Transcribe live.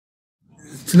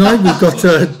Tonight we've got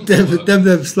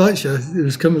Detlev Schlichter,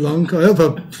 who's come along. I hope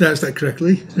I pronounced that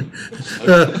correctly.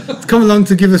 Come along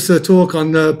to give us a talk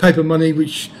on paper money,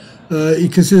 which he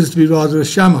considers to be rather a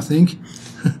sham, I think.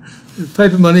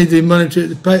 Paper money,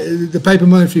 the paper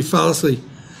monetary fallacy.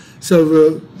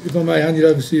 So, if I may hand it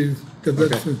over to you,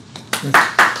 Detlev.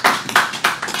 Okay.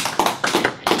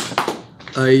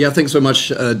 Yeah, thanks very much,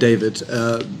 David.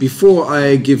 Before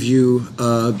I give you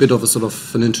a bit of a sort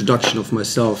of an introduction of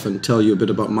myself and tell you a bit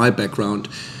about my background,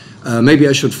 maybe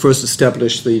I should first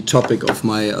establish the topic of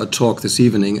my talk this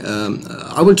evening.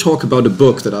 I will talk about a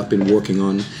book that I've been working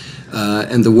on,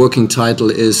 and the working title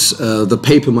is The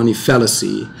Paper Money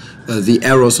Fallacy, The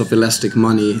Errors of Elastic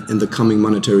Money in the Coming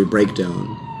Monetary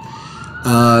Breakdown.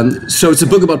 So it's a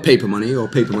book about paper money or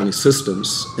paper money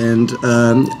systems, and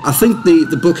I think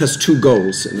the book has two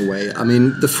goals in a way. I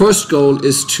mean, the first goal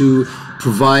is to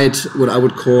provide what I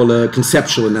would call a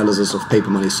conceptual analysis of paper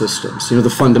money systems, you know,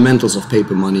 the fundamentals of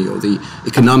paper money or the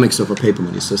economics of a paper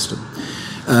money system.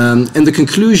 And the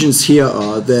conclusions here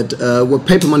are that what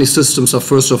paper money systems are,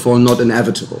 first of all, not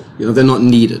inevitable. You know, they're not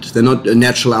needed. They're not a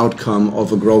natural outcome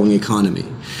of a growing economy.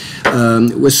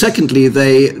 Well, secondly,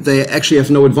 they actually have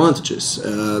no advantages.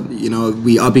 You know,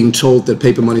 we are being told that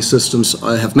paper money systems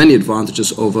have many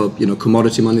advantages over, you know,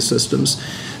 commodity money systems.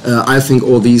 I think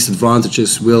all these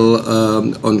advantages will,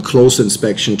 on close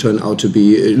inspection, turn out to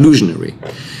be illusionary.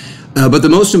 But the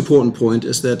most important point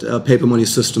is that paper money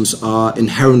systems are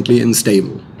inherently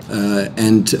unstable.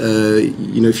 And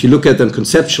you know, if you look at them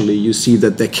conceptually, you see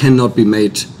that they cannot be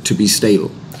made to be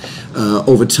stable.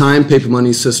 Over time, paper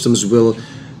money systems will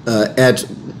add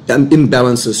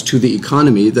imbalances to the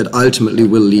economy that ultimately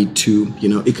will lead to, you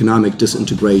know, economic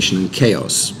disintegration and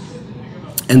chaos.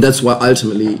 And that's why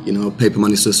ultimately, you know, paper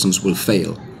money systems will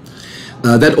fail.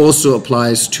 That also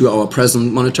applies to our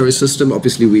present monetary system.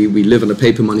 Obviously, we live in a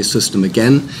paper money system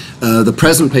again. The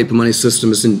present paper money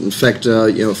system is in fact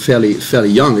you know, fairly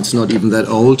young. It's not even that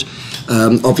old.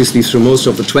 Obviously, through most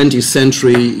of the 20th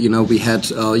century, you know, we had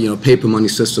you know, paper money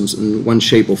systems in one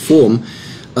shape or form.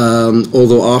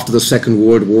 Although after the Second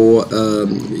World War,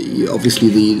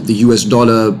 obviously the US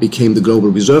dollar became the global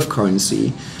reserve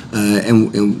currency.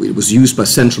 And it was used by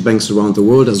central banks around the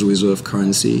world as a reserve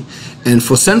currency. And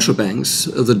for central banks,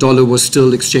 the dollar was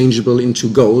still exchangeable into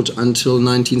gold until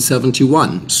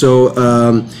 1971. So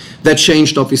that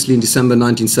changed obviously in December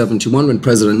 1971 when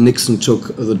President Nixon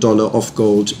took the dollar off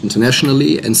gold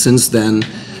internationally. And since then,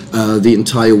 the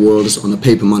entire world is on a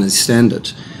paper money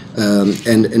standard.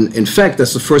 And in fact,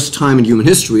 that's the first time in human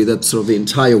history that sort of the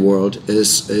entire world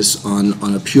is on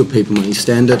a pure paper money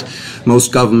standard.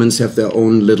 Most governments have their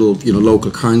own little, you know,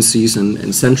 local currencies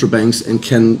and central banks and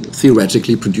can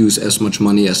theoretically produce as much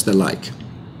money as they like.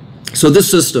 So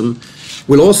this system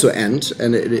will also end,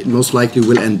 and it most likely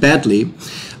will end badly.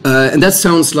 And that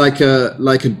sounds like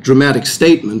a dramatic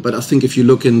statement, but I think if you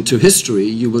look into history,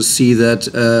 you will see that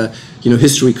you know,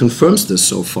 history confirms this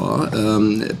so far.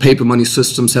 Paper money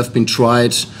systems have been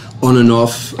tried on and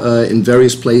off in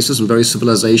various places and various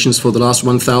civilizations for the last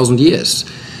 1,000 years.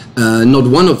 Not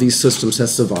one of these systems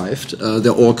has survived.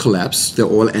 They're all collapsed. They're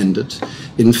all ended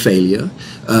in failure.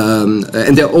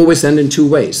 And they always end in two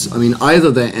ways. I mean,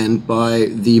 either they end by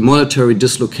the monetary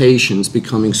dislocations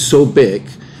becoming so big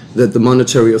that the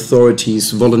monetary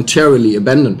authorities voluntarily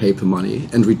abandon paper money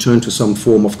and return to some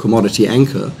form of commodity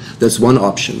anchor. That's one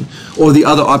option. Or the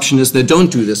other option is they don't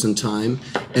do this in time,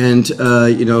 and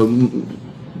you know,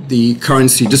 the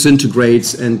currency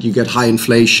disintegrates and you get high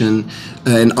inflation,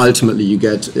 and ultimately you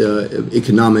get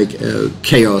economic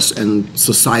chaos and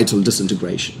societal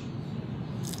disintegration.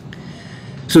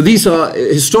 So these are,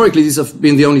 historically, these have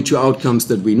been the only two outcomes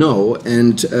that we know,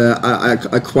 and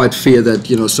I quite fear that,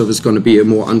 you know, so there's going to be a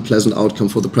more unpleasant outcome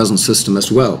for the present system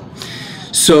as well.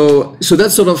 So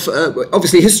that's sort of,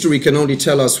 obviously history can only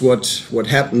tell us what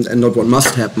happened and not what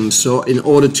must happen. So in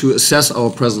order to assess our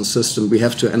present system, we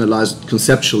have to analyze it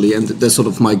conceptually, and that's sort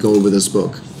of my goal with this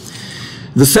book.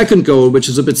 The second goal, which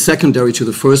is a bit secondary to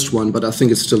the first one, but I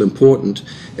think it's still important,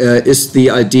 is the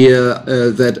idea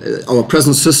that our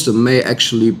present system may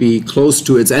actually be close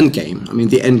to its end game. I mean,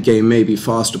 the end game may be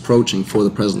fast approaching for the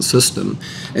present system.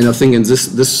 And I think in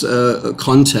this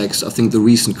context, I think the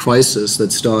recent crisis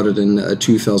that started in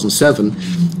 2007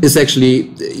 is actually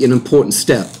an important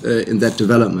step in that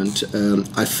development.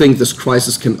 I think this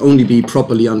crisis can only be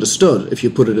properly understood if you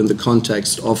put it in the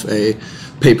context of a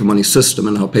paper money system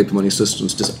and how paper money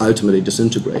systems ultimately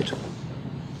disintegrate.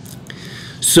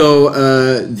 So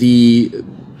the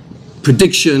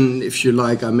prediction, if you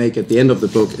like, I make at the end of the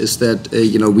book is that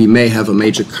you know, we may have a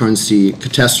major currency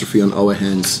catastrophe on our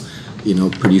hands, you know,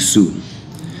 pretty soon.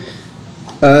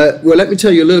 Well, let me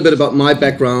tell you a little bit about my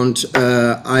background.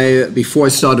 Before I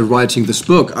started writing this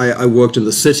book, I worked in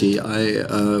the city.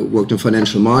 I worked in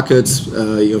financial markets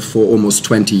for almost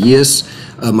 20 years.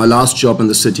 My last job in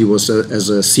the city was as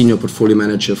a senior portfolio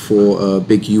manager for a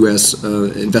big US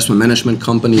investment management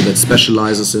company that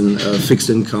specializes in fixed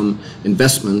income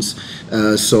investments.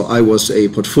 So I was a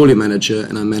portfolio manager,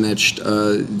 and I managed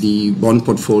the bond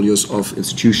portfolios of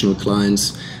institutional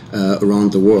clients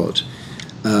around the world.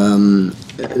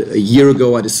 A year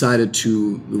ago, I decided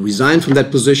to resign from that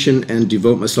position and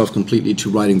devote myself completely to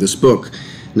writing this book.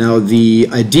 Now, the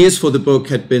ideas for the book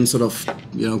had been sort of,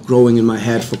 growing in my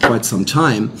head for quite some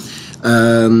time.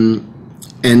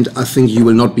 And I think you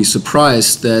will not be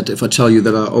surprised that if I tell you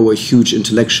that I owe a huge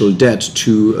intellectual debt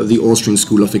to the Austrian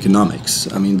School of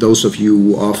Economics. I mean, those of you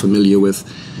who are familiar with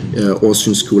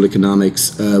Austrian School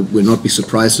Economics will not be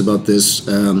surprised about this.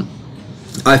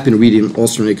 I've been reading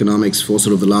Austrian economics for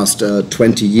sort of the last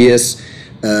 20 years.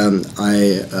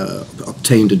 I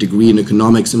obtained a degree in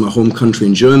economics in my home country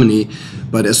in Germany,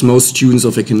 but as most students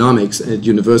of economics at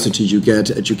university, you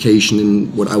get education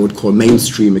in what I would call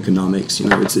mainstream economics.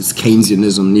 It's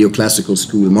Keynesianism, neoclassical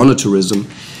school, monetarism,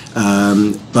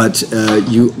 but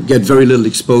you get very little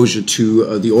exposure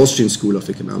to the Austrian School of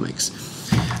Economics.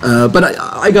 But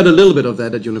I got a little bit of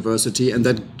that at university, and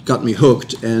that got me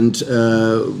hooked. And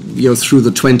through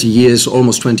the 20 years,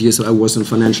 almost 20 years that I was in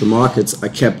financial markets, I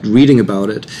kept reading about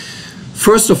it.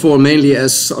 First of all, mainly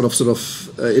as sort of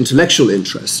intellectual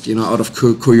interest, out of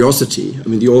curiosity. I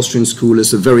mean, the Austrian school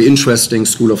is a very interesting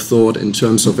school of thought in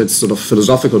terms of its sort of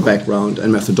philosophical background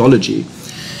and methodology.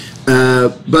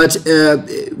 But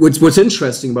what's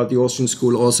interesting about the Austrian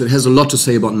school also, it has a lot to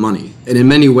say about money, and in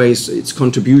many ways its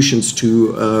contributions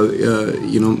to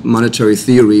monetary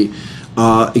theory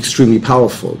are extremely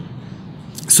powerful.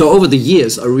 So over the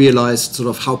years I realized sort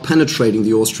of how penetrating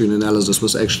the Austrian analysis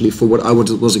was actually for what I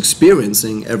was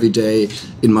experiencing every day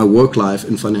in my work life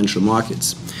in financial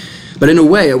markets. But in a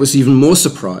way, I was even more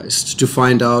surprised to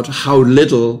find out how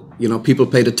little, people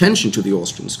paid attention to the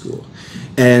Austrian school.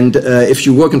 And if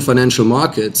you work in financial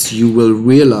markets, you will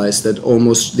realize that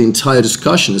almost the entire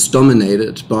discussion is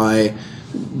dominated by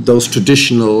those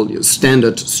traditional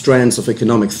standard strands of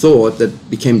economic thought that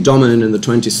became dominant in the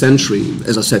 20th century.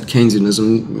 As I said,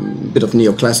 Keynesianism, a bit of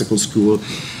neoclassical school,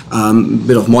 a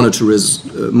bit of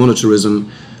monetarism.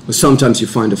 Sometimes you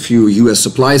find a few US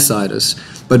supply-siders,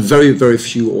 but very, very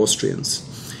few Austrians.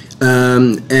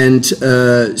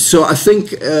 So I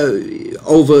think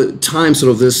over time,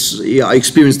 sort of this, I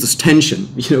experienced this tension,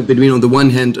 between on the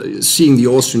one hand seeing the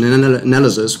Austrian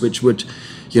analysis, which would,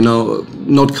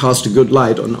 not cast a good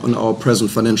light on our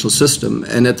present financial system,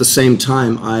 and at the same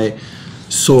time I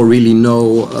saw really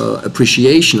no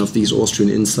appreciation of these Austrian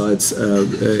insights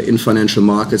in financial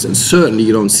markets, and certainly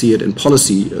you don't see it in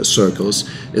policy circles,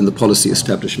 in the policy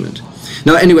establishment.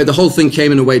 Now, anyway, the whole thing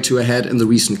came in a way to a head in the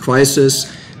recent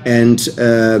crisis, and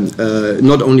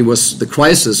not only was the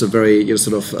crisis a very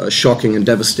shocking and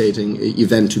devastating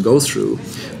event to go through,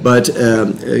 but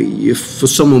for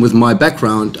someone with my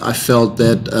background, I felt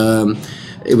that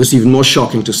it was even more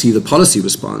shocking to see the policy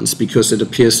response, because it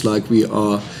appears like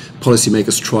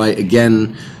policymakers try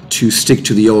again to stick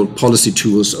to the old policy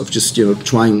tools of just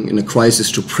trying in a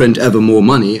crisis to print ever more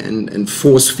money and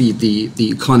force feed the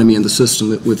economy and the system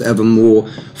with ever more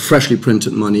freshly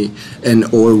printed money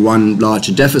or run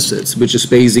larger deficits, which is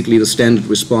basically the standard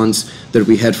response that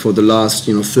we had for the last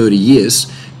 30 years,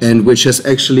 and which has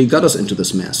actually got us into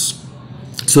this mess.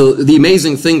 So the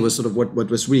amazing thing was sort of what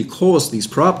was really caused these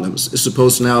problems is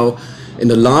supposed now in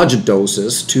the larger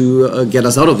doses to get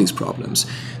us out of these problems,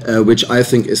 which I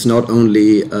think is not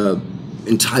only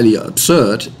entirely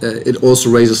absurd, it also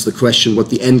raises the question what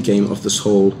the end game of this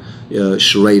whole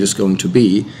charade is going to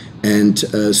be. And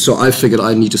so I figured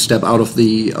I need to step out of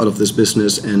this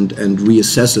business and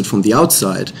reassess it from the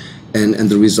outside, and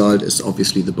the result is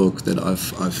obviously the book that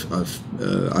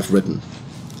I've written.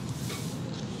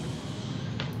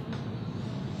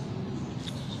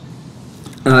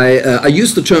 I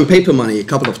used the term paper money a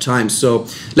couple of times, so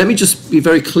let me just be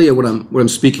very clear what I'm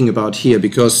speaking about here,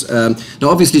 because now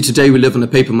obviously today we live in a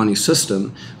paper money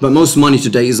system, but most money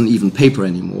today isn't even paper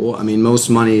anymore. I mean, most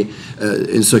money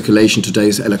in circulation today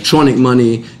is electronic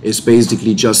money. It's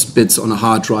basically just bits on a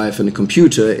hard drive in a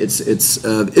computer. It's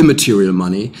immaterial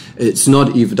money.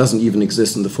 Doesn't even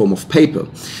exist in the form of paper.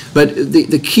 But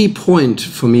the key point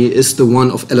for me is the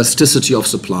one of elasticity of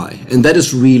supply, and that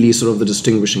is really sort of the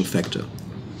distinguishing factor.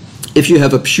 If you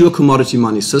have a pure commodity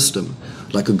money system,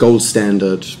 like a gold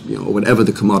standard, or whatever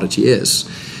the commodity is,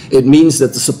 it means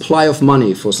that the supply of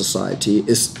money for society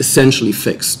is essentially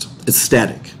fixed. It's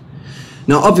static.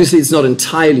 Now, obviously, it's not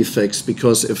entirely fixed,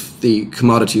 because if the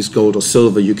commodity is gold or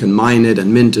silver, you can mine it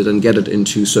and mint it and get it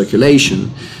into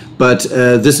circulation. But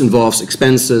this involves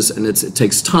expenses, and it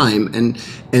takes time, and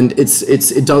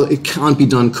it can't be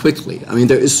done quickly. I mean,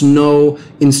 there is no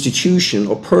institution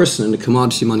or person in the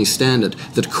commodity money standard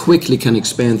that quickly can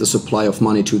expand the supply of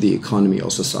money to the economy or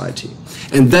society.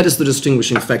 And that is the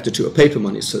distinguishing factor to a paper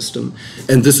money system.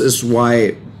 And this is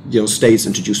why, you know, states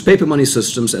introduce paper money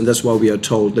systems, and that's why we are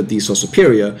told that these are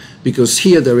superior, because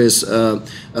here there is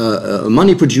a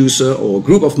money producer or a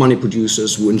group of money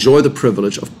producers who enjoy the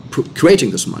privilege of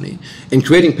creating this money. And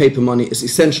creating paper money is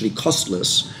essentially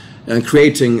costless, and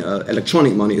creating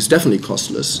electronic money is definitely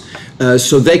costless.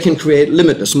 So they can create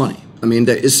limitless money. I mean,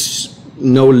 there is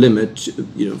no limit,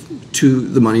 you know, to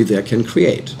the money they can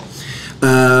create.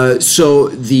 So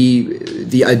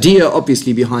the idea,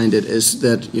 obviously, behind it is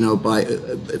that, you know, by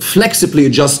flexibly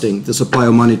adjusting the supply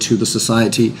of money to the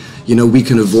society, you know, we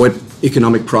can avoid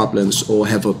economic problems or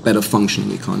have a better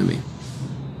functioning economy.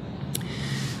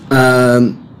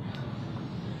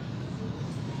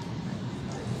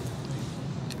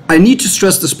 I need to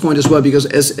stress this point as well, because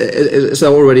as I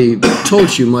already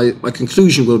told you, my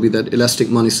conclusion will be that elastic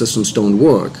money systems don't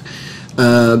work.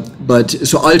 But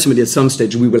so ultimately, at some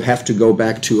stage, we will have to go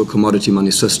back to a commodity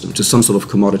money system, to some sort of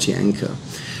commodity anchor.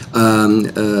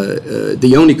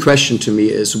 The only question to me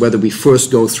is whether we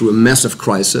first go through a massive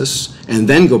crisis and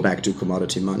then go back to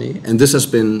commodity money, and this has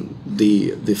been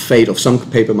the fate of some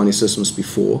paper money systems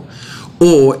before,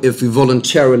 or if we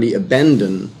voluntarily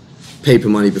abandon paper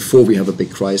money before we have a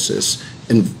big crisis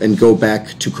and go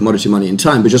back to commodity money in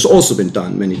time, which has also been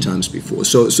done many times before.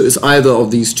 So it's either of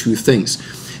these two things.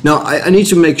 Now, I need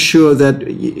to make sure that,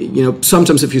 you know,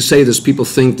 sometimes if you say this, people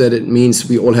think that it means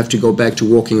we all have to go back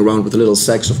to walking around with little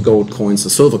sacks of gold coins or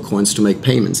silver coins to make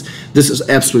payments. This is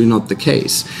absolutely not the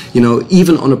case. You know,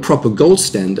 even on a proper gold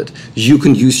standard, you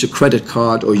can use your credit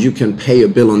card, or you can pay a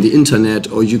bill on the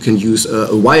internet, or you can use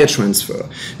a wire transfer,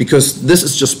 because this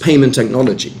is just payment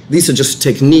technology. These are just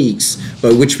techniques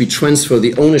by which we transfer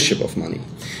the ownership of money.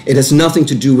 It has nothing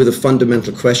to do with the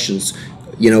fundamental questions.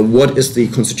 You know, what is the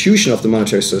constitution of the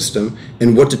monetary system,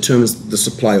 and what determines the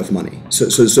supply of money? So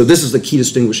this is the key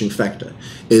distinguishing factor,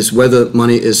 is whether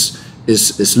money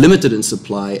is limited in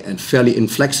supply and fairly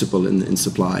inflexible in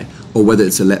supply, or whether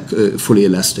it's fully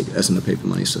elastic, as in the paper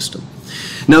money system.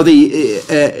 Now,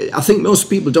 I think most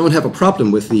people don't have a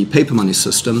problem with the paper money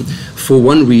system for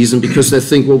one reason, because they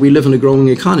think, well, we live in a growing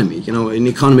economy. You know, an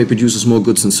economy produces more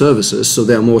goods and services, so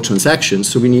there are more transactions,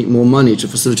 so we need more money to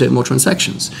facilitate more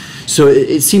transactions. So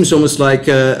it seems almost like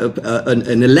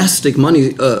an elastic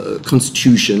money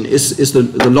constitution is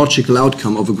the logical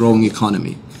outcome of a growing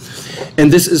economy.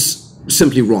 And this is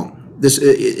simply wrong. This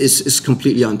is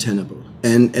completely untenable.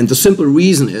 And the simple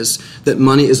reason is that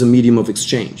money is a medium of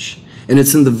exchange. And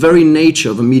it's in the very nature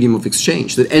of a medium of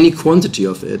exchange that any quantity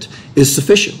of it is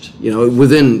sufficient. You know,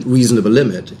 within reasonable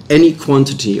limit, any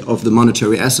quantity of the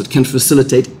monetary asset can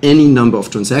facilitate any number of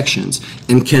transactions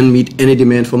and can meet any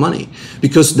demand for money.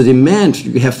 Because the demand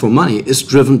you have for money is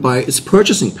driven by its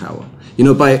purchasing power, you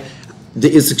know, by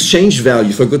its exchange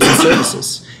value for goods and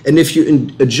services. And if you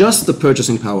adjust the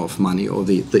purchasing power of money, or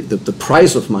the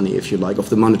price of money, if you like, of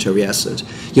the monetary asset,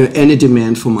 you know, any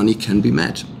demand for money can be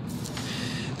met.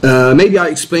 Maybe I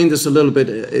explain this a little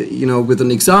bit, you know, with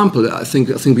an example. I think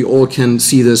we all can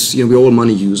see this. You know, we're all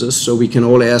money users, so we can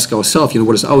all ask ourselves, you know,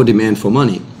 what is our demand for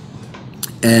money?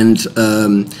 And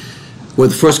well,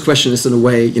 the first question is, in a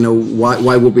way, you know,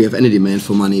 why would we have any demand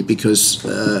for money? Because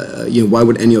you know, why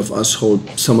would any of us hold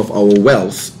some of our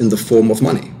wealth in the form of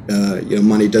money? You know,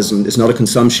 money is not a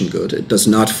consumption good. It does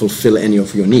not fulfill any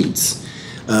of your needs.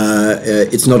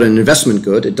 It's not an investment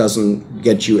good. It doesn't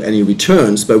get you any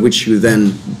returns by which you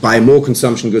then buy more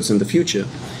consumption goods in the future.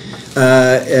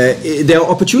 There are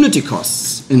opportunity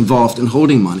costs involved in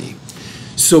holding money.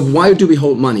 So why do we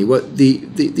hold money? Well,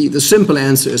 the simple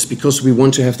answer is because we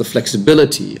want to have the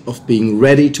flexibility of being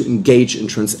ready to engage in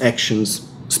transactions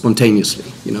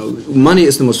spontaneously. You know, money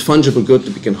is the most fungible good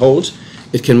that we can hold.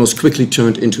 It can most quickly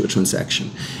turn into a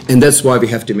transaction. And that's why we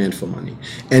have demand for money.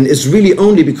 And it's really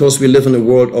only because we live in a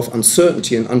world of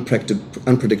uncertainty and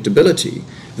unpredictability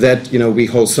that, you know, we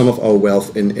hold some of our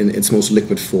wealth in its most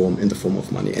liquid form, in the form of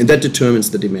money. And that determines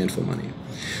the demand for money.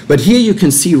 But here you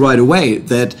can see right away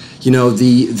that, you know,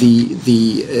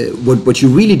 what you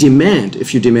really demand,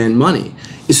 if you demand money,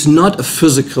 is not a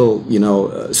physical, you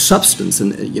know, substance,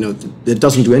 and you know, that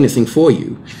doesn't do anything for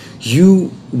you.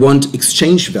 You want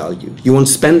exchange value. You want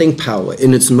spending power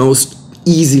in its most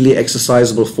easily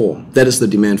exercisable form. That is the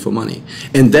demand for money.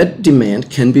 And that demand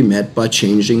can be met by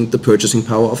changing the purchasing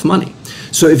power of money.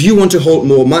 So if you want to hold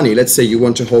more money, let's say you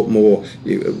want to hold more,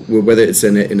 whether it's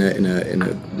in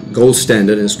a gold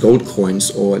standard, in its gold coins,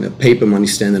 or in a paper money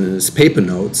standard, in its paper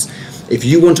notes, if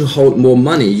you want to hold more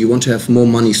money, you want to have more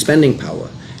money spending power.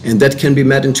 And that can be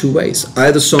met in two ways.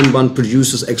 Either someone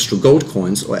produces extra gold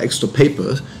coins or extra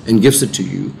paper and gives it to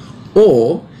you,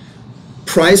 or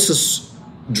prices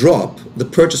drop, the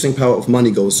purchasing power of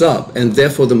money goes up, and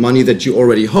therefore the money that you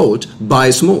already hold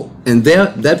buys more. And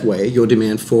that way your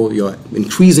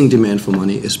increasing demand for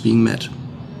money is being met.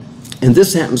 And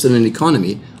this happens in an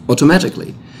economy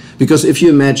automatically. Because if you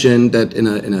imagine that in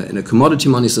a commodity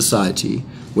money society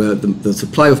where the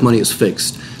supply of money is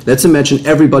fixed, let's imagine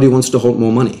everybody wants to hold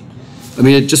more money. I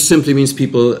mean, it just simply means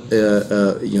people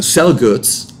sell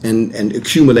goods and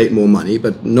accumulate more money,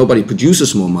 but nobody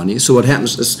produces more money. So what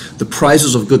happens is the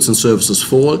prices of goods and services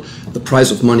fall, the price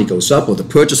of money goes up, or the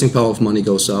purchasing power of money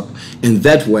goes up, and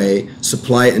that way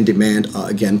supply and demand are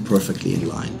again perfectly in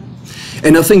line.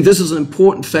 And I think this is an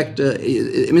important factor. I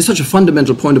mean, it's such a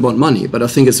fundamental point about money, but I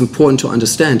think it's important to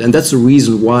understand, and that's the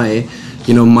reason why,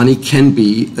 money can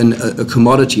be a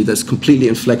commodity that's completely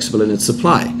inflexible in its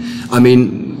supply. I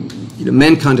mean,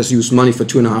 mankind has used money for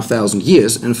 2,500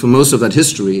 years, and for most of that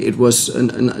history, it was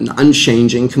an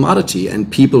unchanging commodity,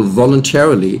 and people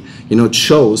voluntarily,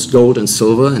 chose gold and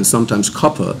silver and sometimes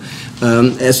copper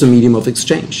as a medium of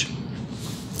exchange.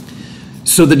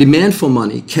 So the demand for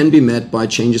money can be met by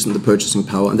changes in the purchasing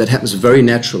power, and that happens very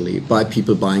naturally by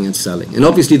people buying and selling. And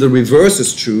obviously the reverse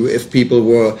is true. If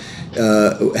people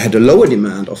had a lower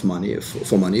demand of money,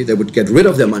 for money, they would get rid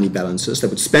of their money balances, they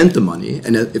would spend the money,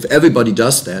 and if everybody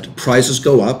does that, prices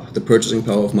go up, the purchasing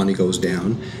power of money goes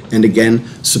down, and again,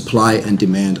 supply and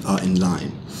demand are in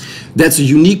line. That's a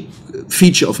unique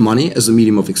feature of money as a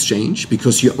medium of exchange,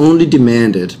 because you only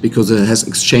demand it because it has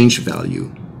exchange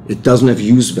value. It doesn't have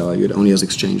use value, it only has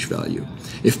exchange value.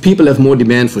 If people have more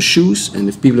demand for shoes, and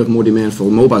if people have more demand for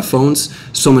mobile phones,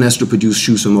 someone has to produce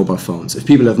shoes or mobile phones. If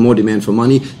people have more demand for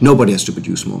money, nobody has to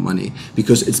produce more money,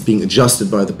 because it's being adjusted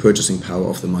by the purchasing power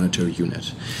of the monetary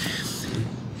unit.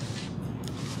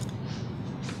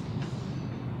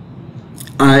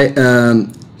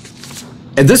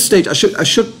 At this stage, I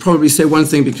should probably say one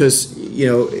thing, because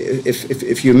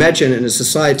if you imagine in a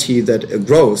society that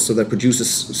grows, so that produces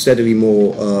steadily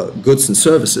more goods and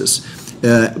services,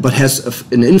 but has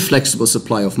an inflexible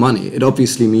supply of money, it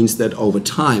obviously means that over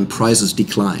time prices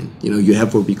decline. You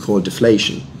have what we call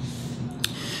deflation.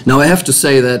 Now I have to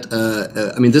say that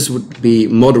this would be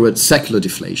moderate secular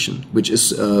deflation, which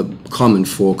is common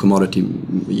for commodity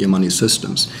money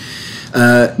systems.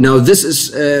 Now this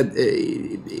is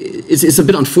it's a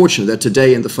bit unfortunate that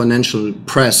today in the financial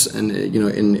press and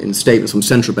in statements from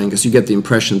central bankers you get the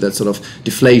impression that sort of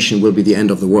deflation will be the end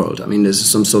of the world. I mean, this is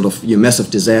some sort of massive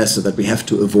disaster that we have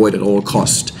to avoid at all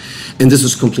cost, and this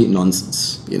is complete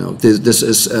nonsense. This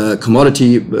is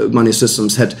commodity money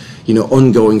systems had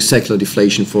ongoing secular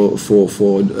deflation for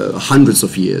hundreds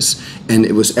of years, and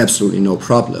it was absolutely no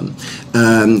problem.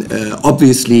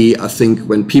 Obviously, I think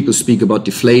when people speak about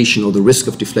deflation or the risk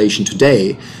of deflation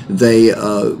today, they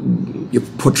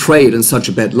portray it in such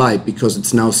a bad light because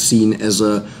it's now seen as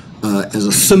a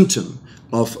symptom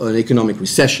of an economic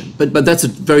recession. But that's a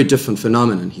very different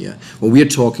phenomenon here. What we are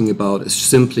talking about is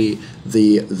simply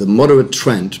the moderate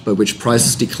trend by which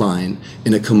prices decline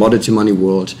in a commodity money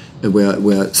world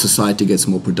where society gets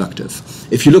more productive.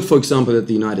 If you look, for example, at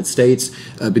the United States,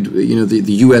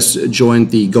 the US joined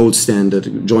the gold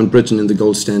standard, joined Britain in the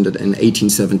gold standard in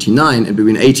 1879, and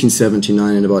between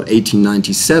 1879 and about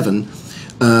 1897,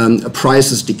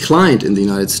 prices declined in the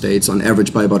United States on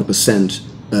average by about 1%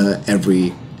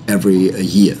 every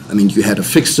year. I mean, you had a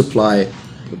fixed supply,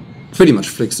 pretty much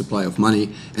fixed supply of money,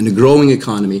 and a growing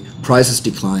economy. Prices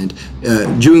declined.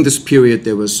 During this period,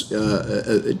 there was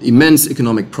immense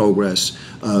economic progress,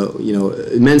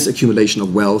 immense accumulation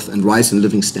of wealth and rise in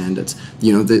living standards.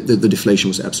 The deflation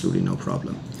was absolutely no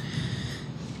problem.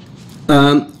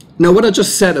 Now, what I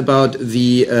just said about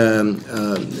the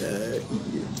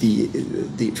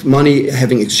money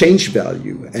having exchange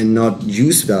value and not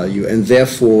use value, and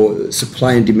therefore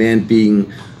supply and demand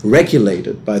being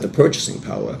regulated by the purchasing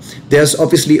power, there's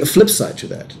obviously a flip side to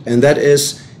that, and that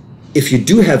is, if you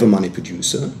do have a money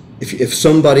producer, if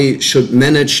somebody should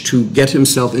manage to get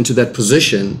himself into that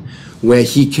position where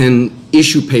he can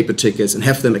issue paper tickets and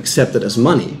have them accepted as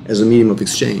money, as a medium of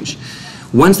exchange,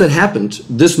 once that happened,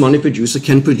 this money producer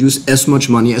can produce as much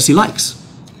money as he likes.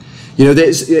 You know,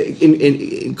 there's,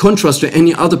 in contrast to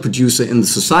any other producer in the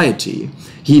society,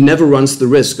 he never runs the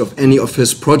risk of any of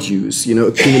his produce, you know,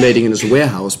 accumulating in his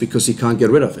warehouse because he can't get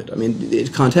rid of it. I mean,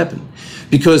 it can't happen.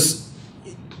 Because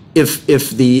if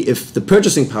the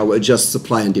purchasing power adjusts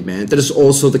supply and demand, that is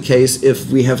also the case if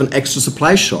we have an extra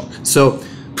supply shock. So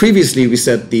previously we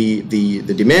said the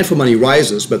demand for money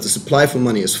rises, but the supply for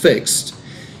money is fixed.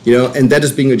 You know, and that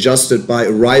is being adjusted by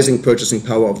a rising purchasing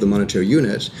power of the monetary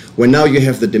unit, where now you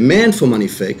have the demand for money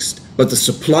fixed, but the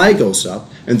supply goes up,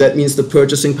 and that means the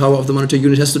purchasing power of the monetary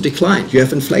unit has to decline. You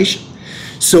have inflation.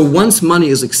 So once money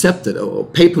is accepted, or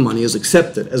paper money is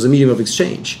accepted as a medium of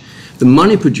exchange, the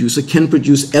money producer can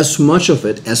produce as much of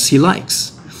it as he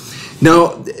likes.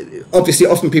 Now, obviously,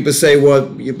 often people say, well,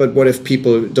 but what if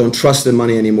people don't trust their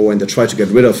money anymore and they try to get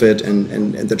rid of it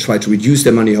and they try to reduce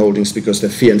their money holdings because they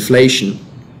fear inflation?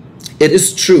 It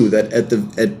is true that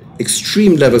at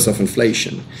extreme levels of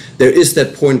inflation, there is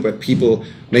that point where people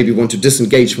maybe want to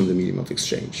disengage from the medium of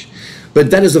exchange.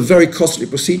 But that is a very costly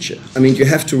procedure. I mean, you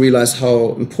have to realize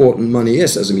how important money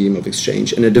is as a medium of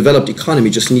exchange, and a developed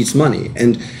economy just needs money.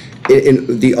 And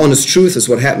the honest truth is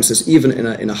what happens is even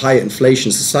in a high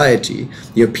inflation society,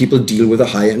 you know, people deal with a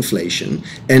higher inflation.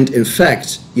 And in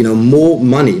fact, you know, more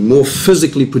money, more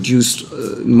physically produced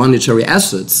monetary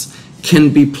assets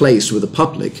can be placed with the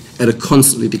public at a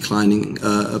constantly declining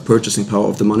purchasing power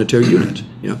of the monetary unit.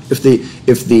 You know, if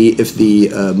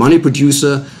the money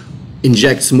producer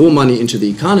injects more money into the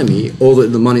economy, although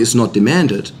the money is not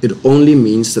demanded, it only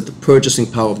means that the purchasing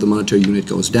power of the monetary unit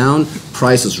goes down,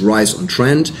 prices rise on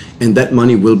trend, and that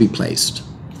money will be placed.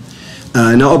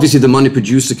 Now, obviously, the money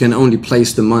producer can only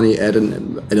place the money at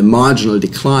a marginal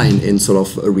decline in sort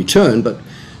of a return, but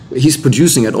he's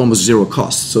producing at almost zero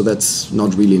cost, so that's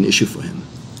not really an issue for him.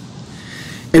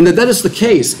 And that is the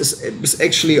case is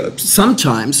actually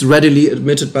sometimes readily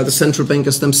admitted by the central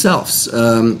bankers themselves.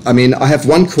 I mean, I have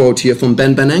one quote here from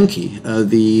Ben Bernanke,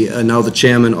 now the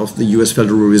chairman of the US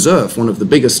Federal Reserve, one of the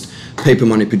biggest paper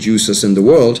money producers in the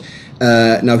world.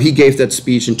 Now, he gave that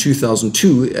speech in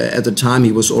 2002. At the time,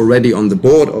 he was already on the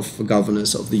board of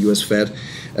governors of the US Fed,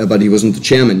 but he wasn't the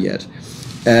chairman yet.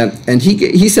 And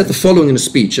he said the following in a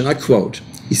speech, and I quote,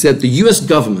 he said, "The US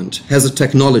government has a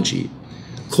technology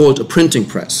called a printing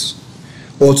press,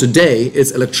 or today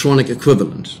its electronic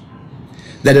equivalent,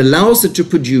 that allows it to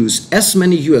produce as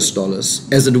many US dollars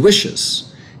as it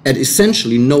wishes at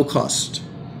essentially no cost.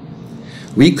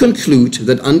 We conclude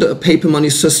that under a paper money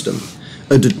system,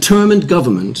 a determined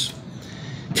government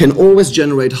can always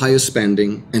generate higher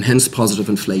spending and hence positive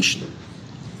inflation."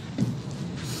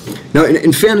 Now,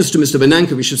 in fairness to Mr.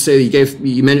 Bernanke, we should say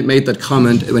he made that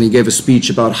comment when he gave a speech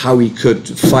about how he could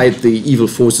fight the evil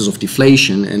forces of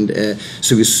deflation, and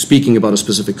so he was speaking about a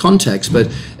specific context. But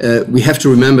we have to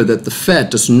remember that the Fed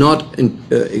does not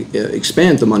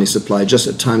expand the money supply just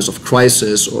at times of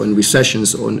crisis or in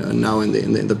recessions or now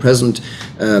in the present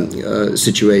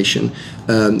situation.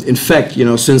 In fact, you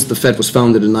know, since the Fed was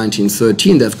founded in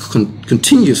 1913, they've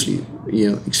continuously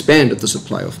expanded the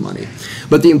supply of money.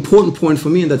 But the important point for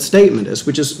me in that statement is,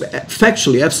 which is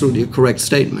factually absolutely a correct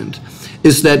statement,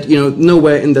 is that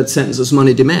nowhere in that sentence is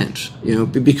money demand.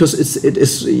 Because it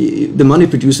is the money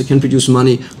producer can produce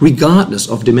money regardless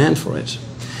of demand for it.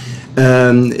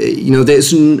 There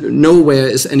is nowhere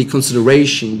is any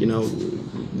consideration,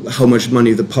 how much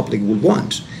money the public would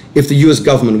want. If the U.S.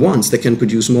 government wants, they can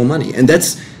produce more money, and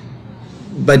that's,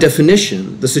 by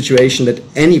definition, the situation that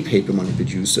any paper money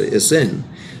producer is in.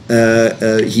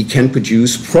 He can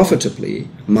produce profitably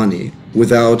money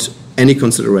without any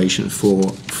consideration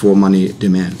for money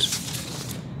demand.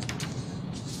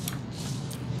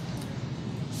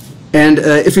 And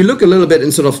if you look a little bit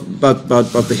in sort of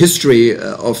about the history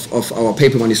of our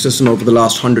paper money system over the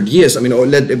last 100 years, I mean,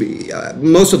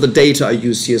 most of the data I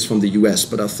use here is from the US,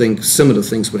 but I think similar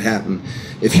things would happen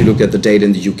if you look at the data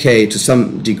in the UK, to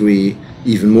some degree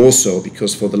even more so,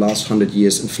 because for the last 100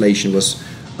 years inflation was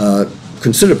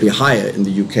considerably higher in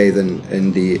the UK than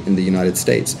in the United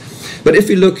States. But if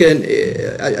you look at,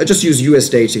 I just use US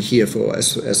data here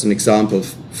as an example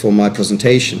for my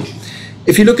presentation.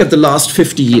 If you look at the last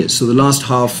 50 years, so the last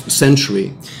half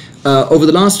century, over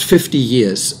the last 50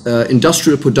 years,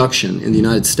 industrial production in the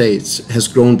United States has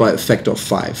grown by a factor of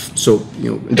 5. So,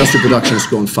 industrial production has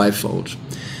grown 5-fold.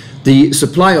 The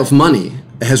supply of money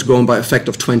has grown by a factor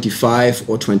of 25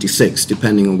 or 26,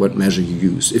 depending on what measure you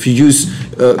use. If you use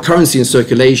currency in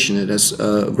circulation, it has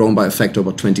grown by a factor of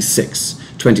about 26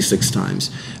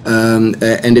 times.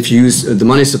 And if you use the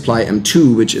money supply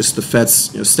M2, which is the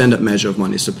Fed's standard measure of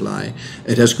money supply,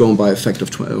 it has grown by a factor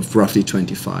of roughly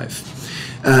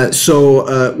 25.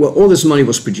 Well, all this money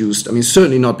was produced, I mean,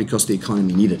 certainly not because the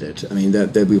economy needed it. I mean,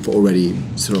 that we've already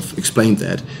sort of explained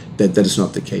that is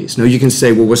not the case. Now, you can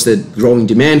say, well, was there growing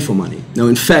demand for money? Now,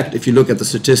 in fact, if you look at the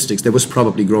statistics, there was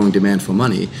probably growing demand for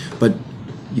money, but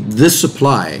this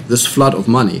supply, this flood of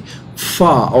money,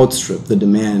 far outstripped the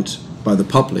demand by the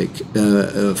public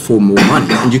for more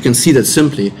money. And you can see that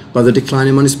simply by the decline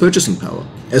in money's purchasing power.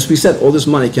 As we said, all this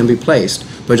money can be replaced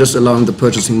by just allowing the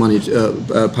purchasing money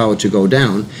power to go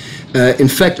down. In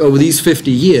fact, over these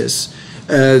 50 years,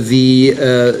 every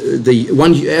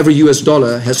US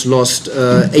dollar has lost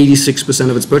 86%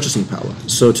 of its purchasing power.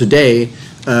 So today,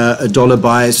 a dollar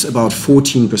buys about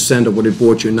 14% of what it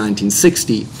bought you in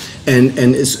 1960,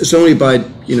 and it's only by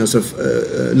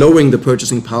lowering the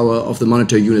purchasing power of the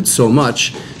monetary unit so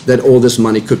much that all this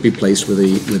money could be placed with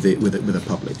the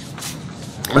public.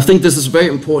 I think this is very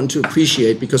important to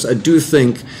appreciate, because I do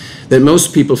think that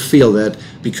most people feel that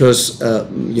because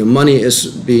money is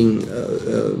being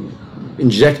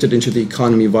injected into the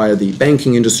economy via the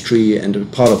banking industry and a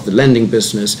part of the lending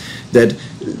business, that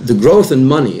the growth in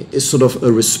money is sort of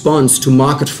a response to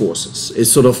market forces.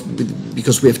 It's sort of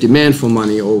because we have demand for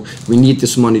money, or we need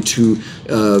this money to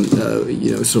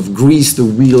sort of grease the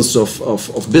wheels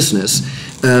of business,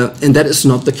 and that is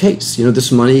not the case.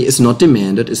 This money is not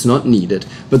demanded, it's not needed,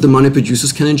 but the money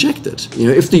producers can inject it.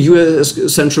 If the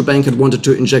U.S. central bank had wanted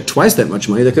to inject twice that much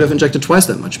money, they could have injected twice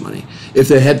that much money. If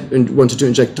they had wanted to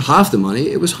inject half the money,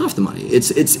 it was half the money.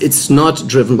 It's not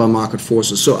driven by market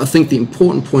forces. So I think the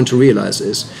important point to realize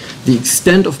is the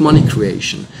extent of money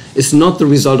creation is not the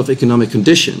result of economic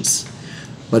conditions,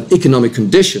 but economic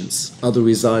conditions are the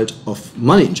result of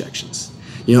money injections.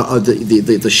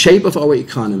 The shape of our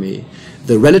economy,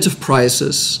 the relative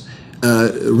prices,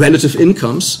 relative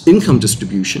incomes, income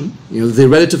distribution, the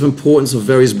relative importance of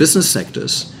various business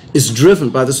sectors is driven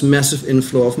by this massive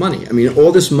inflow of money. I mean,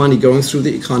 all this money going through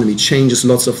the economy changes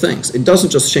lots of things. It doesn't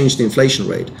just change the inflation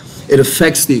rate. It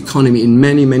affects the economy in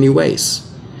many, many ways.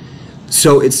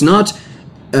 So it's not,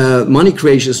 money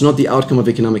creation is not the outcome of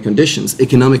economic conditions.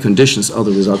 Economic conditions are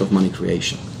the result of money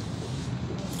creation.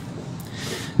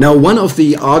 Now, one of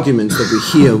the arguments that we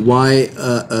hear why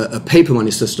a paper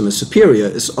money system is superior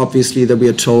is obviously that we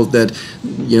are told that,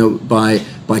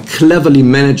 by cleverly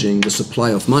managing the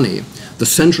supply of money, the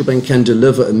central bank can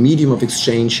deliver a medium of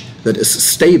exchange that is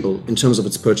stable in terms of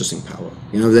its purchasing power.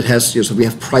 That has, so we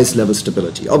have price level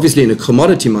stability. Obviously, in a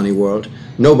commodity money world,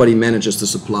 nobody manages the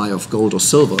supply of gold or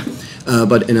silver.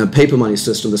 But in a paper money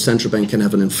system, the central bank can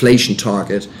have an inflation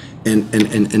target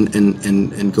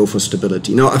and go for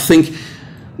stability. Now, I think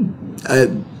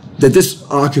that this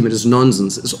argument is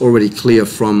nonsense is already clear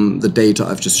from the data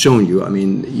I've just shown you. I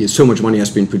mean, so much money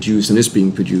has been produced and is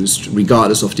being produced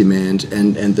regardless of demand,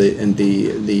 and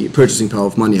the purchasing power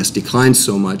of money has declined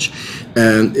so much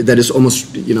that it's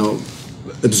almost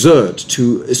absurd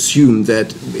to assume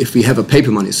that if we have a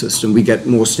paper money system, we get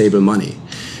more stable money.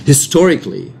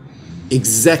 Historically,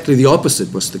 exactly the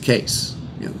opposite was the case.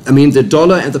 I mean, the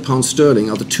dollar and the pound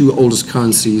sterling are the two oldest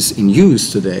currencies in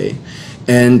use today.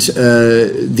 And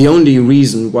the only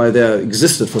reason why they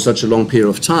existed for such a long period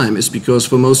of time is because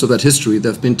for most of that history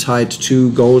they've been tied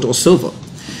to gold or silver.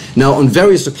 Now, on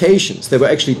various occasions, they were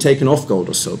actually taken off gold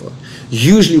or silver,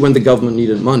 usually when the government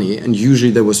needed money, and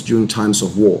usually that was during times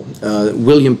of war.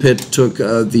 William Pitt took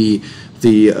the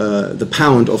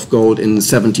pound of gold in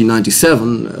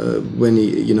 1797 when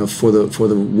he, for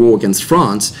the war against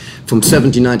France. From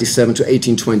 1797 to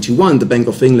 1821, the Bank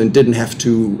of England didn't have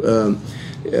to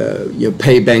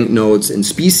pay banknotes in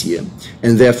specie,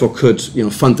 and therefore could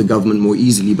fund the government more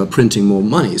easily by printing more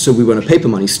money. So we were on a paper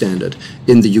money standard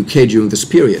in the UK during this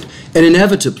period, and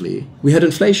inevitably we had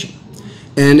inflation.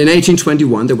 And in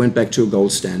 1821 they went back to a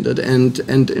gold standard, and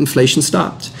inflation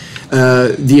stopped.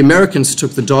 The Americans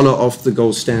took the dollar off the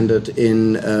gold standard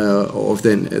of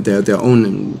their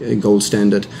own gold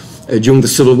standard during the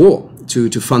Civil War.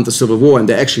 To fund the Civil War, and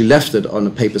they actually left it on a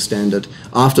paper standard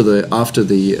after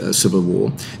the Civil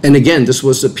War. And again, this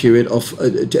was a period of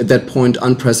at that point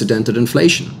unprecedented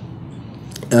inflation.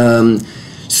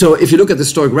 So if you look at the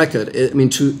historic record, I mean,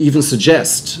 to even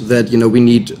suggest that we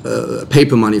need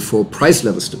paper money for price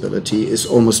level stability is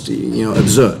almost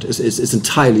absurd. It's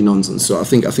entirely nonsense. So I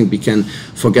think we can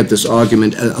forget this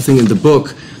argument. I think in the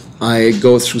book I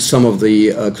go through some of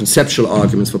the conceptual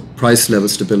arguments for price level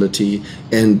stability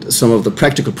and some of the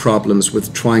practical problems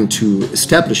with trying to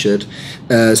establish it.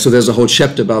 So there's a whole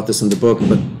chapter about this in the book,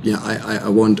 but I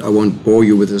won't bore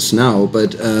you with this now.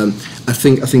 But I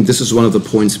think this is one of the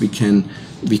points we can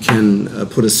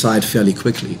put aside fairly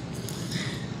quickly.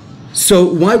 So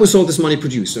why was all this money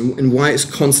produced, and why is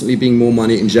constantly being more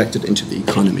money injected into the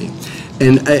economy?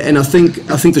 And I think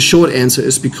the short answer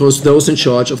is because those in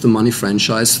charge of the money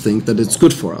franchise think that it's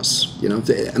good for us. You know,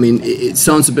 I mean, it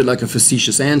sounds a bit like a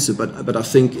facetious answer, but I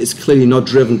think it's clearly not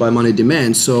driven by money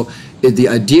demand. So the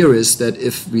idea is that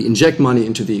if we inject money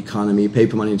into the economy,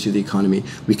 paper money into the economy,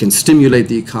 we can stimulate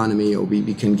the economy, or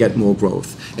we can get more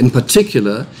growth. In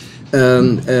particular,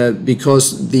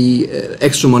 because the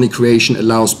extra money creation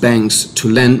allows banks to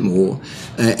lend more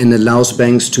and allows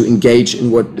banks to engage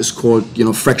in what is called, you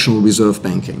know, fractional reserve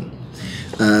banking.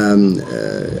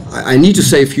 I need to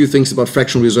say a few things about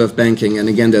fractional reserve banking, and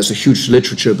again, there's a huge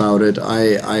literature about it.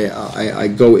 I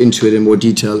go into it in more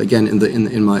detail again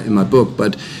in my book,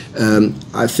 but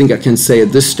I think I can say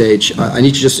at this stage I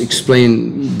need to just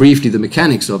explain briefly the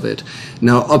mechanics of it.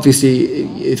 Now, obviously,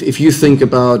 if you think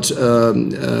about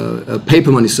a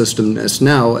paper money system as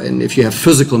now, and if you have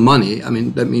physical money, I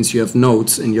mean that means you have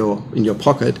notes in your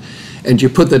pocket, and you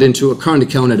put that into a current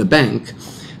account at a bank.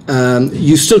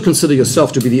 You still consider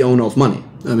yourself to be the owner of money.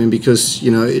 I mean, because, you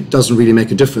know, it doesn't really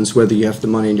make a difference whether you have the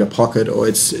money in your pocket or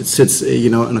it sits, you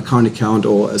know, in a current account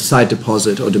or a side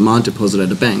deposit or demand deposit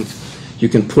at a bank. You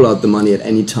can pull out the money at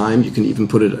any time. You can even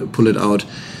pull it out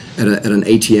at an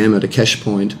ATM, at a cash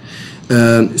point.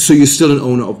 So you're still an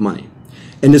owner of money.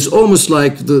 And it's almost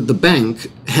like the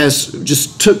bank has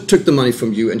just took the money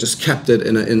from you and just kept it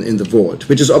in the vault,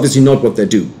 which is obviously not what they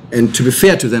do. And to be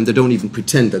fair to them, they don't even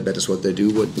pretend that is what they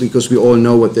do, because we all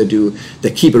know what they do.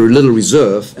 They keep a little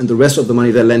reserve, and the rest of the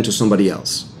money they lend to somebody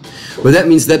else. But that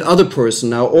means that other person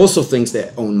now also thinks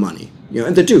they own money, you know,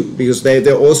 and they do, because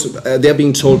they're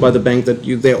being told by the bank that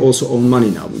they also own money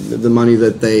now, the money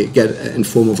that they get in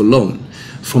form of a loan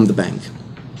from the bank.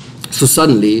 So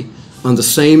suddenly, on the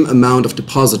same amount of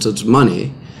deposited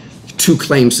money, two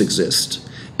claims exist.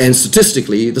 And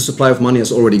statistically, the supply of money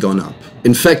has already gone up.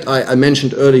 In fact, I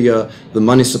mentioned earlier the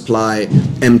money supply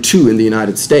M2 in the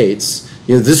United States.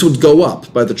 You know, this would go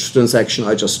up by the transaction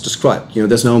I just described. You know,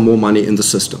 there's now more money in the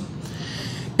system.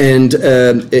 And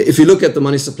if you look at the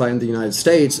money supply in the United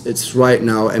States, it's right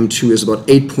now, M2 is about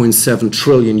 8.7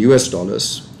 trillion US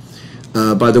dollars.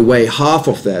 By the way, half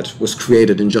of that was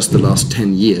created in just the last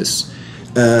 10 years.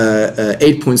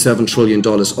 $8.7 trillion.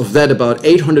 Of that, about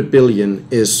 800 billion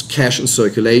is cash in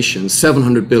circulation,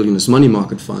 700 billion is money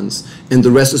market funds, and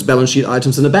the rest is balance sheet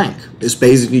items in the bank. It's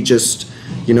basically just,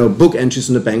 you know, book entries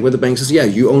in the bank where the bank says, yeah,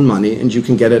 you own money and you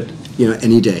can get it, you know,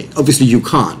 any day. Obviously you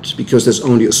can't, because there's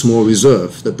only a small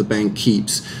reserve that the bank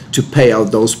keeps to pay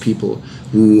out those people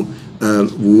who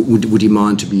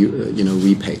demand to be, you know,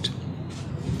 repaid.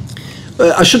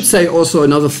 I should say also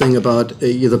another thing about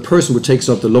the person who takes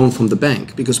out the loan from the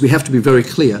bank, because we have to be very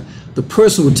clear. The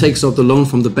person who takes out the loan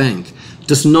from the bank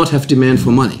does not have demand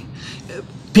for money.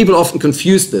 People often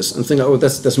confuse this and think, oh,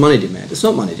 that's money demand. It's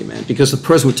not money demand, because the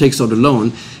person who takes out the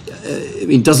loan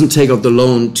doesn't take out the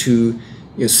loan to, you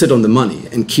know, sit on the money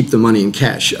and keep the money in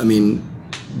cash. I mean,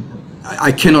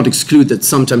 I cannot exclude that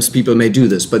sometimes people may do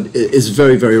this, but it's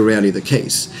very, very rarely the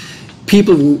case.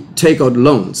 People who take out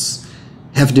loans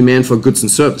have demand for goods and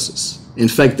services. In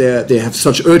fact, they have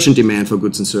such urgent demand for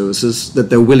goods and services that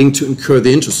they're willing to incur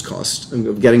the interest cost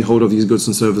of getting hold of these goods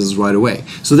and services right away.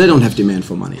 So they don't have demand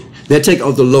for money. They take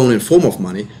out the loan in form of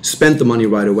money, spend the money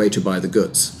right away to buy the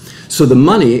goods. So the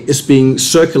money is being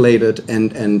circulated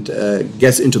and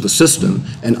gets into the system,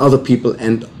 and other people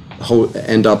end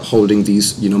up holding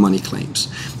these, you know, money claims.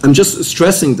 I'm just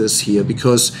stressing this here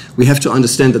because we have to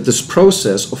understand that this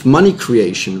process of money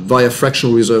creation via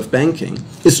fractional reserve banking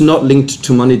is not linked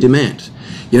to money demand.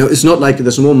 You know, it's not like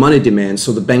there's more money demand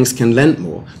so the banks can lend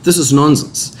more. This is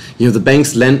nonsense. You know, the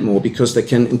banks lend more because they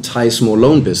can entice more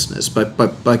loan business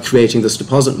by creating this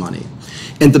deposit money.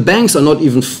 And the banks are not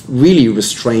even really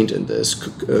restrained in this,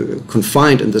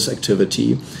 confined in this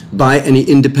activity by any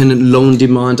independent loan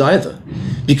demand either.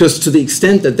 Because to the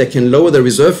extent that they can lower their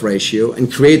reserve ratio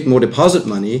and create more deposit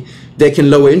money, they can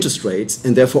lower interest rates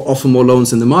and therefore offer more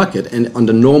loans in the market. And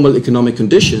under normal economic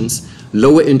conditions,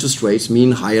 lower interest rates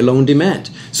mean higher loan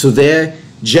demand. So they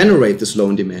generate this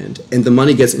loan demand, and the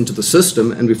money gets into the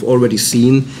system, and we've already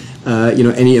seen, you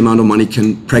know, any amount of money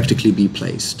can practically be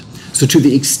placed. So to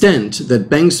the extent that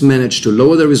banks manage to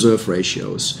lower their reserve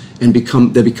ratios and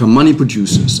they become money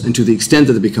producers, and to the extent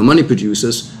that they become money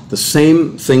producers, the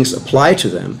same things apply to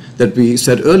them that we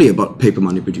said earlier about paper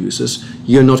money producers.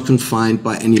 You're not confined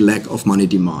by any lack of money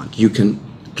demand. You can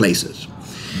place it.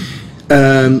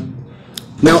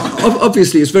 Now,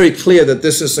 obviously, it's very clear that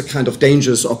this is a kind of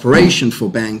dangerous operation for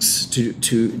banks to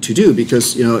do,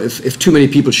 because, you know, if too many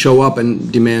people show up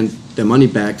and demand their money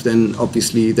back, then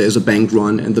obviously there's a bank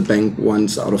run and the bank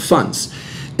runs out of funds.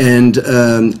 And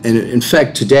in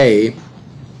fact, today,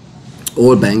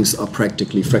 all banks are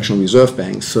practically fractional reserve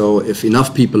banks. So if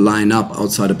enough people line up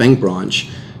outside a bank branch,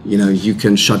 you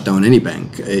can shut down any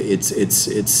bank. It's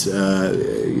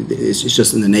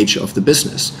just in the nature of the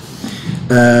business.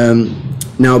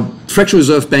 Now, fractional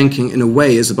reserve banking, in a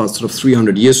way, is about sort of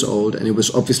 300 years old, and it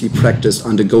was obviously practiced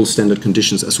under gold standard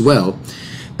conditions as well.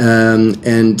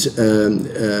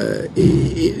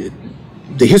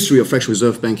 The history of fractional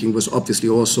reserve banking was obviously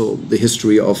also the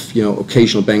history of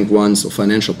occasional bank runs or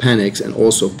financial panics, and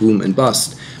also boom and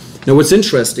bust. Now, what's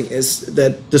interesting is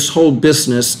that this whole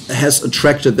business has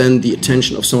attracted then the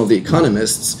attention of some of the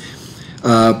economists,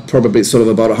 probably sort of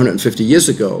about 150 years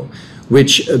ago,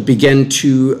 which began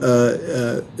to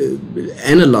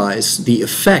analyze the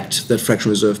effect that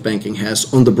fractional reserve banking has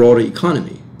on the broader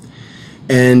economy.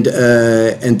 And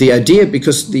the idea,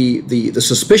 because the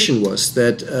suspicion was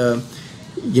that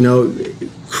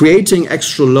creating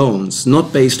extra loans,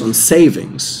 not based on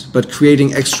savings, but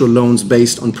creating extra loans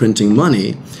based on printing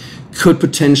money, could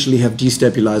potentially have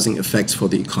destabilizing effects for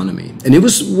the economy. And it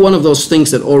was one of those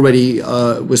things that already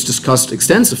was discussed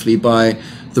extensively by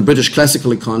the British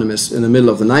classical economists in the middle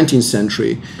of the 19th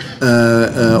century,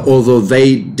 although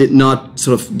they did not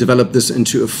sort of develop this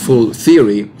into a full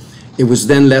theory. It was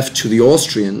then left to the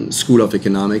Austrian School of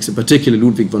Economics, in particular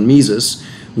Ludwig von Mises,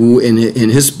 who in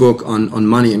his book on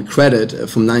money and credit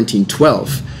from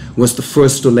 1912 was the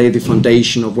first to lay the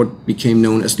foundation of what became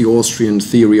known as the Austrian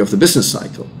theory of the business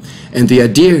cycle. And the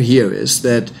idea here is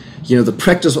that the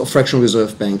practice of fractional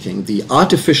reserve banking, the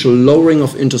artificial lowering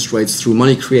of interest rates through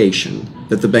money creation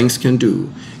that the banks can do,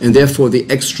 and therefore the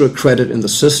extra credit in the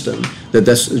system that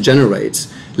this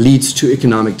generates, leads to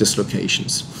economic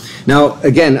dislocations. Now,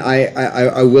 again,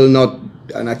 I will not,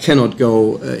 and I cannot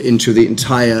go into the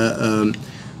entire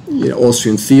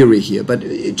Austrian theory here, but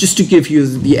just to give you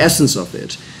the essence of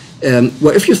it.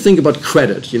 Well, if you think about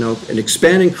credit, an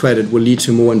expanding credit will lead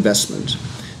to more investment.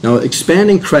 Now,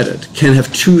 expanding credit can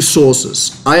have two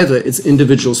sources. Either it's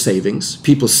individual savings,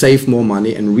 people save more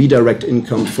money and redirect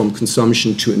income from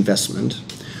consumption to investment,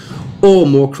 or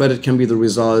more credit can be the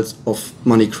result of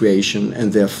money creation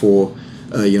and therefore,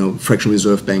 fractional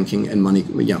reserve banking and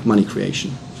money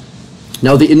creation.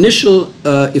 Now, the initial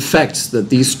effects that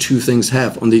these two things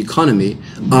have on the economy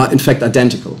are in fact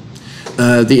identical.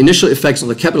 The initial effects on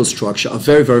the capital structure are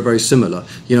very, very, very similar.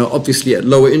 Obviously at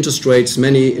lower interest rates,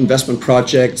 many investment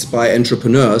projects by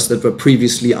entrepreneurs that were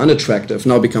previously unattractive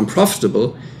now become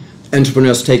profitable.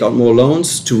 Entrepreneurs take out more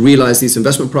loans to realize these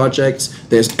investment projects.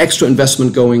 There's extra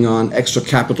investment going on, extra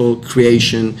capital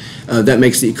creation that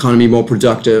makes the economy more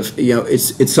productive.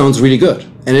 It sounds really good,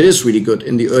 and it is really good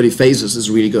in the early phases. It's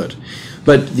really good,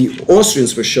 but the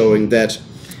Austrians were showing that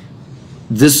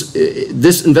this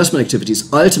investment activity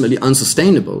is ultimately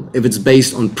unsustainable if it's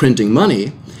based on printing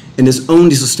money, and is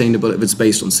only sustainable if it's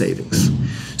based on savings.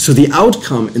 So the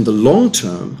outcome in the long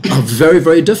term are very,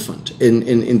 very different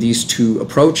in these two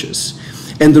approaches.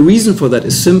 And the reason for that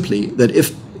is simply that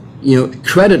if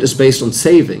credit is based on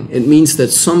saving, it means that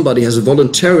somebody has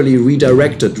voluntarily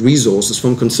redirected resources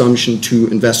from consumption to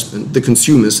investment. The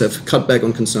consumers have cut back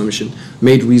on consumption,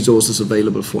 made resources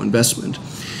available for investment.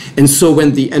 And so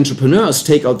when the entrepreneurs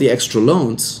take out the extra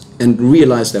loans and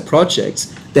realize their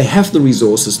projects, they have the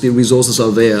resources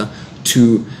are there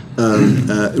to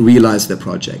realize their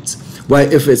projects. While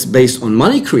if it's based on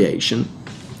money creation,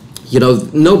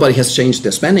 nobody has changed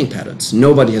their spending patterns.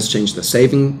 Nobody has changed their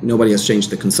saving. Nobody has changed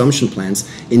their consumption plans.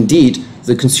 Indeed,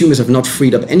 the consumers have not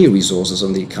freed up any resources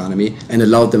on the economy and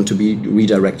allowed them to be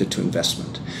redirected to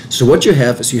investment. So what you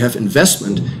have is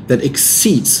investment that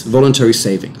exceeds voluntary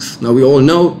savings. Now, we all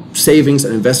know savings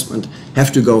and investment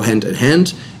have to go hand in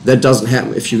hand. That doesn't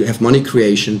happen if you have money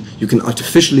creation. You can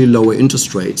artificially lower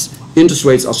interest rates. Interest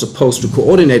rates are supposed to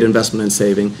coordinate investment and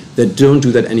saving. They don't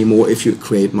do that anymore if you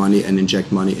create money and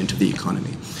inject money into the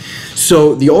economy.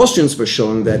 So the Austrians were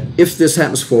showing that if this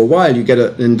happens for a while, you get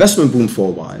an investment boom for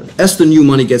a while. As the new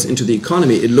money gets into the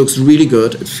economy, it looks really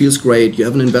good. It feels great. You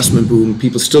have an investment boom.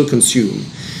 People still consume.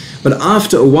 But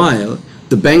after a while,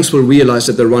 the banks will realize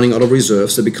that they're running out of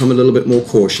reserves. They become a little bit more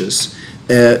cautious.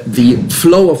 The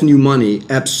flow of new money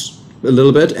ebbs a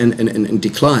little bit and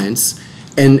declines.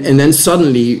 And then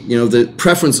suddenly, the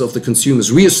preference of the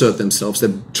consumers reassert themselves.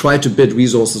 They try to bid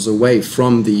resources away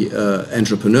from the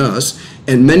entrepreneurs.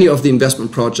 And many of the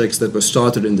investment projects that were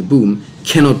started in the boom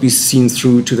cannot be seen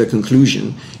through to their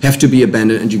conclusion, have to be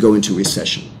abandoned, and you go into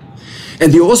recession.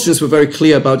 And the Austrians were very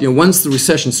clear about, once the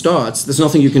recession starts, there's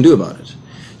nothing you can do about it.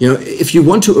 If you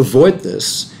want to avoid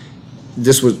this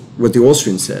was what the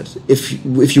Austrians said.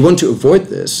 If you want to avoid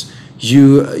this,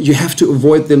 you have to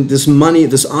avoid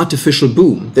this artificial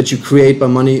boom that you create by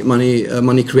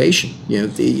money creation. You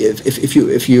know, if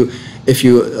you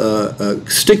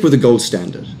stick with the gold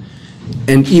standard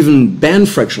and even ban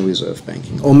fractional reserve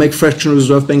banking or make fractional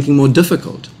reserve banking more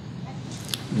difficult,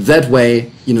 that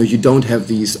way, you know, you don't have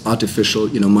these artificial,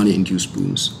 you know, money-induced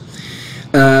booms.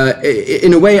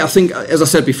 In a way, I think, as I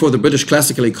said before, the British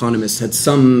classical economists had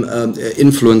some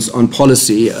influence on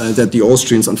policy that the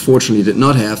Austrians unfortunately did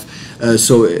not have.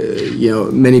 You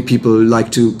know, many people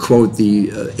like to quote the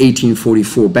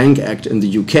 1844 Bank Act in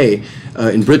the UK,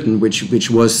 in Britain, which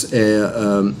was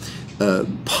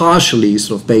partially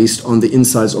sort of based on the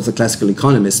insights of the classical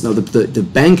economists. Now, the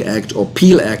Bank Act, or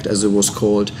Peel Act as it was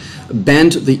called,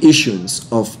 banned the issuance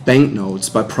of banknotes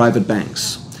by private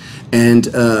banks.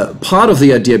 And part of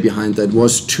the idea behind that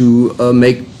was to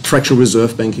make fractional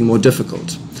reserve banking more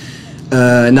difficult.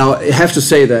 Now, I have to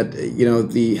say that, you know,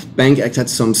 the Bank Act had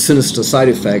some sinister side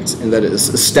effects in that it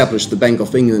established the Bank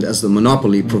of England as the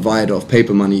monopoly provider of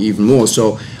paper money even more.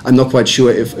 So I'm not quite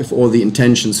sure if all the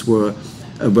intentions were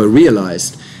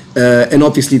realized. And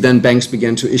obviously then banks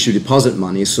began to issue deposit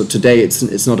money. So today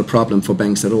it's not a problem for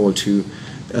banks at all to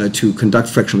conduct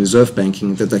fractional reserve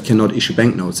banking, that they cannot issue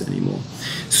banknotes anymore.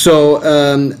 So,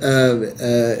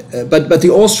 but the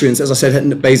Austrians, as I said,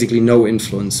 had basically no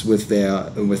influence with their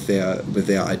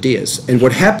ideas. And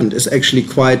what happened is actually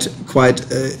quite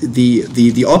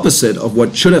the opposite of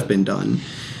what should have been done.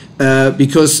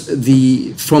 Because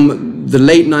from the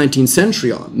late 19th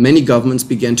century on, many governments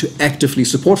began to actively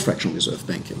support fractional reserve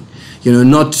banking. You know,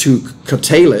 not to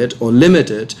curtail it or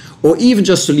limit it, or even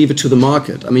just to leave it to the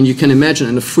market. I mean, you can imagine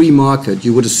in a free market,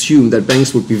 you would assume that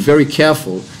banks would be very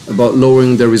careful about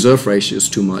lowering their reserve ratios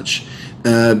too much,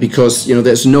 because, you know,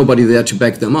 there's nobody there to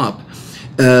back them up.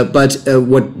 But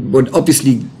what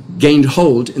obviously gained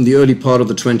hold in the early part of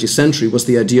the 20th century was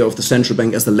the idea of the central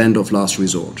bank as the lender of last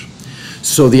resort.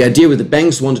 So the idea with the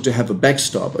banks wanted to have a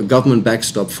backstop, a government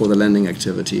backstop for the lending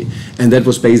activity, and that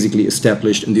was basically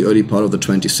established in the early part of the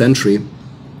 20th century.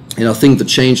 And I think the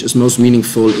change is most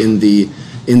meaningful in the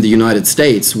United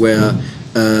States, where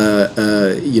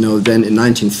you know, then in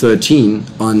 1913,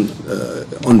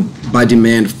 by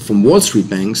demand from Wall Street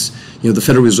banks, you know, the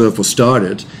Federal Reserve was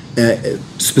started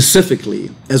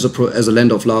specifically as a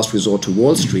lender of last resort to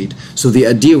Wall Street. So the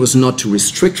idea was not to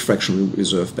restrict fractional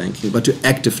reserve banking, but to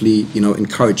actively, you know,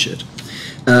 encourage it.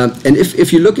 And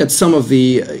if you look at some of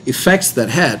the effects that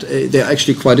had, they're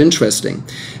actually quite interesting.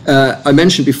 I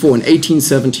mentioned before, in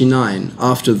 1879,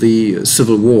 after the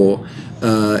Civil War,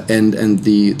 and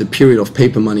the period of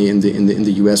paper money in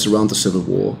the U.S. around the Civil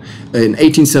War. In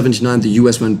 1879, the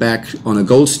U.S. went back on a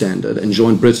gold standard and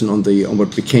joined Britain on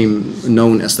what became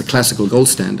known as the classical gold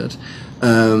standard.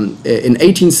 In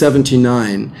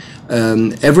 1879,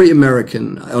 every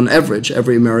American, on average,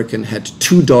 every American had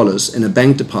 $2 in a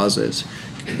bank deposit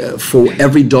for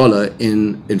every dollar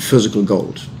in physical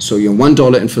gold. So you have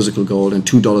 $1 in physical gold and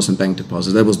 $2 in bank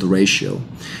deposit. That was the ratio.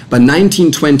 By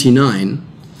 1929,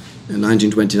 in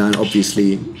 1929,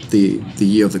 obviously the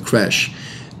year of the crash,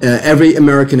 every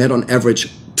American had on average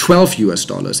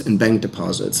 $12 in bank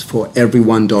deposits for every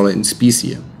 $1 in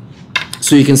specie.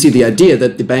 So you can see the idea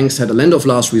that the banks had a lender of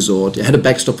last resort, they had a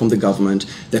backstop from the government,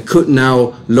 that could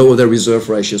now lower their reserve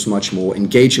ratios much more,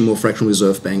 engage in more fractional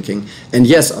reserve banking. And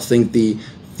yes, I think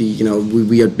you know,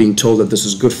 we are being told that this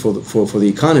is good for the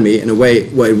economy in a way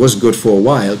where it was good for a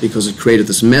while, because it created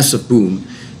this massive boom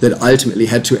that ultimately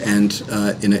had to end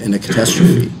in a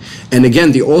catastrophe. And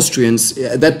again, the Austrians,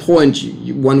 at that point,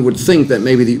 one would think that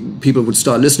maybe the people would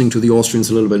start listening to the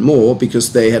Austrians a little bit more,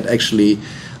 because they had actually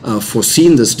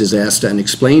foreseen this disaster and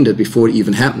explained it before it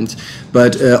even happened.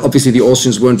 But obviously the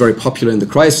Austrians weren't very popular in the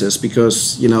crisis,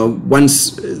 because, you know,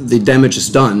 once the damage is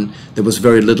done, there was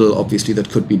very little, obviously, that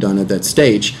could be done at that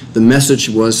stage. The message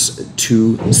was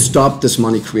to stop this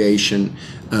money creation,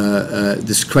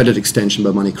 this credit extension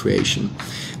by money creation.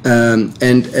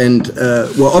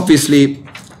 Well, obviously,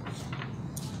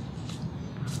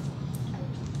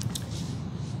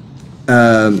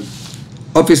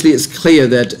 obviously it's clear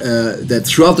that that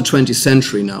throughout the 20th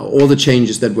century now, all the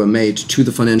changes that were made to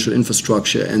the financial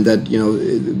infrastructure, and that, you know,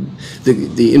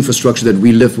 the infrastructure that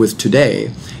we live with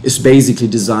today is basically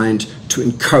designed to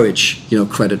encourage, you know,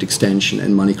 credit extension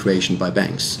and money creation by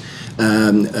banks.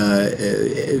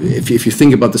 If you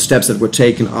think about the steps that were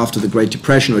taken after the Great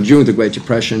Depression or during the Great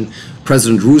Depression,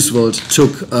 President Roosevelt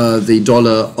took the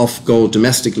dollar off gold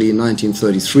domestically in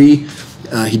 1933.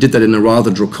 He did that in a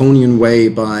rather draconian way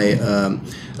by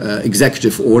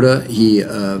executive order. He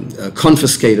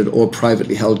confiscated all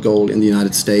privately held gold in the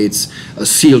United States,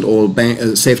 sealed all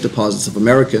safe deposits of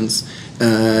Americans,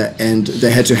 and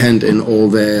they had to hand in all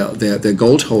their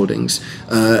gold holdings.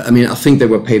 I mean, I think they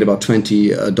were paid about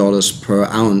 $20 per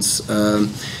ounce.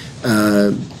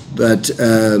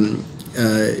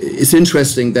 It's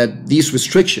interesting that these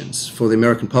restrictions for the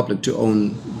American public to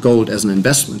own gold as an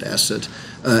investment asset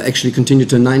actually continued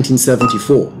to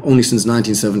 1974. Only since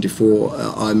 1974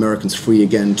 are Americans free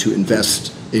again to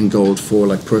invest in gold for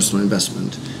like personal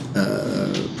investment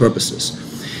purposes.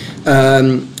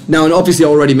 Now, and obviously I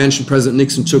already mentioned President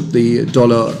Nixon took the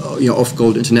dollar off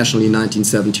gold internationally in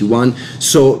 1971.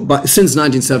 So since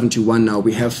 1971 now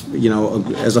we have,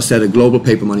 as I said, a global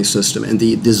paper money system. And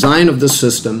the design of this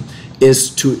system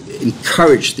is to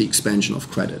encourage the expansion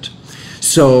of credit.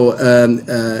 So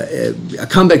I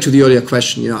come back to the earlier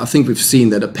question. I think we've seen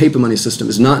that a paper money system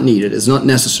is not needed, it's not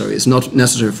necessary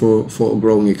for a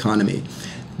growing economy.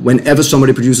 Whenever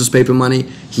somebody produces paper money,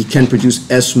 he can produce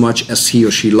as much as he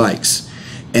or she likes.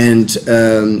 And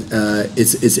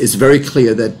it's very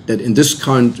clear that in this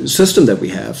current system that we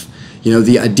have,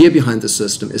 the idea behind the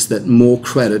system is that more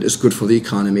credit is good for the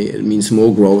economy. It means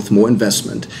more growth, more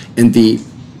investment. And the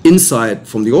insight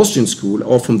from the Austrian school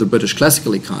or from the British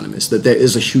classical economists that there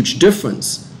is a huge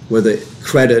difference whether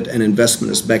credit and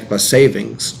investment is backed by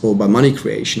savings or by money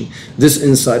creation. This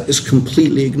insight is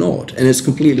completely ignored, and it's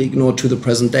completely ignored to the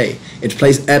present day. It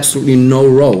plays absolutely no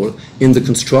role in the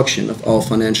construction of our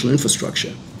financial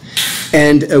infrastructure.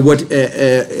 And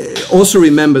also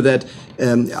remember that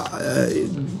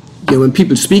when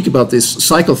people speak about this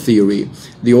cycle theory,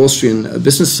 the Austrian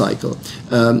business cycle,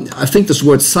 I think this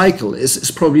word cycle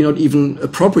is probably not even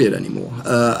appropriate anymore.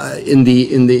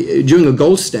 During a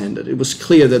gold standard, it was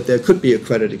clear that there could be a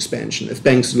credit expansion if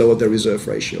banks lowered their reserve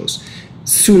ratios.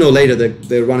 Sooner or later,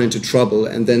 they run into trouble,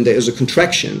 and then there is a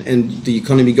contraction, and the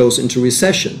economy goes into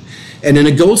recession. And in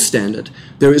a gold standard,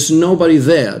 there is nobody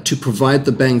there to provide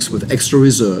the banks with extra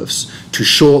reserves to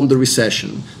shorten the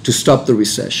recession, to stop the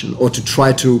recession, or to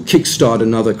try to kickstart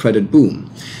another credit boom.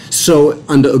 So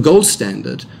under a gold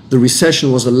standard, the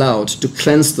recession was allowed to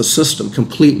cleanse the system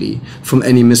completely from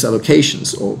any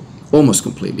misallocations, or almost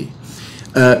completely.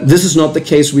 This is not the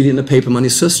case really in a paper money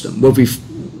system. What we've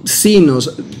seen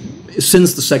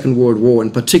since the Second World War,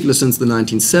 in particular since the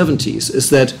 1970s, is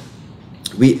that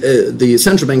the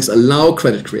central banks allow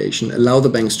credit creation, allow the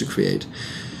banks to create.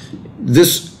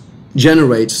 This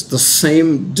generates the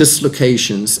same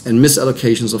dislocations and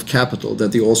misallocations of capital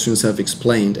that the Austrians have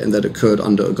explained and that occurred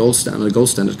under gold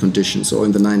standard conditions or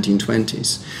in the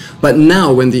 1920s. But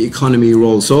now when the economy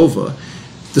rolls over,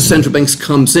 the central banks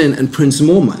comes in and prints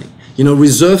more money. Your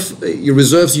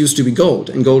reserves used to be gold,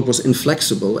 and gold was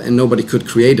inflexible and nobody could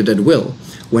create it at will.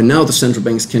 Where now the central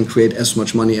banks can create as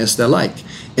much money as they like,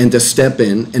 and they step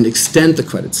in and extend the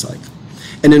credit cycle.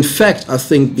 And in fact, I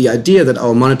think the idea that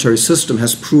our monetary system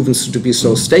has proven to be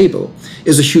so stable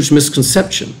is a huge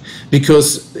misconception,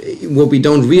 because what we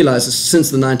don't realize is since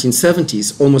the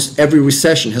 1970s, almost every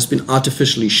recession has been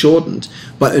artificially shortened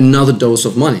by another dose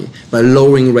of money, by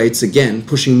lowering rates again,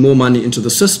 pushing more money into the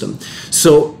system.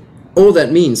 So all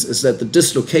that means is that the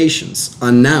dislocations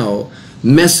are now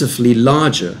massively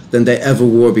larger than they ever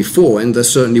were before, and they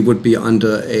certainly would be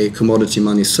under a commodity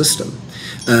money system.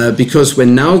 Because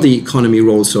when now the economy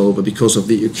rolls over because of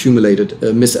the accumulated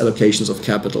misallocations of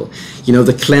capital,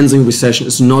 the cleansing recession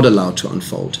is not allowed to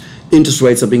unfold. Interest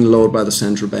rates are being lowered by the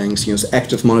central banks. It's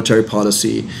active monetary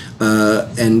policy,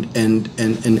 and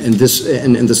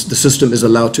the system is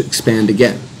allowed to expand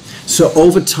again. So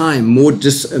over time, more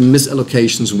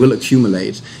misallocations will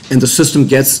accumulate, and the system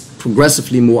gets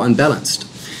progressively more unbalanced.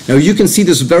 Now, you can see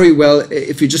this very well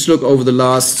if you just look over the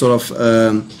last sort of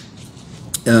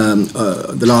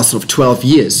 12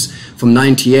 years, from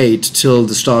 '98 till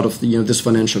the start of this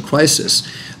financial crisis.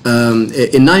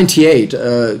 In '98,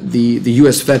 the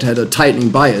U.S. Fed had a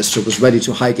tightening bias, so it was ready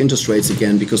to hike interest rates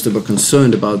again because they were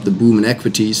concerned about the boom in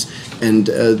equities and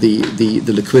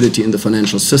the liquidity in the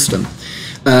financial system.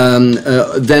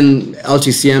 Then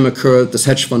LTCM occurred, this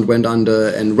hedge fund went under,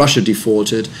 and Russia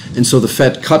defaulted, and so the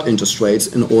Fed cut interest rates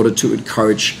in order to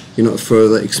encourage a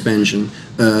further expansion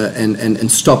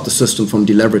and stop the system from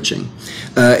deleveraging.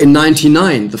 In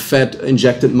 '99, the Fed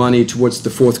injected money towards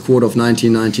the fourth quarter of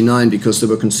 1999 because they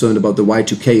were concerned about the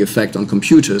Y2K effect on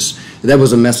computers. That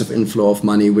was a massive inflow of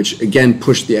money, which again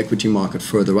pushed the equity market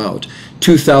further out.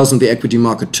 2000, the equity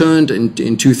market turned.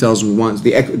 In 2001,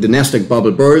 the Nasdaq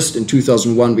bubble burst. In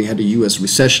 2001, we had a US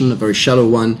recession, a very shallow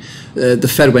one. The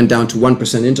Fed went down to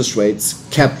 1% interest rates,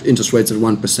 capped interest rates at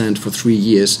 1% for 3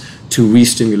 years to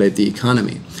re-stimulate the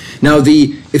economy. Now,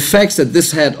 the effects that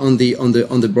this had on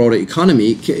the broader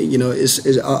economy,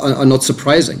 are not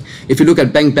surprising. If you look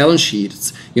at bank balance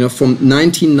sheets, from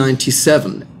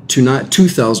 1997 to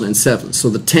 2007, so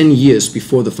the 10 years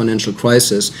before the financial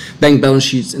crisis, bank balance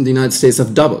sheets in the United States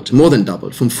have doubled, more than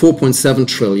doubled, from 4.7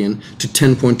 trillion to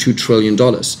 10.2 trillion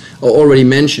dollars. I already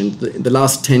mentioned the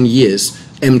last 10 years,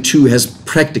 M2 has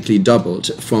practically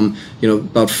doubled from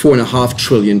about $4.5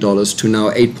 trillion to now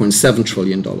 $8.7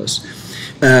 trillion.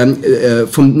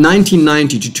 From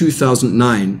 1990 to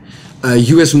 2009,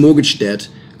 U.S. mortgage debt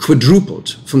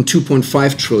quadrupled from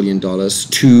 $2.5 trillion to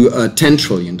 $10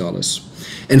 trillion.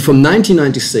 And from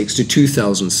 1996 to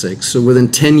 2006, so within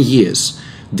 10 years,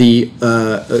 the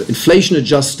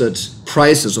inflation-adjusted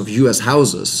prices of U.S.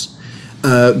 houses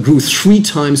grew 3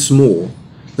 times more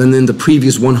than in the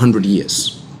previous 100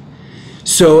 years.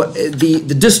 So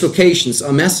the dislocations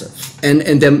are massive, and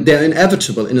they're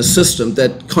inevitable in a system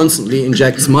that constantly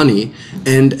injects money.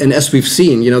 And as we've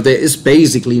seen, there is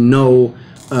basically no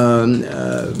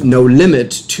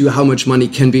limit to how much money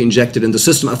can be injected in the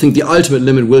system. I think the ultimate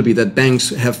limit will be that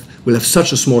banks will have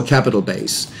such a small capital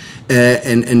base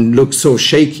and look so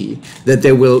shaky that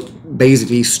they will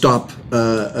basically stop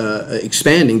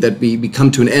expanding, that we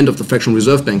come to an end of the fractional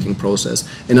reserve banking process.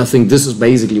 And I think this is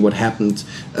basically what happened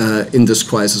in this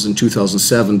crisis in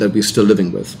 2007 that we're still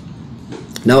living with.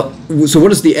 Now, so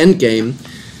what is the end game?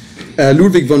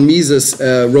 Ludwig von Mises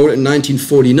wrote in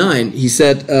 1949, he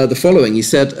said the following, he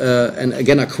said, and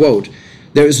again I quote,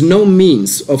 "There is no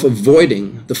means of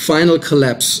avoiding the final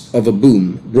collapse of a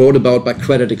boom brought about by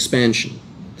credit expansion.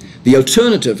 The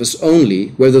alternative is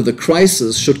only whether the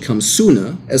crisis should come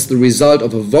sooner as the result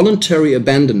of a voluntary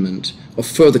abandonment of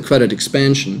further credit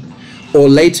expansion, or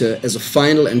later as a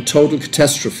final and total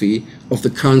catastrophe of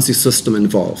the currency system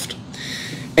involved."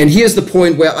 And here's the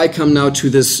point where I come now to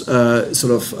this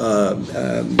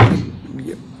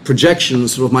projection,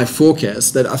 sort of my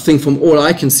forecast, that I think from all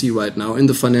I can see right now in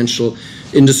the financial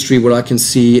industry, what I can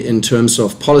see in terms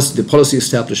of policy, the policy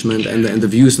establishment and the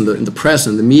views in the press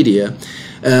and the media,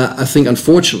 I think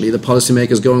unfortunately the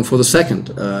policymakers are going for the second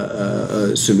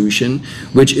solution,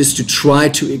 which is to try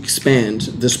to expand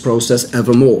this process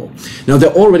ever more. Now, they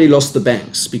already lost the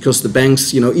banks, because the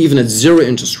banks, even at 0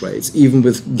 interest rates, even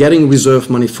with getting reserve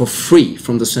money for free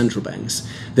from the central banks,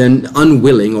 they're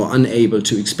unwilling or unable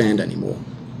to expand anymore.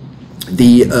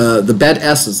 The bad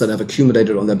assets that have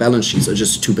accumulated on their balance sheets are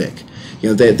just too big.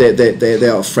 They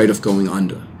are afraid of going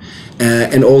under.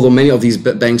 And although many of these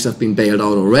banks have been bailed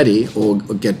out already, or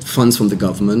get funds from the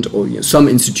government, or some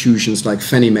institutions like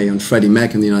Fannie Mae and Freddie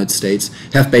Mac in the United States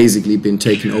have basically been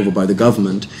taken over by the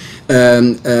government,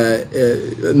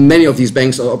 many of these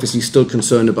banks are obviously still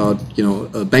concerned about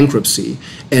bankruptcy,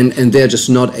 and they're just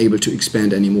not able to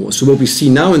expand anymore. So what we see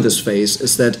now in this phase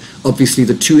is that obviously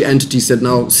the two entities that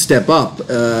now step up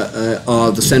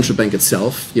are the central bank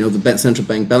itself. The central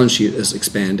bank balance sheet is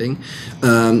expanding.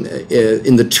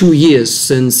 In the 2 years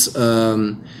since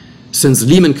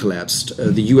Lehman collapsed,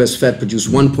 the U.S. Fed produced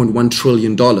 $1.1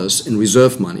 trillion in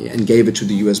reserve money and gave it to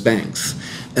the U.S. banks.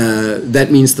 That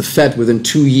means the Fed within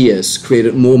 2 years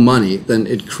created more money than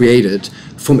it created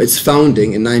from its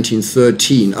founding in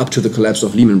 1913 up to the collapse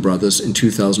of Lehman Brothers in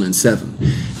 2007.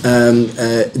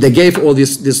 They gave all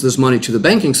this money to the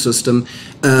banking system,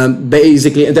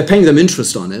 basically, and they're paying them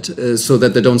interest on it so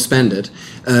that they don't spend it.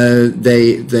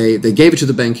 They gave it to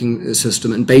the banking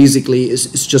system, and basically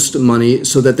it's just money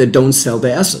so that they don't sell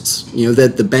their assets.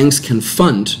 That the banks can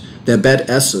fund their bad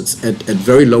assets at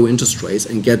very low interest rates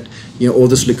and get all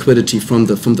this liquidity from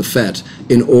the Fed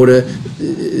in order,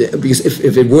 because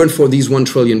if it weren't for these $1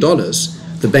 trillion,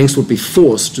 the banks would be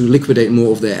forced to liquidate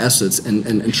more of their assets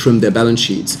and trim their balance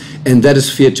sheets, and that is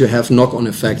feared to have knock-on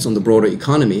effects on the broader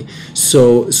economy.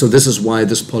 So this is why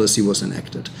this policy was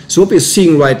enacted. So what we're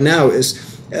seeing right now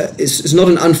is not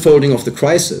an unfolding of the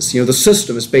crisis. The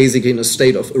system is basically in a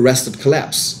state of arrested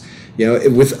collapse.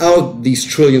 Without these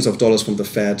trillions of dollars from the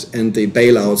Fed and the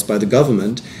bailouts by the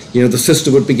government, the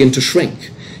system would begin to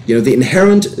shrink. The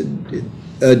inherent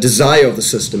desire of the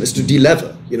system is to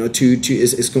delever.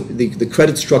 The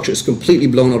credit structure is completely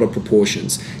blown out of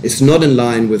proportions. It's not in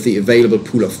line with the available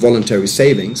pool of voluntary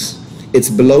savings. It's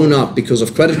blown up because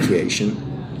of credit creation.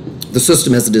 The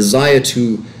system has a desire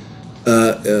to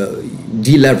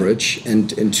deleverage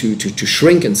and to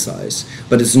shrink in size,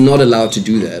 but it's not allowed to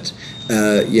do that.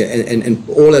 And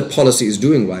all that policy is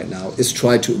doing right now is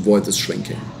try to avoid this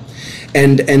shrinking.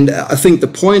 And I think the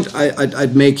point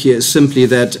I'd make here is simply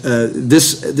that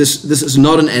this is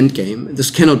not an end game. This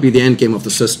cannot be the end game of the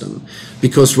system,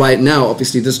 because right now,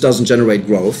 obviously, this doesn't generate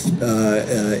growth.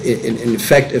 In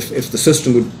fact, if the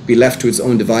system would be left to its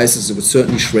own devices, it would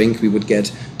certainly shrink. We would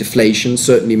get deflation.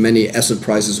 Certainly, many asset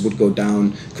prices would go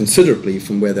down considerably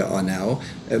from where they are now.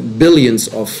 Billions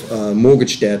of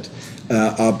mortgage debt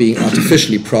are being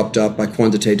artificially propped up by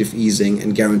quantitative easing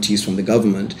and guarantees from the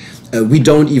government. We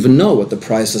don't even know what the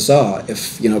prices are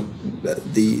if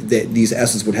these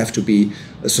assets would have to be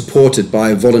supported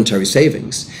by voluntary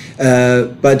savings.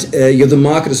 But the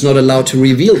market is not allowed to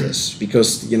reveal this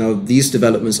because these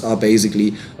developments are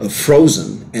basically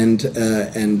frozen and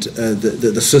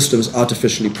the system is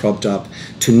artificially propped up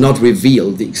to not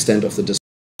reveal the extent of the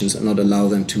distortions and not allow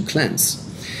them to cleanse.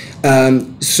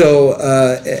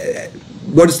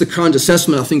 What is the current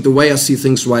assessment? I think the way I see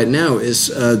things right now is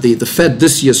the Fed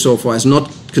this year so far has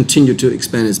not continued to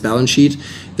expand its balance sheet.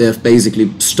 They have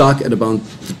basically stuck at about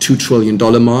the $2 trillion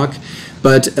mark.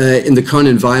 But in the current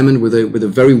environment with a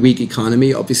very weak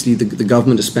economy, obviously the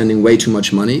government is spending way too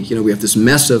much money. We have this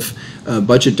massive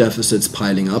budget deficits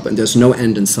piling up, and there's no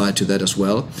end in sight to that as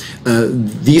well.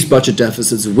 These budget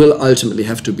deficits will ultimately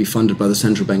have to be funded by the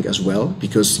central bank as well,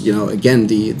 because again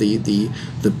the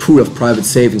pool of private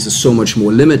savings is so much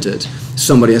more limited.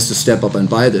 Somebody has to step up and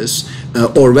buy this.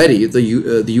 Already, the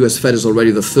U.S. Fed is already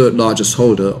the third largest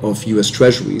holder of U.S.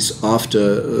 Treasuries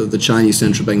after the Chinese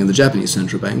central bank and the Japanese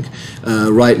central bank.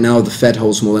 Right now, the Fed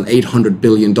holds more than $800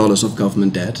 billion of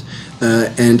government debt.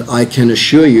 And I can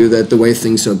assure you that the way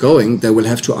things are going, they will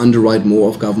have to underwrite more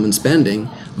of government spending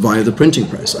via the printing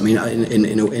press. I mean,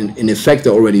 in effect,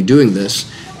 they're already doing this,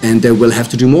 and they will have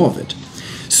to do more of it.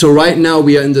 So right now,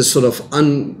 we are in this sort of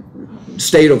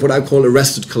state of what I call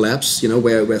arrested collapse,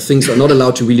 where things are not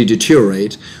allowed to really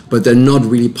deteriorate, but they're not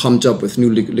really pumped up with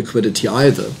new liquidity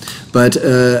either. But,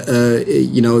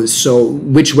 so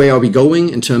which way are we going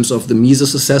in terms of the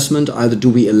Mises assessment? Either do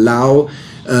we allow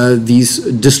these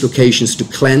dislocations to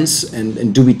cleanse,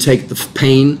 and do we take the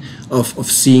pain of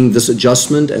seeing this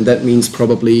adjustment? And that means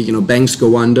probably, banks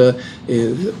go under,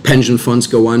 pension funds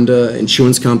go under,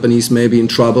 insurance companies may be in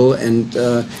trouble, and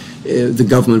the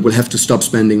government will have to stop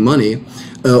spending money,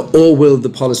 or will the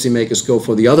policymakers go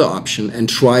for the other option and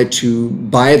try to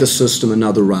buy the system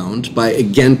another round by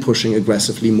again pushing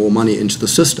aggressively more money into the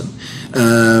system?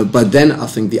 But then I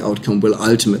think the outcome will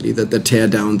ultimately that they tear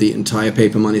down the entire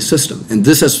paper money system, and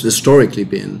this has historically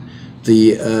been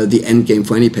the end game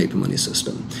for any paper money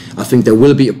system. I think there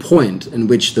will be a point in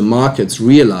which the markets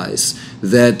realize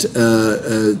that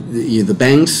the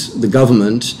banks, the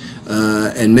government,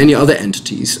 and many other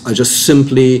entities are just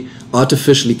simply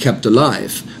artificially kept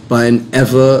alive by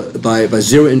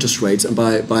zero interest rates and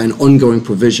by an ongoing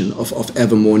provision of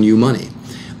ever more new money.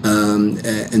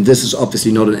 And this is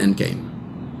obviously not an end game.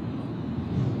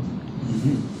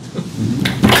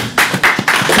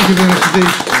 Thank you very much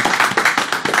indeed.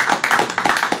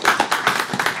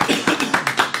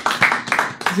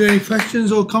 Is there any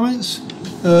questions or comments?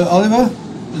 Oliver?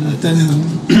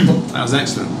 That was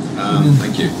excellent.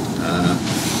 Thank you.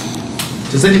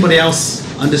 Does anybody else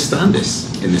understand this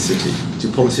in the city?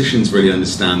 Do politicians really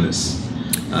understand this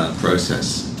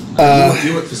process?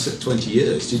 You worked for 20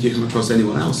 years. Did you come across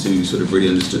anyone else who sort of really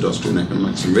understood Austrian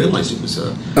economics and realised it was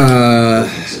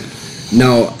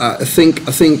no, I think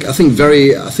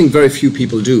very few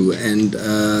people do, and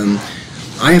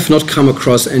I have not come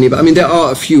across any. I mean, there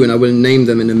are a few, and I will name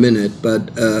them in a minute.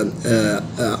 But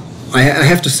I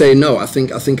have to say no. I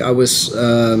think I was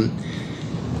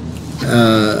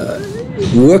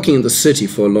working in the city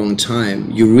for a long time.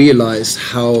 You realize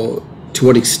to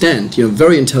what extent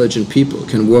very intelligent people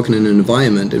can work in an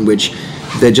environment in which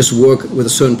they just work with a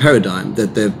certain paradigm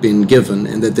that they've been given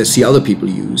and that they see other people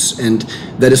use, and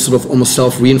that is sort of almost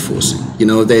self-reinforcing.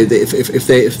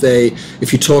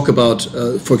 If you talk about,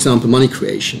 for example, money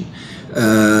creation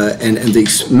and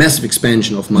the massive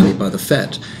expansion of money by the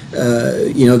Fed,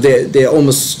 they're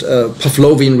almost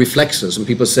Pavlovian reflexes, and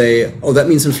people say, "Oh, that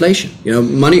means inflation."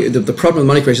 Money. The problem with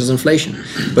money creation is inflation,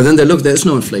 but then they look, there's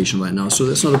no inflation right now, so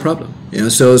that's not a problem.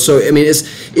 So I mean,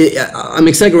 I'm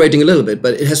exaggerating a little bit,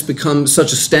 but it has become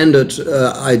such a standard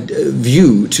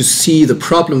view to see the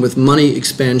problem with money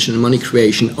expansion and money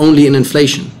creation only in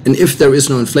inflation. And if there is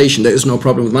no inflation, there is no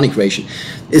problem with money creation.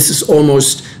 That's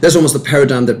almost the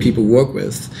paradigm that people work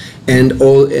with,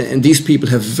 and these people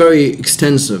have very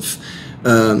extensive,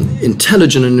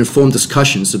 intelligent and informed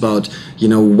discussions about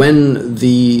when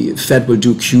the Fed will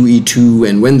do QE2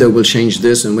 and when they will change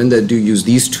this and when they do use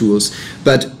these tools.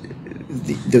 But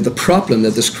the problem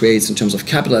that this creates in terms of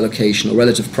capital allocation or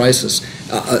relative prices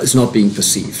is not being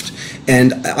perceived.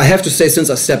 And I have to say, since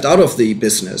I stepped out of the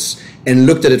business and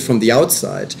looked at it from the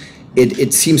outside,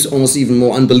 it seems almost even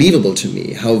more unbelievable to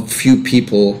me how few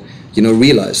people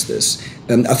realize this.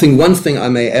 And I think one thing I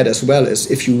may add as well is,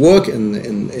 if you work in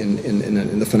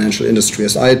the financial industry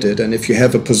as I did, and if you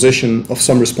have a position of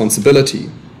some responsibility,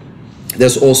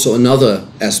 there's also another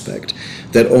aspect,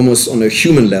 that almost on a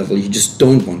human level, you just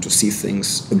don't want to see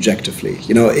things objectively.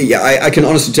 You know, I can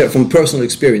honestly tell from personal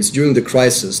experience, during the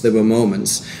crisis, there were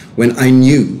moments when I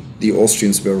knew the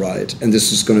Austrians were right and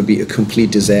this was going to be a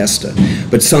complete disaster.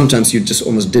 But sometimes you just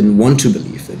almost didn't want to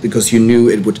believe it because you knew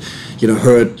it would, you know,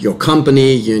 hurt your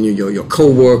company, your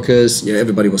co-workers, you know,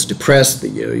 everybody was depressed,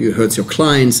 you hurt your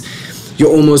clients. You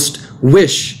almost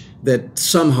wish that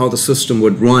somehow the system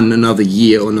would run another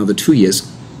year or another 2 years.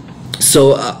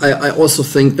 So I also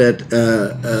think that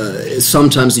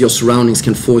sometimes your surroundings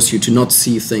can force you to not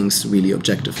see things really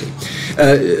objectively.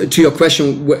 To your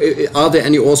question, are there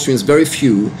any Austrians? Very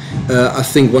few. I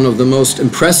think one of the most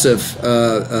impressive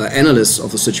analysts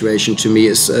of the situation to me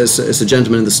is a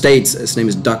gentleman in the States. His name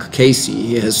is Doug Casey.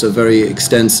 He has a very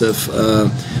extensive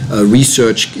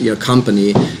research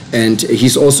company, and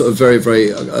he's also a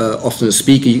very often a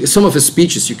speaker. Some of his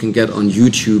speeches you can get on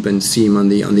YouTube and see him on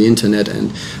the internet,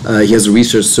 and he has a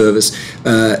research service.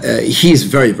 He's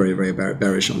very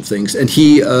bearish on things, and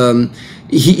he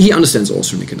understands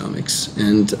Austrian economics,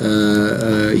 and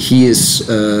he is.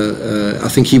 I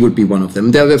think he would be one of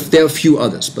them. There are a few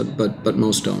others, but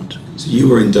most don't. So you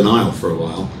were in denial for a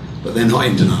while, but they're not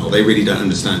in denial. They really don't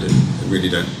understand it. They really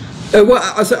don't. Well,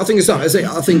 I think it's not. I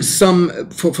think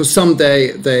for some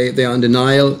they are in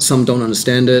denial. Some don't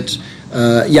understand it.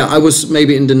 Yeah, I was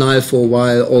maybe in denial for a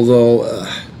while, although.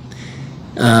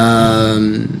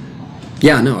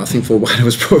 Yeah, no, I think for a while I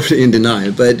was probably in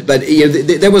denial, but you know,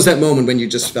 there was that moment when you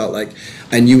just felt like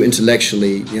I knew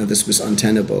intellectually, you know, this was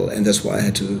untenable, and that's why I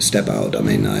had to step out. I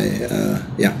mean,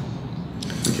 yeah.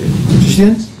 Okay.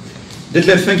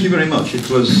 Detlev, thank you very much. It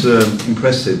was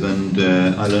impressive, and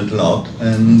I learned a lot.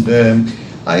 And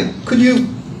could you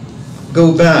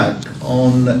go back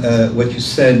on what you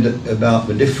said about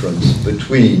the difference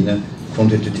between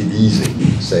quantitative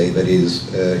easing, say, that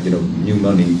is, you know, new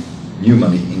money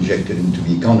injected into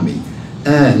the economy,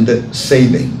 and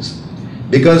savings?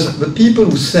 Because the people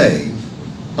who save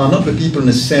are not the people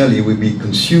necessarily who will be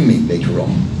consuming later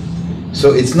on.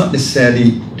 So it's not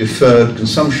necessarily deferred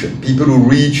consumption. People who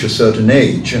reach a certain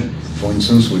age, for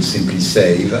instance, will simply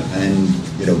save and,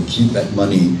 you know, keep that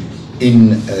money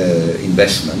in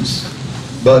investments,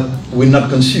 but will not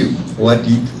consume, or at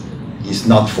least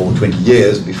not for 20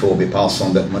 years before they pass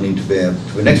on that money to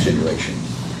the next generation.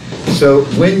 So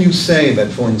when you say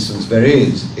that, for instance, there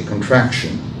is a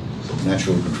contraction,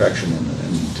 natural contraction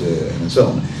and so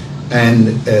on, and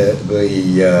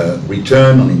the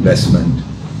return on investment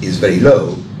is very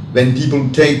low, then people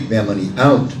take their money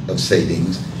out of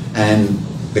savings, and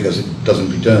because it doesn't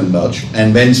return much,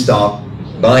 and then start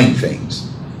buying things.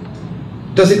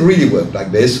 Does it really work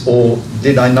like this, or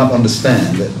did I not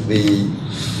understand the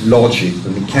logic,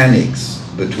 the mechanics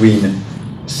between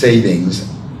savings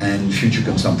and future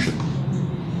consumption?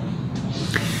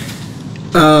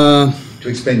 To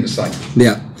explain the cycle.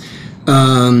 Yeah.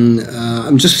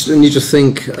 I'm just need to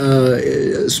think,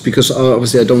 because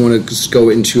obviously I don't want to just go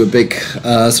into a big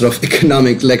sort of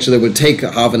economic lecture that will take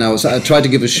half an hour. So I try to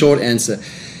give a short answer.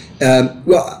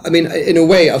 Well, I mean, in a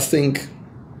way, I think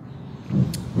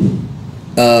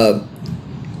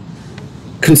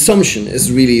consumption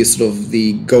is really sort of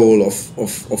the goal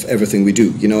of everything we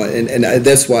do, you know, and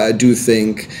that's why I do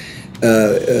think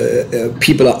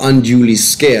people are unduly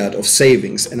scared of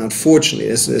savings, and unfortunately,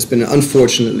 there's been an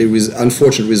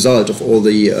unfortunate result of all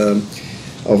the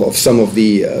of some of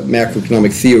the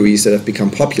macroeconomic theories that have become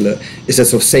popular, is that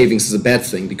sort of savings is a bad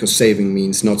thing because saving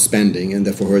means not spending and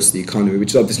therefore hurts the economy,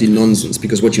 which is obviously nonsense,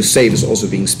 because what you save is also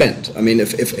being spent. I mean,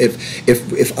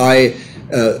 if I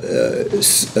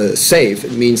save,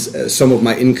 it means some of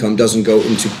my income doesn't go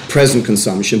into present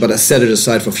consumption, but I set it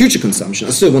aside for future consumption.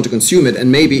 I still want to consume it,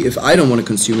 and maybe if I don't want to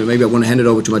consume it, maybe I want to hand it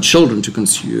over to my children to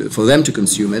consume, for them to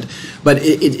consume it. But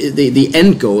the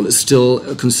end goal is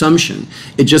still consumption.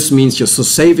 It just means so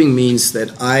saving means that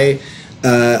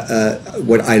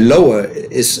what I lower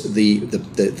is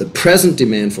the present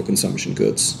demand for consumption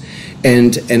goods,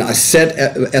 and I set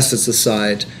assets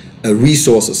aside,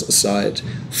 resources aside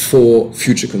for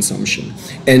future consumption,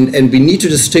 and we need to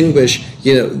distinguish,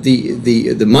 you know,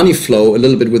 the money flow a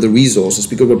little bit with the resources,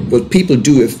 because what people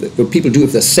do if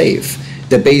they're safe,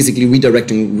 they're basically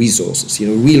redirecting resources. You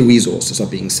know, real resources are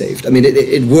being saved. I mean,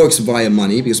 it works via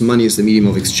money because money is the medium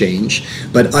of exchange,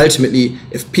 but ultimately,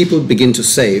 if people begin to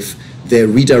save, they're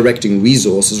redirecting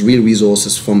resources, real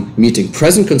resources, from meeting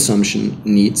present consumption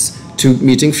needs to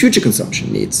meeting future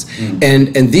consumption needs.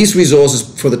 And these resources,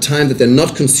 for the time that they're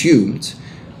not consumed,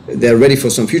 they're ready for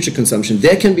some future consumption,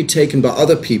 they can be taken by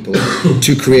other people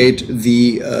to create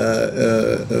the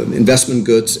investment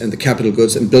goods and the capital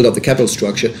goods and build up the capital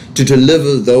structure to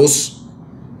deliver those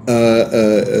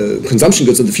consumption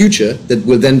goods in the future that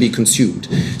will then be consumed.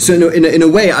 So in a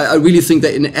way, I really think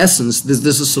that in essence,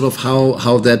 this is sort of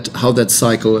how that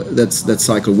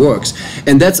cycle works,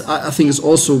 and that's, I think, is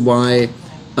also why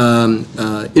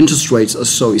interest rates are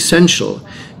so essential,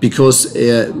 because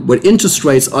what interest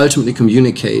rates ultimately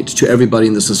communicate to everybody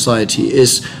in the society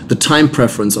is the time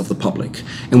preference of the public,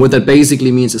 and what that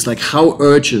basically means is like how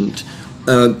urgent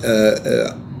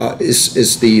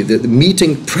is the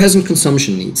meeting present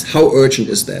consumption needs. How urgent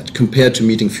is that compared to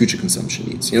meeting future consumption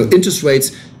needs? You know, interest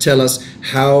rates tell us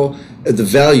how the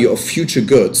value of future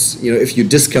goods, you know, if you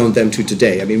discount them to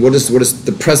today. I mean, what is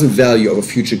the present value of a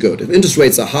future good? If interest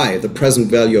rates are high, the present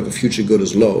value of a future good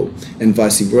is low, and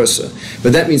vice versa.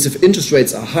 But that means if interest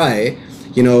rates are high,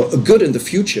 you know, a good in the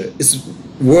future is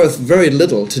worth very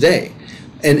little today.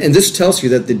 And this tells you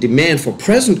that the demand for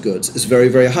present goods is very,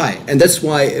 very high. And that's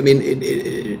why, I mean,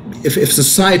 if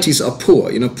societies are poor,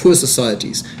 you know, poor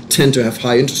societies tend to have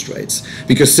high interest rates,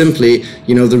 because simply,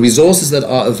 you know, the resources that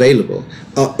are available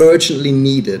are urgently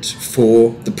needed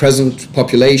for the present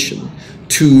population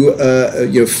to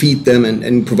you know, feed them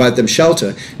and provide them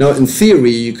shelter. Now, in theory,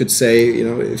 you could say, you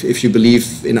know, if you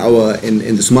believe in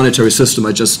this monetary system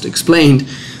I just explained,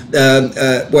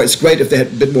 well, it's great if they had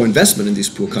a bit more investment in these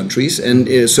poor countries, and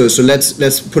so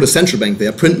let's put a central bank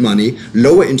there, print money,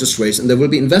 lower interest rates, and there will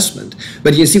be investment.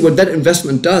 But you see, what that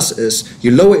investment does is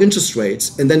you lower interest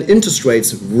rates, and then interest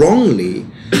rates wrongly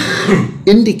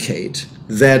indicate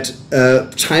that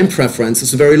time preference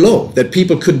is very low, that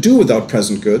people could do without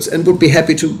present goods and would be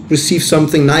happy to receive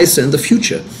something nicer in the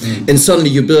future. Mm. And suddenly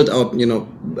you build out, you know,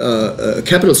 a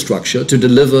capital structure to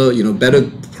deliver, you know,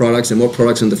 better products and more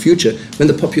products in the future, when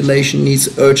the population needs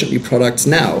urgently products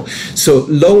now. So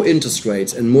low interest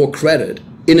rates and more credit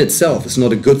in itself is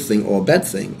not a good thing or a bad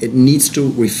thing. It needs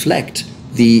to reflect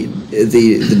the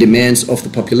demands of the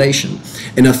population.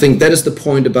 And I think that is the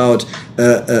point about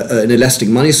an elastic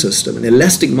money system. An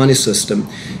elastic money system,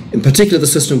 in particular the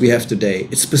system we have today,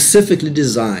 it's specifically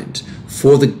designed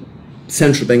for the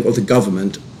central bank or the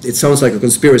government. It sounds like a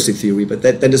conspiracy theory, but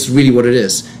that is really what it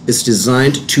is. It's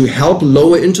designed to help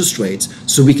lower interest rates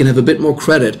so we can have a bit more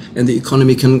credit and the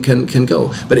economy can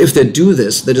go. But if they do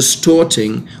this, they're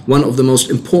distorting one of the most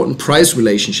important price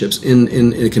relationships in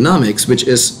economics, which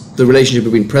is the relationship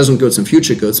between present goods and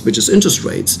future goods, which is interest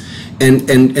rates. And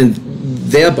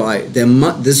thereby,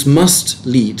 this must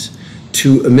lead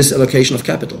to a misallocation of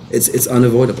capital. It's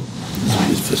unavoidable.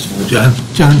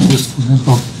 John,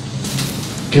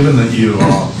 given that you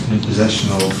are in possession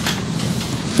of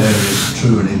various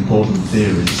true and important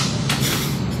theories,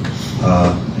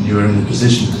 and you are in a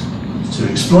position to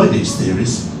exploit these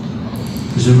theories,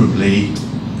 presumably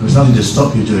there was nothing to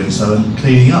stop you doing so and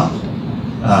cleaning up,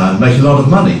 make a lot of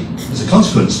money as a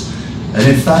consequence. And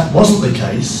if that wasn't the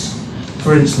case,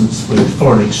 for instance with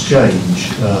foreign exchange,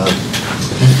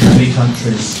 many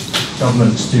countries,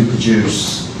 governments do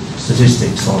produce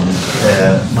statistics on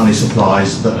their money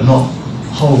supplies that are not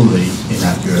wholly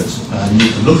inaccurate, and you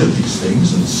can look at these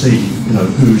things and see, you know,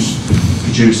 who's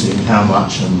producing how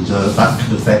much, and that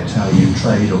could affect how you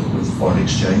trade or with foreign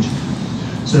exchange.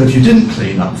 So if you didn't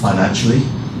clean up financially,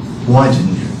 why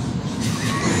didn't you?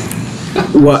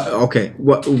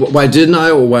 Why didn't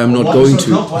I, or why I'm not going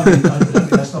to? I think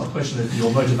that's not a question of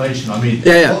your motivation. I mean,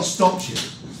 what stopped you?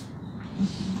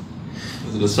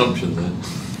 There's an assumption there.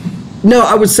 No,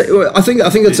 I would say. I think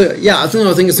it's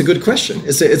a good question.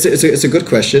 It's a good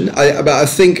question. But I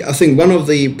think one of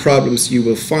the problems you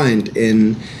will find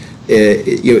in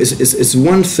you know, is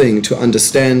one thing to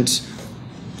understand,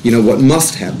 you know, what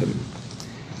must happen.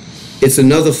 It's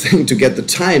another thing to get the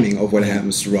timing of what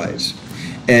happens right.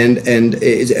 And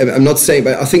I'm not saying,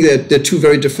 but I think that they're two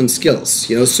very different skills.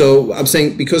 You know, so I'm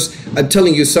saying, because I'm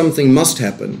telling you something must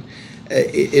happen,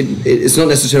 it's not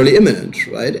necessarily imminent,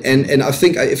 right? And I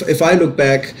think if I look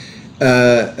back,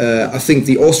 I think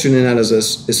the Austrian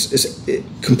analysis it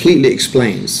completely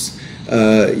explains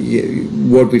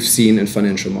what we've seen in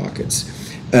financial markets.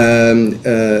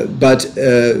 But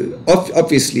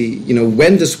obviously, you know,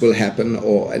 when this will happen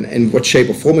or and what shape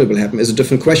or form it will happen is a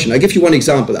different question. I'll give you one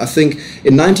example. I think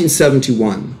in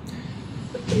 1971,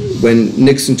 when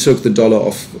Nixon took the dollar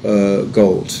off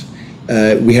gold,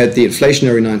 we had the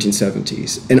inflationary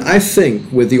 1970s. And I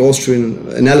think with the Austrian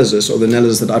analysis, or the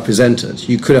analysis that I presented,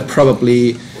 you could have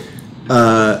probably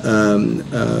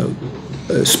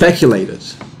speculated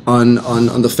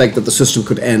on the fact that the system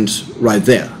could end right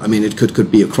there. I mean, it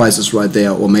could be a crisis right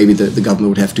there, or maybe the government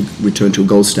would have to return to a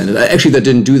gold standard. Actually, they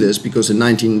didn't do this, because in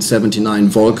 1979,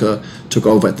 Volcker took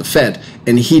over at the Fed,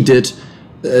 and he did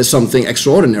something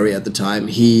extraordinary at the time.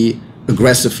 He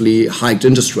aggressively hiked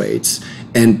interest rates,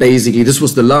 And basically, this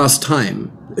was the last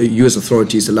time U.S.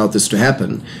 authorities allowed this to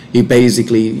happen. He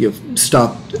basically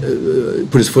stopped,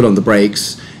 put his foot on the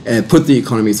brakes, put the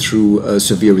economy through a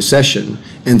severe recession,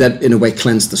 and that in a way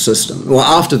cleansed the system. Well,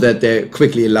 after that, they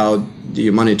quickly allowed the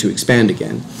money to expand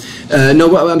again.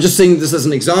 No, I'm just saying this as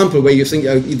an example where you think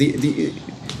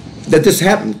that this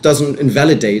happened doesn't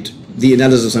invalidate the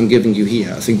analysis I'm giving you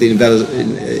here. I think the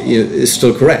is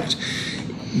still correct.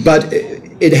 But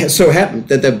it has so happened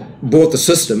that they bought the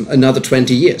system another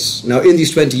 20 years. Now, in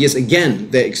these 20 years, again,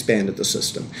 they expanded the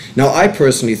system. Now, I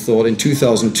personally thought in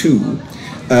 2002,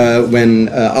 when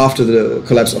after the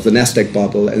collapse of the Nasdaq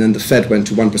bubble, and then the Fed went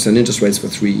to 1% interest rates for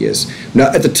 3 years. Now,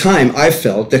 at the time, I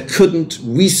felt they couldn't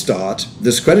restart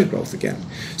this credit growth again.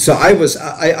 So I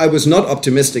was not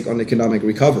optimistic on economic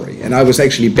recovery, and I was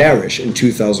actually bearish in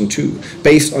 2002,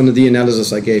 based on the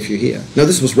analysis I gave you here. Now,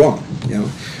 this was wrong, you know.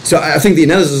 So I think the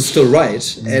analysis is still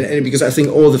right, and because I think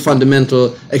all the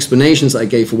fundamental explanations I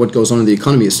gave for what goes on in the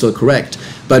economy is still correct.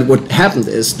 But what happened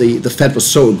is the Fed was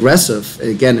so aggressive,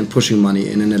 again, in pushing money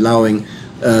in and allowing,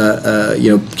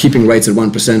 keeping rates at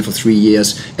 1% for 3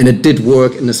 years, and it did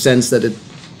work in the sense that it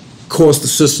caused the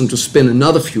system to spin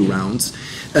another few rounds,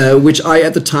 which I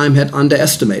at the time had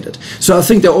underestimated. So I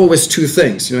think there are always two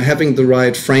things, you know, having the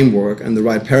right framework and the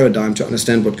right paradigm to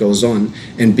understand what goes on,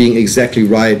 and being exactly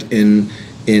right in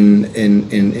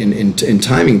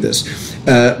timing this.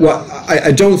 Well,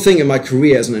 I don't think in my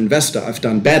career as an investor I've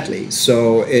done badly.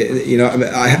 So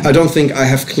I don't think I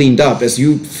have cleaned up, as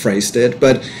you phrased it,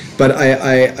 but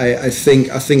I think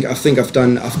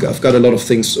I've got a lot of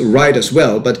things right as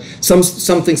well. But some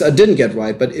things I didn't get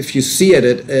right. But if you see at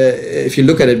it, if you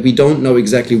look at it, we don't know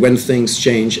exactly when things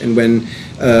change and when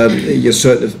your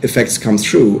certain effects come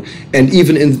through. And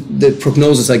even in the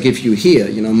prognosis I give you here,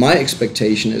 you know, my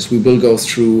expectation is we will go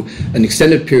through an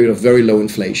extended period of very low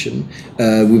inflation.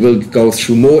 We will go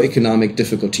through more economic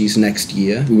difficulties next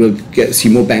year. We will see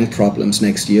more bank problems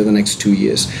next year, the next 2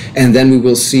 years, and then we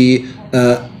will see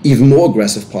even more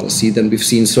aggressive policy than we've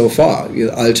seen so far.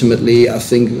 Ultimately, I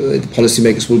think the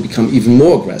policymakers will become even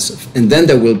more aggressive, and then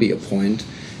there will be a point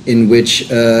in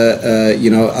which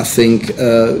I think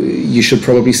you should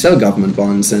probably sell government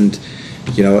bonds, and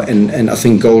I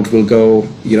think gold will go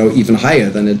even higher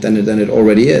than it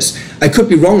already is. I could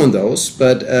be wrong on those,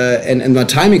 but and my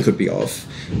timing could be off.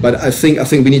 But I think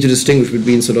we need to distinguish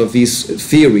between sort of these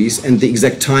theories and the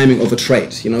exact timing of a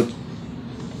trade.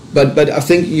 But I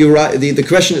think you're right. The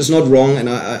question is not wrong, and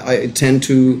I tend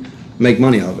to make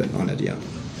money out of it on it. Yeah.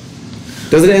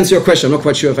 Does it answer your question? I'm not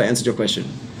quite sure if I answered your question.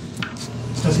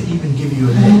 Does it even give you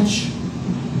an edge?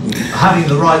 Having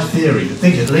the right theory, I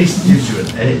think at least gives you an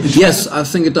edge. Yes, I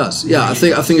think it does. Yeah, I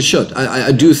think it should.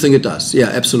 I do think it does. Yeah,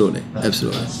 absolutely,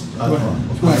 absolutely.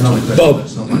 Bob.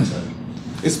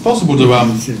 It's possible to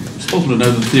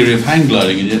know the theory of hang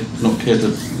gliding and yet not care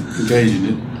to engage in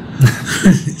it.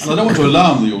 And I don't want to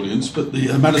alarm the audience, but the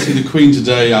Her Majesty the Queen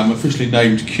today officially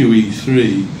named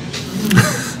QE3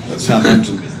 at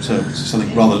Southampton, so it's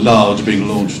something rather large being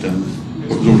launched down there.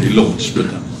 Well, it was already launched, but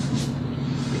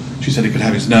she said it could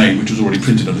have its name, which was already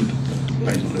printed on it.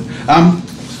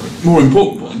 More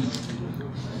important point,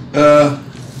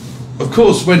 of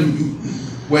course, when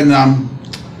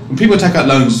people take out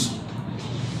loans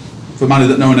for money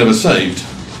that no one ever saved,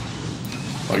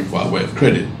 by way of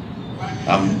credit.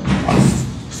 I've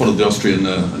followed the Austrian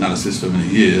analysis for many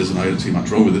years, and I don't see much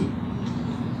wrong with it.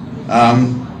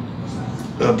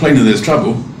 Plainly, there's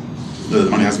trouble. The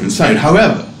money hasn't been saved.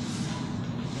 However,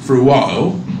 for a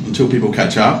while, until people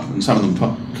catch up, and some of them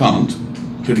can't,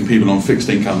 including people on fixed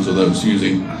incomes or those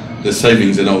using their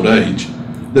savings in old age,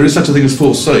 there is such a thing as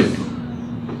forced saving.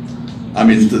 I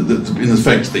mean, in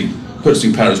effect, the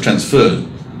purchasing power is transferred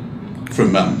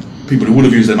from people who would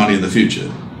have used their money in the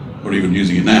future, or even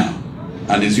using it now,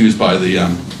 and is used by the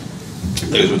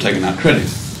those who are taking out credit.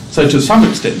 So to some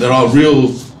extent, there are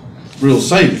real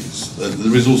savings. The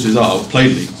resources are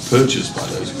plainly purchased by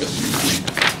those who get the money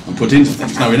and put into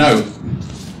things. Now we know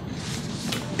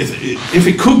if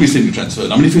it could be simply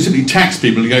transferred. I mean, if you simply tax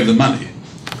people and gave them money,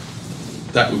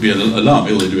 that would be an alarm.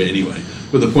 They'll do it anyway.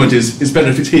 But the point is, it's better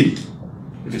if it's hidden.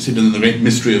 If it's hidden in the great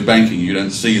mystery of banking, you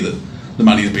don't see that the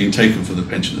money is being taken from the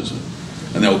pensioners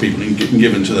and the old people and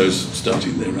given to those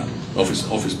starting their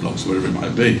office blocks, whatever it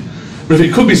might be. But if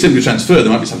it could be simply transferred,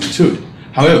 there might be something to it.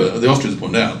 However, the Austrians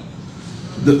point out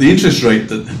that the interest rate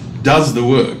that does the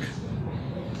work,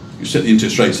 you set the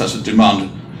interest rate such that demand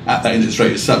at that interest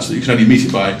rate is such that you can only meet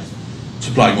it by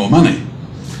supplying more money.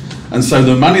 And so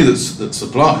the money that's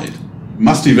supplied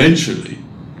must eventually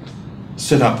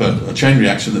set up a chain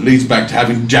reaction that leads back to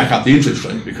having to jack up the interest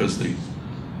rate, because the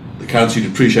the currency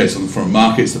depreciates on the foreign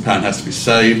markets, the pound has to be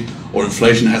saved, or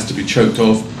inflation has to be choked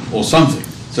off, or something.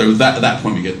 So at that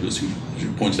point we get, as you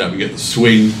pointed out, we get the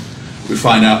swing. We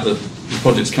find out that the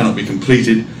projects cannot be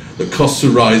completed, the costs are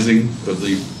rising of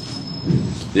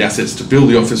the assets to build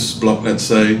the office block, let's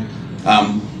say.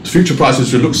 Future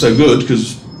prices would look so good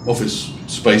because office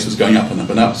space was going up and up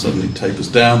and up, suddenly tapers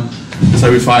down.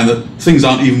 So we find that things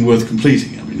aren't even worth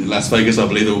completing. I mean, in Las Vegas, I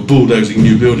believe they were bulldozing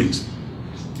new buildings.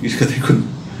 They couldn't.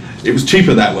 It was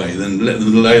cheaper that way than let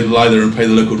them lie there and pay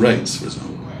the local rates, for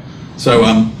example. So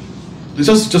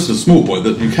it's just a small point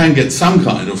that you can get some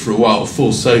kind of, for a while,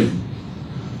 forced saving,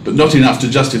 but not enough to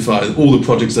justify all the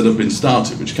projects that have been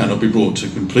started, which cannot be brought to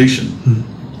completion.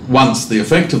 Once the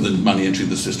effect of the money entering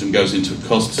the system goes into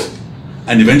costs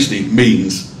and eventually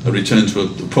means a return to a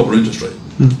proper interest rate,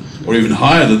 or even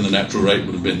higher than the natural rate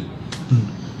would have been.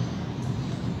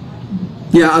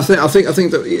 Yeah, I think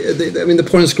that, I mean, the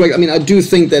point is correct. I mean, I do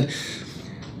think that,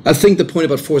 I think the point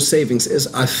about forced savings is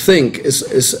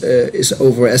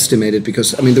overestimated,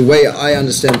 because I mean the way I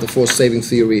understand the forced saving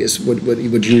theory is what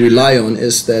you rely on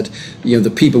is that, you know, the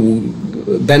people who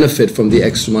benefit from the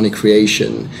extra money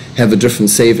creation have a different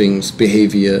savings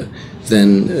behavior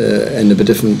than and a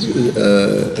different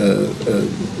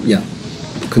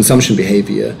consumption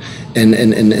behavior,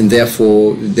 and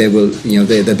therefore they will, you know,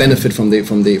 they benefit from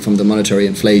the monetary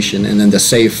inflation, and then they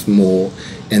save more.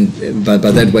 And by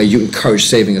that way, you encourage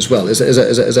saving as well. Is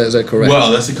that correct?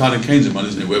 Well, that's the kind of Keynesian,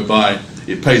 isn't it? Whereby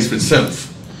it pays for itself.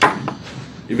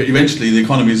 Eventually, the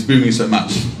economy is booming so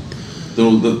much,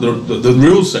 the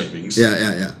real savings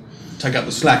take up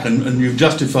the slack, and you've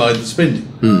justified the spending.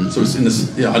 So it's in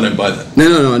this. Yeah, I don't buy that.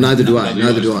 No. Neither do I. No.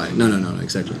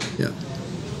 Exactly. Yeah.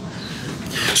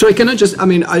 Sorry, can I just, I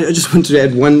mean, I just want to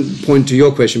add one point to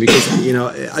your question, because, you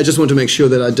know, I just want to make sure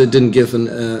that I didn't give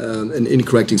an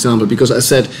incorrect example, because I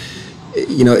said,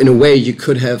 you know, in a way you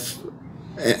could have,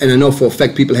 and I know for a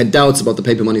fact people had doubts about the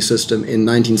paper money system in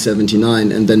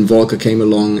 1979, and then Volcker came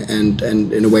along and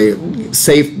in a way didn't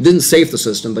save the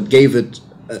system, but gave it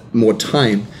more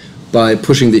time by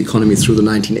pushing the economy through the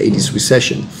 1980s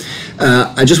recession.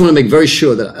 I just want to make very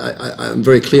sure that I'm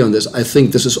very clear on this. I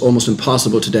think this is almost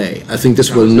impossible today. I think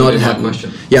this will not happen.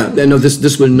 Yeah, no,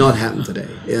 this will not happen today.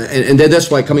 Yeah, and that's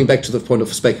why, coming back to the point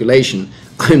of speculation,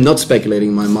 I'm not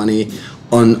speculating my money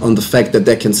on the fact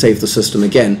that can save the system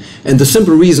again. And the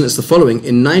simple reason is the following.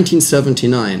 In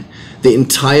 1979, the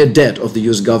entire debt of the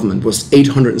US government was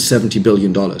 $870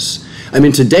 billion. I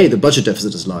mean, today the budget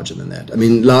deficit is larger than that. I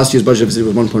mean, last year's budget deficit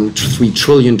was $1.3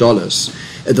 trillion.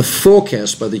 The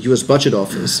forecast by the US Budget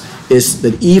Office is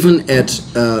that even at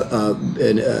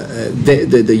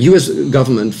the US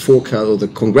government forecast, or the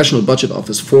Congressional Budget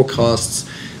Office forecasts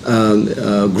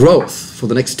growth for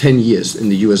the next 10 years in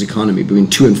the US economy between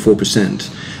 2 and 4%,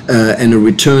 and a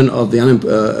return of the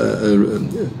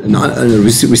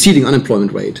receding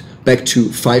unemployment rate back to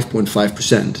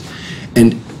 5.5%.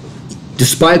 And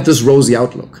despite this rosy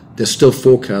outlook, they're still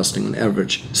forecasting on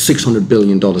average $600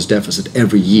 billion deficit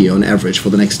every year on average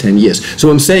for the next 10 years. So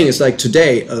what I'm saying is, like,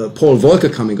 today, Paul Volcker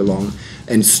coming along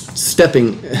and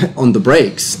stepping on the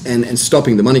brakes and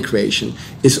stopping the money creation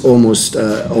is almost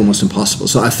impossible.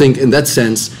 So I think in that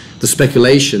sense, the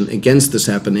speculation against this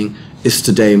happening is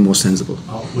today more sensible.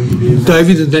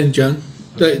 David and then John.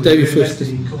 David first.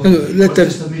 Let them.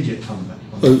 Just immediate comeback.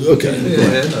 Oh, okay.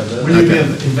 Will you be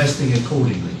investing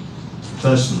accordingly,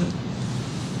 personally?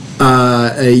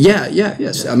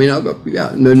 Yes. I mean, now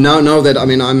that, I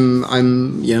mean, I'm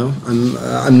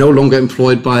no longer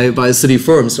employed by a city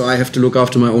firm, so I have to look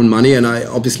after my own money, and I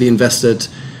obviously invested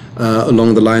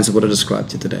along the lines of what I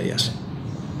described to today. Yes.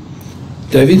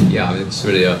 David? Yeah, I mean, it's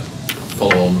really a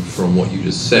follow-on from what you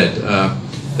just said.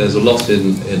 There's a lot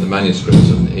in the manuscript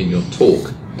and in your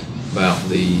talk about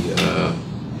the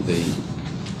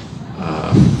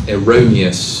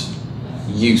erroneous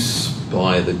use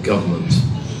by the government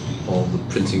of the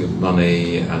printing of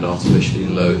money and artificially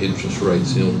low interest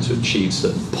rates in order to achieve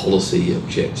certain policy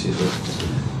objectives,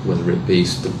 whether it be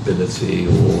stability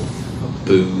or a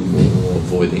boom or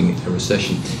avoiding a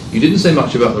recession. You didn't say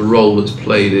much about the role that's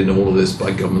played in all of this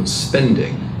by government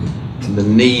spending and the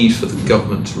need for the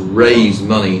government to raise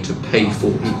money to pay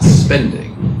for its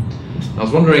spending. I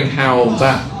was wondering how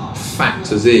that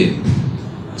factors in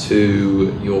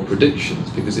to your predictions,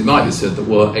 because it might be said that,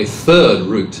 well, a third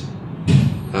route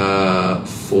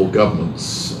for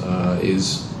governments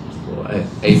is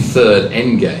a third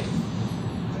endgame,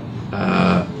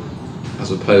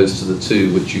 as opposed to the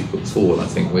two which you put forward, I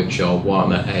think, which are,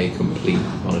 one, a complete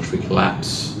monetary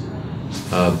collapse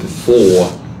before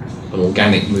an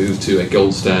organic move to a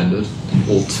gold standard,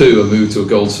 or 2, a move to a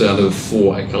gold standard, or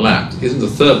 4, a collapse? Isn't the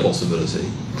third possibility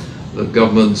that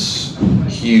governments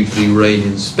hugely rein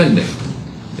in spending?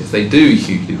 If they do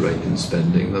hugely rein in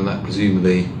spending, then that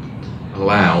presumably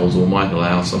allows, or might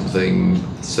allow, something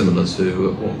similar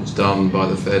to what was done by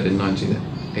the Fed in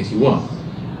 1981.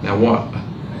 Now,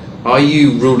 are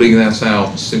you ruling that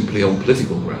out simply on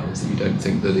political grounds, that you don't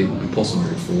think that it would be possible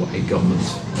for a government,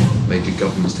 major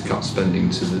governments, to cut spending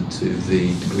to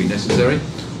the degree necessary?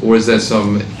 Or is there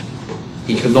some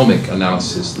economic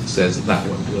analysis that says that that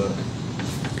won't work?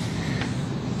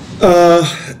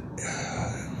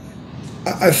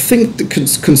 I think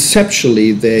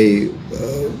conceptually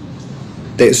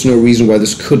there's no reason why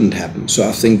this couldn't happen. So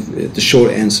I think the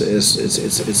short answer is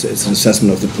it's an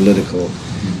assessment of the political,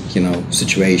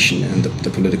 situation and the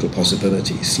political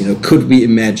possibilities. Could we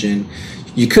imagine?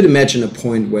 You could imagine a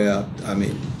point where,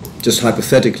 just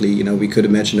hypothetically, we could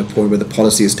imagine a point where the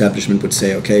policy establishment would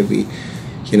say, okay, we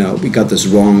got this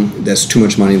wrong. There's too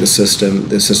much money in the system.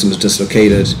 The system is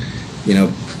dislocated.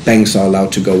 Banks are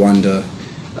allowed to go under.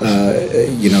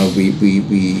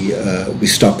 We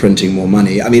stop printing more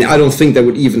money. I don't think they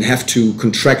would even have to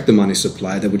contract the money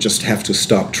supply. They would just have to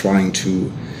stop trying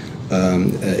to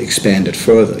expand it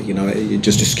further.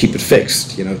 Just keep it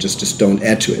fixed. Just don't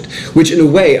add to it. Which, in a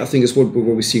way, I think is what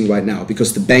we're seeing right now,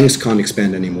 because the banks can't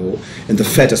expand anymore, and the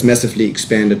Fed has massively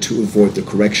expanded to avoid the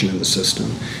correction in the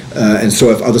system, and so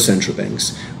have other central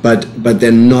banks. But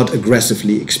they're not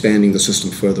aggressively expanding the system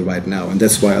further right now, and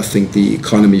that's why I think the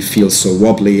economy feels so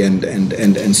wobbly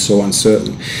and so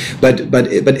uncertain. But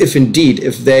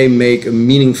if they make a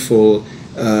meaningful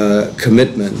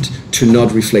commitment to not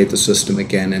reflate the system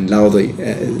again and allow the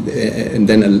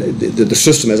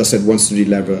system, as I said, wants to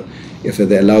delever. If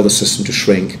they allow the system to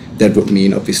shrink, that would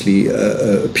mean obviously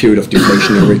a period of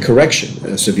deflationary correction,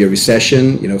 a severe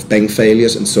recession, bank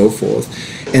failures and so forth.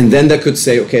 And then they could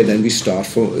say, okay, then we start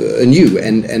for anew.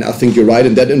 And I think you're right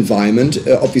in that environment.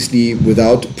 Obviously,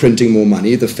 without printing more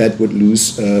money, the Fed would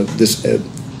lose this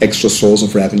extra source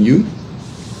of revenue.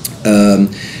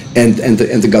 And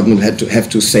the government have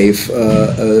to save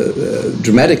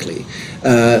dramatically.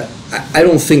 I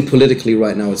don't think politically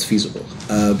right now it's feasible,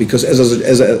 because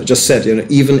as I just said,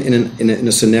 even in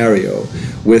a scenario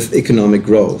with economic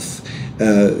growth,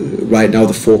 right now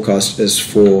the forecast is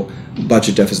for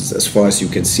budget deficits as far as you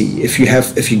can see. If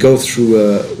you go through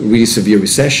a really severe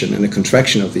recession and a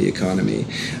contraction of the economy,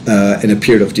 in a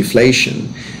period of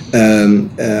deflation,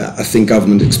 I think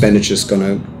government expenditure is going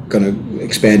to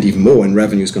expand even more, and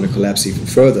revenue is going to collapse even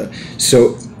further.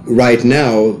 So right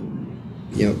now,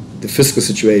 the fiscal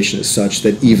situation is such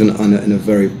that even in a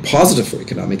very positive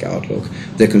economic outlook,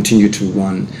 they continue to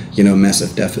run,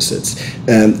 massive deficits.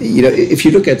 If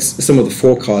you look at some of the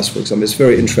forecasts, for example, it's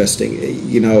very interesting.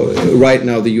 Right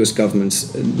now the U.S.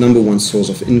 government's #1 source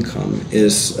of income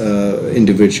is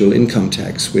individual income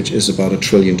tax, which is about $1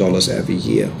 trillion every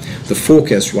year. The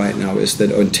forecast right now is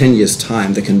that in 10 years'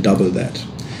 time they can double that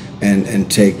and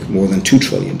take more than $2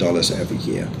 trillion every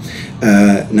year.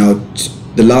 Now,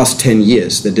 the last 10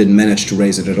 years, they didn't manage to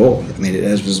raise it at all.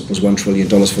 It was $1 trillion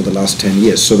for the last 10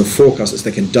 years. So the forecast is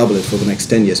they can double it for the next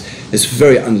 10 years. It's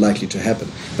very unlikely to happen.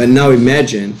 But now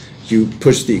imagine you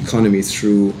push the economy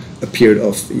through a period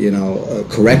of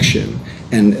correction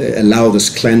and allow this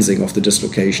cleansing of the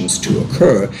dislocations to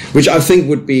occur, which I think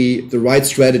would be the right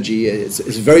strategy. It's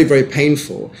very, very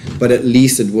painful, but at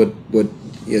least it would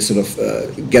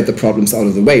get the problems out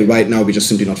of the way. Right now, we're just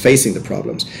simply not facing the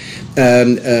problems.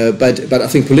 But I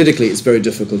think politically, it's very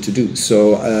difficult to do.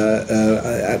 So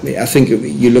I think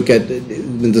you look at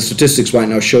the statistics right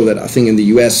now show that I think in the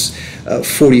U.S.,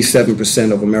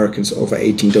 47% of Americans over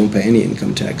 18 don't pay any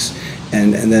income tax.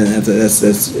 And then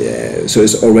so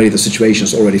it's already, the situation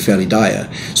is already fairly dire.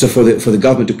 So for the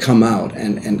government to come out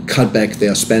and cut back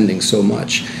their spending so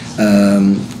much,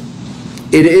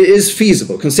 it is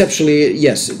feasible. Conceptually,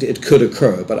 yes, it could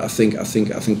occur, but I think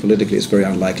politically it's very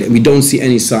unlikely. And we don't see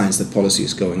any signs that policy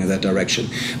is going in that direction.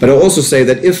 But I also say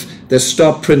that if they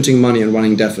stop printing money and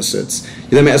running deficits,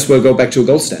 they may as well go back to a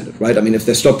gold standard, right? If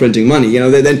they stop printing money,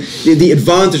 then the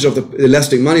advantage of the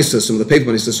elastic money system, the paper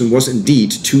money system, was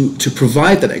indeed to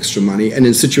provide that extra money, and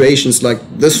in situations like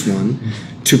this one,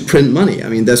 to print money.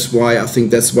 That's why I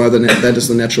think that is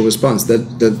the natural response.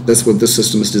 That's what this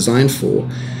system is designed for.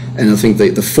 And I think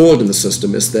the fault in the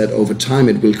system is that over time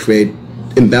it will create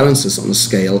imbalances on a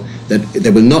scale that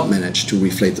they will not manage to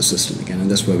reflate the system again,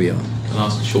 and that's where we are. Can I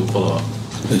ask a short follow-up?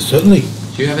 Certainly.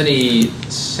 Do you have any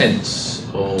sense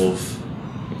of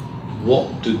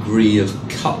what degree of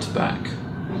cutback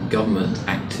in government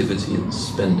activity and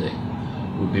spending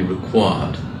would be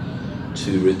required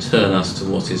to return us to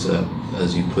what is a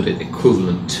as you put it,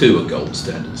 equivalent to a gold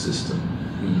standard system,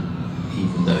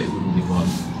 even though it wouldn't be one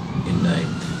in name.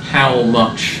 How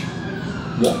much,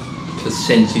 what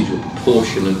percentage or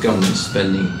proportion of government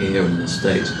spending here in the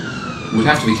States would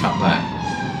have to be cut back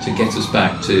to get us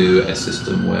back to a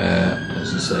system where,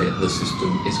 as you say, the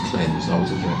system is cleansed? I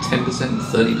was looking at 10%,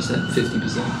 30%,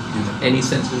 50%. Any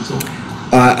sense of it at all?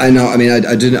 I know. I mean,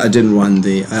 I didn't run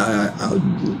the.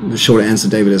 The short answer,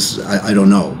 David, is I don't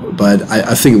know, but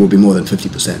I think it would be more than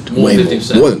 50%. More than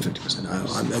 50%. More than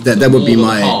 50%. That would be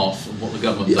my. Half of what the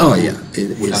government does. Oh yeah,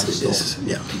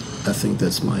 yeah. I think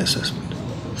that's my assessment.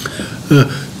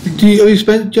 Have you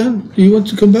spent, John? Do you want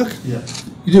to come back? Yeah.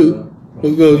 You do.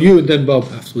 Well, you and then Bob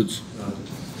afterwards.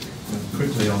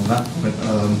 Quickly on that point,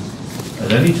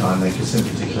 at any time they could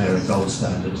simply declare a gold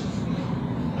standard.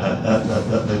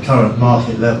 At the current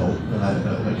market level,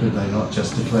 could they not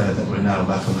just declare that we're now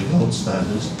back on the gold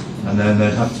standards, and then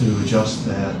they'd have to adjust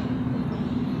their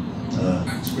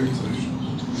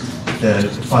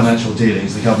financial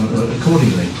dealings, the government,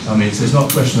 accordingly? I mean, it's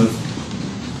not a question of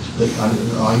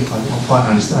I quite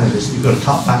understand this. You've got to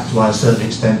cut back to a certain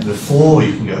extent before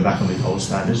you can go back on the gold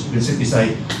standards. You can simply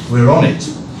say, we're on it.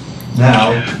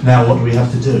 Now what do we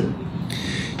have to do?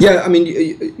 Yeah, I mean,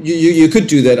 you could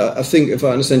do that. I think, if I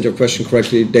understand your question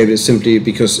correctly, David, is simply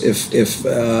because if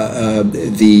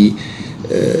the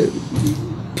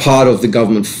part of the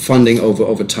government funding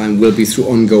over time will be through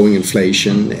ongoing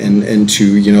inflation, and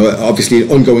to, you know, obviously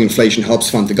ongoing inflation helps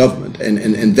fund the government,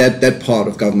 and that part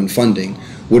of government funding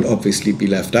would obviously be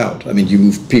left out. I mean, you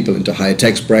move people into higher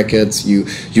tax brackets. You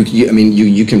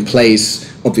can place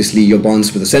obviously your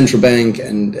bonds with the central bank,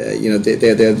 and you know,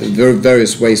 there are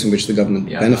various ways in which the government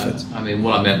benefits. I mean,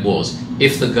 what I meant was,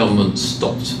 if the government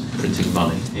stopped printing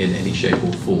money in any shape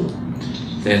or form,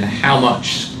 then how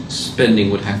much spending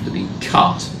would have to be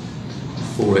cut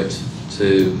for it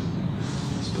to,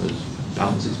 I suppose,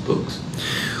 balance its books?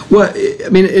 Well, I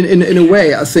mean, in a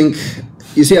way, I think.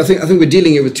 You see, I think we're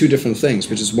dealing here with two different things,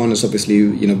 which is, one is obviously,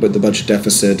 you know, the budget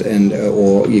deficit and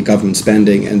or government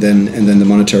spending, and then the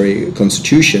monetary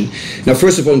constitution. Now,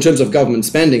 first of all, in terms of government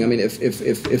spending, I mean,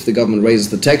 if the government raises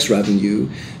the tax revenue,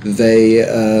 they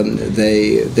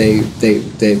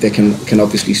can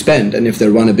obviously spend, and if they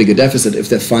run a bigger deficit, if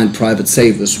they find private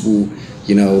savers who,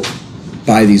 you know,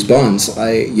 buy these bonds,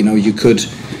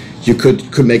 you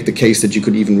could make the case that you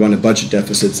could even run a budget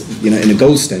deficit, you know, in a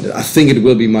gold standard. I think it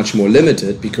will be much more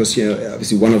limited because, you know,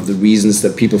 obviously one of the reasons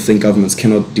that people think governments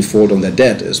cannot default on their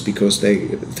debt is because they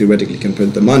theoretically can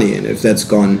print the money, and if that's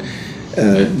gone,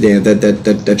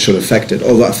 that should affect it.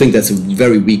 Although I think that's a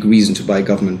very weak reason to buy a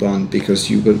government bond, because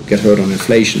you will get hurt on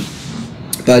inflation.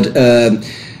 But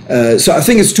so I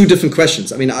think it's two different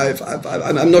questions. I mean,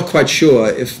 I'm not quite sure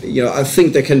if, you know, I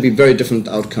think there can be very different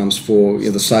outcomes for, you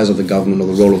know, the size of the government or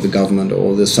the role of the government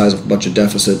or the size of budget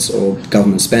deficits or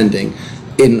government spending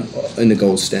in a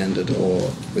gold standard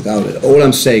or without it. All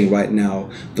I'm saying right now,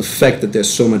 the fact that there's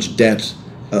so much debt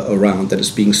around that is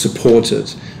being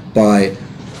supported by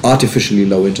artificially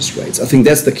low interest rates, I think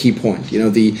that's the key point. You know,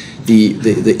 the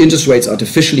interest rates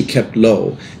artificially kept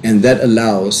low, and that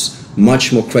allows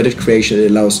much more credit creation.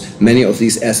 It allows many of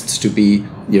these assets to be,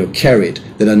 you know, carried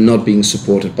that are not being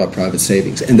supported by private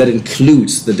savings, and that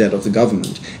includes the debt of the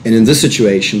government. And in this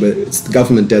situation, where it's the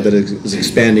government debt that is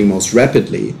expanding most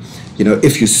rapidly, you know,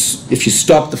 if you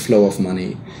stop the flow of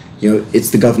money, you know, it's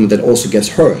the government that also gets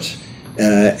hurt.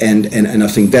 And I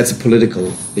think that's a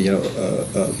political, you know,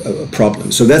 a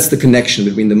problem. So that's the connection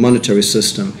between the monetary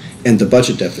system and the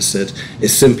budget deficit.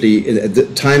 Is simply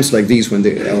at times like these, when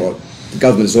the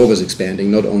government is always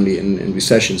expanding, not only in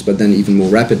recessions, but then even more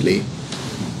rapidly.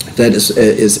 That is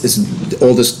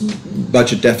all this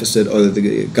budget deficit or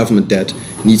the government debt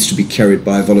needs to be carried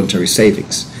by voluntary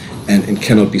savings, and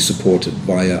cannot be supported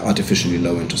by artificially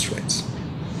low interest rates.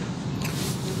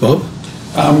 Bob?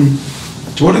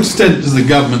 To what extent does the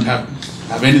government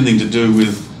have anything to do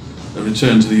with a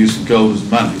return to the use of gold as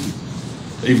money,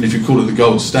 even if you call it the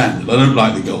gold standard? I don't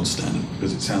like the gold standard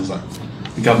because it sounds like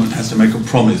the government has to make a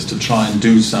promise to try and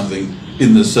do something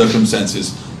in the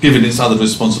circumstances, given its other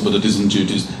responsibilities and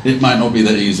duties. It might not be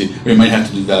that easy. We may have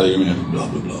to devalue, we may have to blah,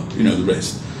 blah, blah, you know, the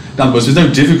rest. In other words, there's no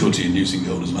difficulty in using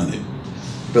gold as money,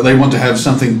 but they want to have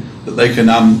something that they can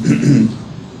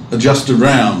adjust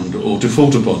around or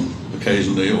default upon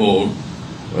occasionally, or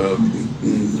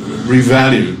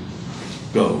revalue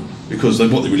gold, because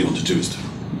what they really want to do is to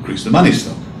increase the money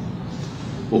stock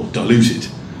or dilute it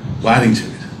by adding to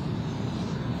it.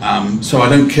 So I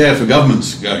don't care for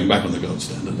governments going back on the gold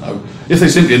standard. If they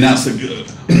simply announce that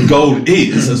gold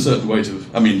is a certain weight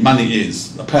of, I mean, money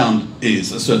is, a pound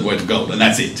is a certain weight of gold, and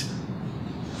that's it.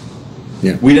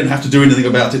 Yeah. We don't have to do anything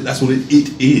about it. That's what it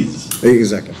is.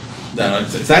 Exactly. Now,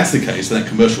 if that's the case, then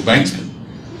commercial banks can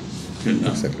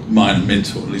Exactly. mine and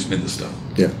mint, or at least mint the stuff.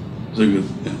 Yeah. So good.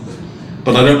 Yeah.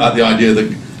 But I don't like the idea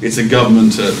that it's a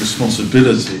government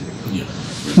responsibility. Yeah.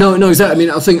 No, exactly. I mean,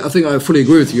 I think I fully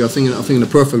agree with you. I think in a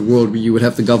perfect world, you would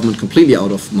have the government completely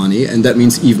out of money, and that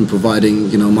means even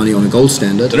providing, money on a gold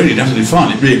standard. They don't even have to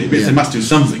define it really, but they must do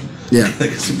something. Yeah. They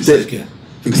can simply say, for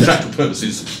contractual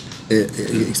purposes.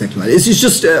 Exactly right. It's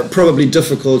just probably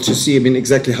difficult to see. I mean,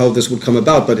 exactly how this would come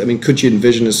about. But I mean, could you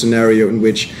envision a scenario in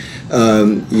which,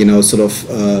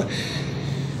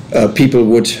 people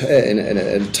would, at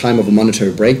a time of a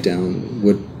monetary breakdown,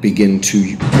 would begin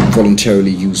to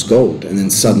voluntarily use gold, and then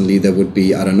suddenly there would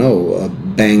be, I don't know,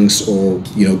 banks or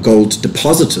gold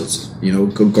depositors,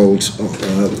 gold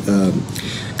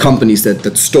companies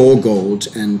that store gold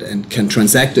and can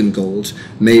transact in gold.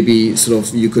 Maybe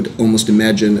you could almost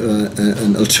imagine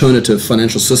an alternative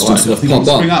financial system pop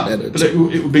up. But it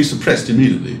would be suppressed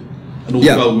immediately, and all the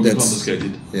gold would be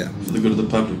confiscated for the good of the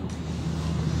public.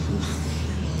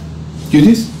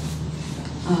 Judith?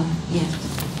 Yes.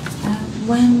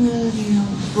 When will your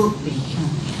book be coming?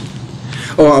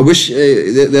 Oh, I wish,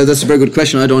 that's a very good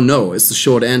question. I don't know. It's the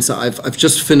short answer. I've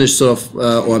just finished or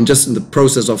I'm just in the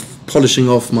process of polishing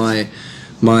off my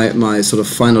sort of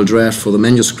final draft for the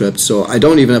manuscript, so I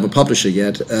don't even have a publisher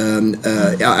yet.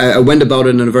 I went about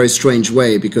it in a very strange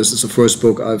way, because it's the first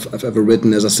book I've ever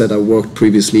written. As I said, I worked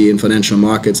previously in financial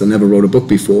markets. I never wrote a book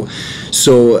before.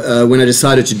 So when I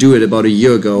decided to do it about a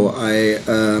year ago,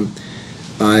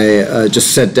 I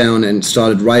just sat down and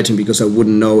started writing, because I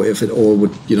wouldn't know if it all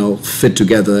would, fit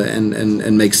together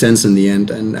and make sense in the end.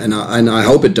 And I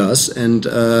hope it does. And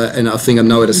I think I'm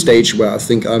now at a stage where I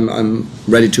think I'm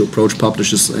ready to approach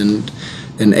publishers and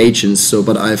agents. So,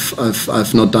 but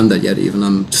I've not done that yet. Even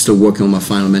I'm still working on my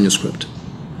final manuscript.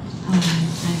 I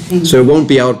think. So it won't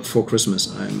be out before Christmas.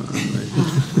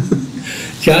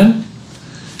 Jan?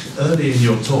 Early in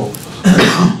your talk,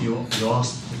 you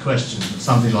asked the question,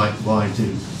 something like, why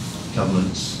do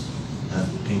governments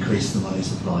increase the money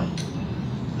supply?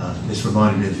 This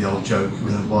reminded me of the old joke,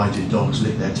 why do dogs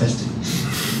lick their testicles?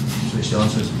 To which the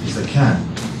answer is because they can.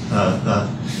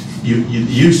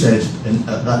 You said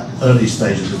at that early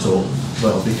stage of the talk,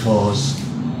 well, because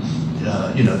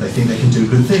they think they can do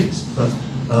good things. But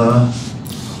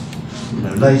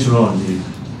later on, you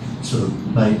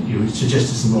you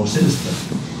suggested some more sinister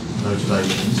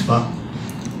motivations. But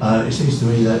it seems to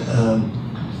me that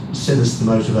sinister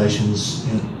motivations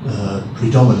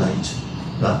predominate.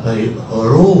 That they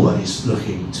are always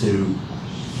looking to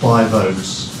buy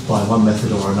votes by one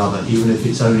method or another, even if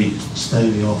it's only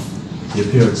staving off the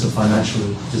appearance of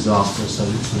financial disaster, so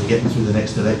they're getting through the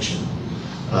next election.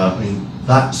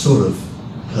 That sort of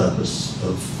purpose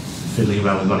of fiddling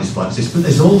around with money supply exists. But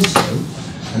there's also,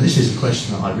 and this is a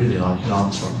question that I really like an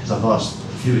answer on, because I've asked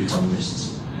a few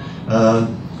economists,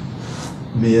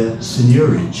 mere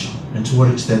seigniorage, and to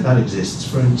what extent that exists.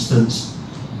 For instance,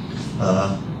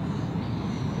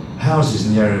 houses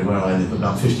in the area where I live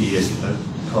about 50 years ago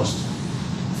cost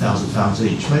 £1,000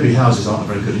 each. Maybe houses aren't a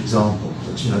very good example,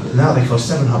 but now they cost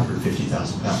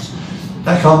 £750,000.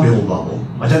 That can't be all bubble.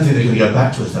 I don't think they're going to go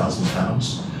back to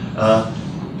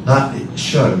 £1,000. That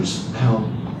shows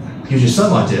gives you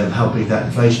some idea of how big that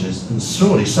inflation is, and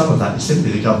surely some of that is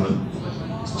simply the government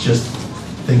just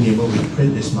thinking, well, we can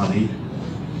print this money,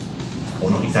 or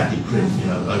not exactly print,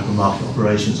 open market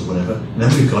operations or whatever, and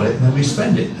then we've got it, and then we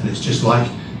spend it. And it's just like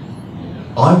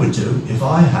I would do if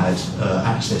I had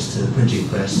access to the printing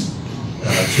press,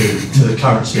 to the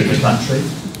currency of the country.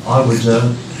 I would,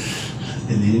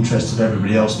 in the interest of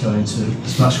everybody else, go into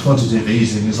as much quantitative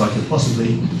easing as I could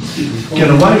possibly get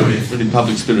away with. Really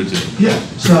public spirited. Yeah.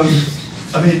 So,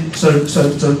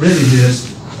 so really, here's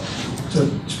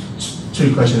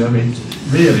two questions.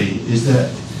 Really, is there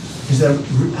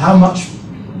how much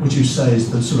would you say is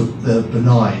the sort of the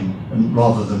benign, and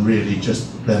rather than really just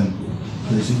them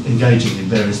engaging in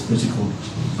various political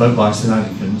vote buying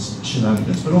shenanigans?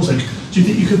 But also, do you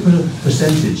think you could put a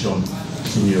percentage on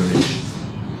seigniorage?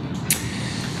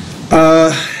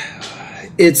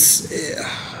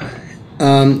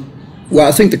 Well,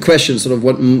 I think the question, sort of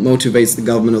what motivates the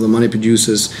government or the money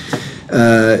producers,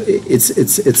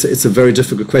 it's a very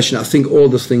difficult question. I think all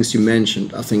the things you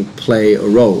mentioned, I think, play a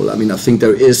role. I think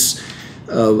there is,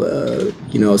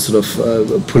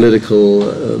 political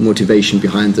motivation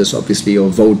behind this, obviously, or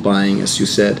vote buying, as you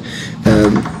said.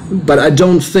 But I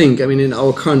don't think, in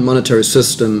our current monetary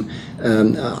system,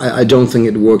 I don't think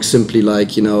it works simply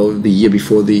like, you know, the year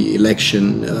before the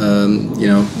election, you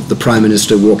know, the prime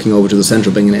minister walking over to the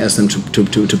central bank and asked them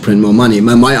to print more money.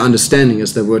 My understanding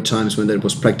is there were times when that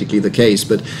was practically the case,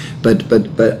 but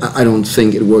I don't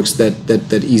think it works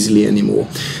that easily anymore.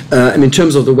 And in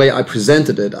terms of the way I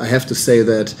presented it, I have to say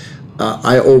that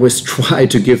I always try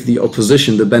to give the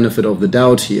opposition the benefit of the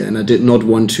doubt here, and I did not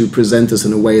want to present this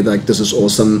in a way like this is all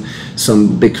some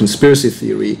big conspiracy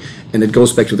theory. And it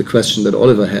goes back to the question that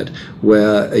Oliver had,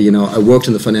 where, you know, I worked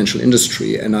in the financial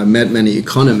industry and I met many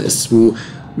economists who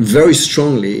very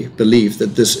strongly believe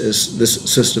that this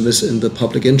system is in the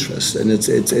public interest, and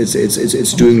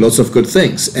it's doing lots of good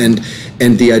things, and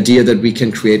the idea that we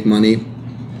can create money.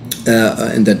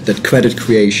 And that credit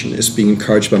creation is being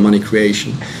encouraged by money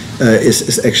creation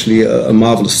is actually a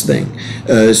marvelous thing.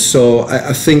 So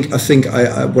I think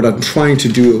what I'm trying to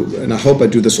do, and I hope I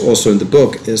do this also in the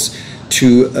book, is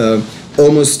to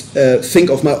almost think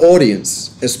of my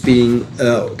audience as being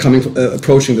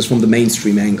approaching this from the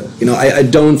mainstream angle. You know, I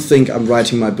don't think I'm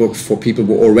writing my book for people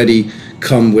who already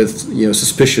come with, you know,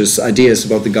 suspicious ideas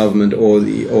about the government or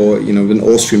you know, an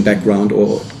Austrian background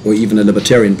or even a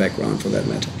libertarian background for that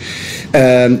matter.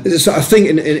 So I think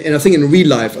in real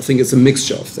life, I think it's a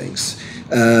mixture of things.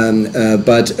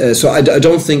 So I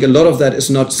don't think a lot of that is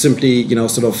not simply, you know,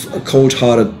 sort of a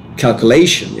cold-hearted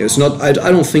calculation. It's not. I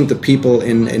don't think the people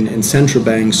in central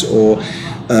banks or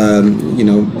you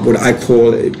know, what I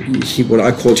call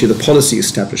here the policy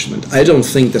establishment. I don't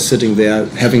think they're sitting there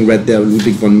having read their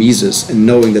Ludwig von Mises and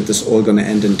knowing that this is all going to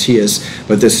end in tears,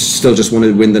 but they still just want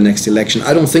to win the next election.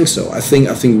 I don't think so. I think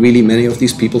really many of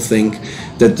these people think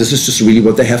that this is just really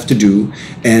what they have to do.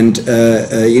 And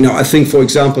you know, I think, for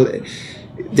example,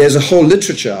 there's a whole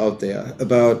literature out there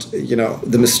about, you know,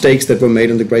 the mistakes that were made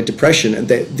in the Great Depression, and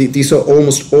these are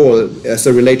almost all, as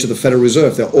they relate to the Federal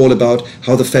Reserve, they're all about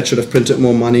how the Fed should have printed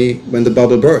more money when the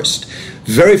bubble burst.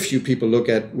 Very few people look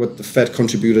at what the Fed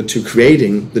contributed to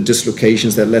creating the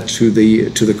dislocations that led to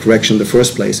the correction in the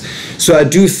first place. So I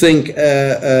do think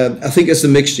I think it's a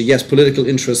mixture. Yes, political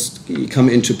interests come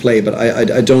into play, but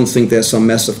I don't think there's some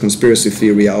massive conspiracy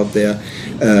theory out there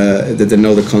that they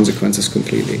know the consequences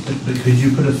completely. But could you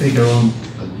put a figure on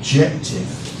objective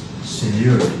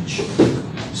seigniorage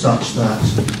such that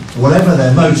whatever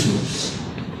their motives,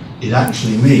 it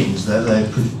actually means that they're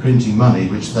printing money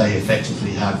which they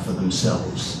effectively have for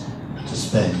themselves to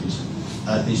spend.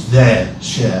 It's their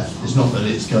share. It's not that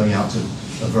it's going out to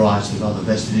a variety of other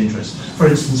vested interests. For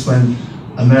instance, when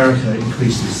America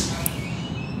increases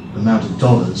the amount of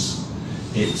dollars,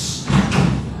 it's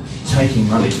taking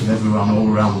money from everyone all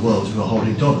around the world who are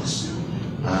holding dollars.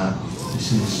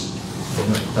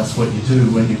 That's what you do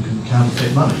when you can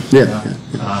counterfeit money. Yeah.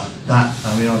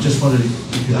 I mean, I just wondered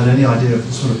if you had any idea of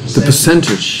the sort of percentage. The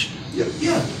percentage.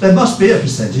 Yeah, there must be a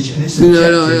percentage, and it's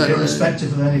subjective,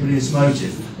 irrespective of anybody's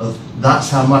motive. That's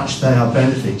how much they are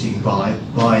benefiting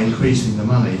by increasing the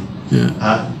money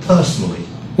personally.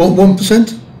 What,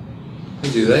 1%?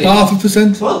 Do they?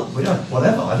 0.5%? Well,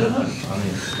 whatever. I don't know. I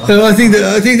mean, So I think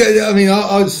that I mean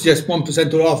I would suggest 1% or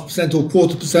 0.5% or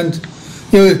 0.25%.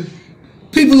 You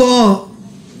know,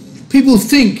 people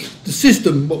think the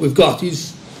system what we've got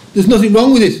is there's nothing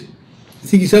wrong with it. I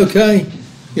think it's okay.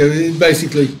 You know,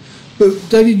 basically. But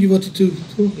David, you wanted to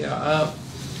talk? Yeah. I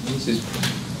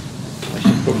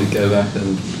should probably go back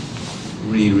and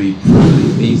reread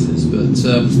Mises, but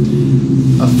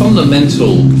a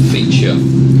fundamental feature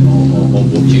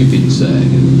of what you've been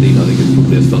saying, and indeed I think it's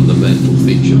probably a fundamental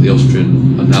feature of the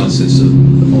Austrian analysis of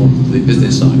the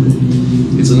business cycle,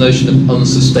 is the notion of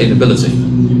unsustainability.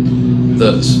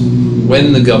 That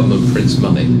when the government prints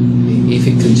money, if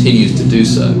it continues to do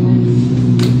so,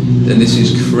 then this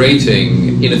is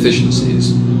creating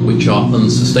inefficiencies which are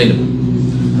unsustainable.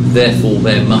 And therefore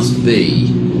there must be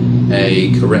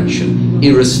a correction,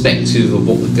 irrespective of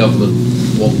what the government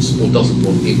wants or doesn't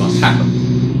want, it must happen.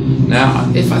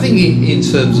 Now, if I think in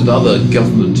terms of other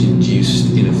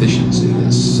government-induced inefficiency,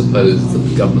 let's suppose that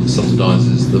the government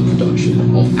subsidises the production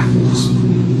of apples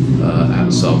at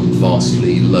some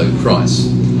vastly low price.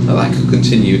 Now that could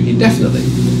continue indefinitely.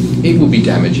 It would be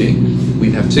damaging.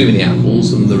 We'd have too many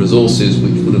apples, and the resources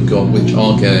which are going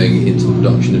into the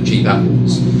production of cheap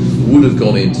apples would have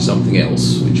gone into something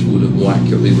else which would have more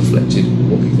accurately reflected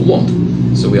what people want.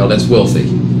 So we are less wealthy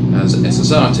as a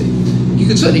society. You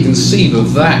could certainly conceive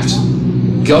of that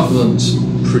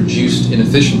government-produced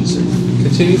inefficiency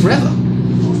continue forever.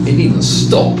 It needn't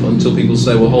stop until people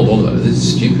say, well, hold on a minute, this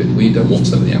is stupid. We don't want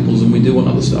so many apples and we do want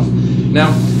other stuff.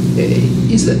 Now,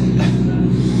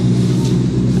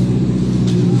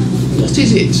 what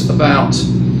is it about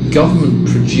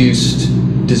government-produced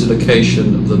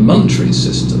dislocation of the monetary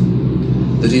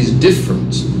system that is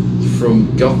different from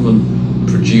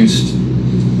government-produced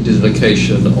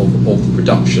dislocation of the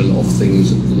production of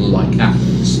things like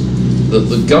apples. That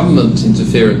the government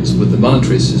interference with the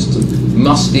monetary system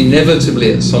must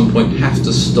inevitably at some point have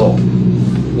to stop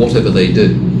whatever they do.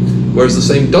 Whereas the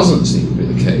same doesn't seem to be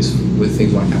the case with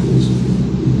things like apples.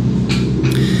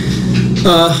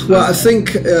 Well, I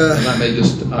think... and that may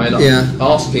just...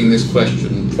 asking this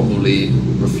question probably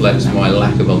reflects my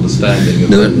lack of understanding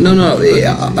of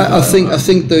I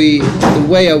think the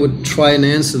way I would try and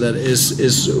answer that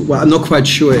is well, I'm not quite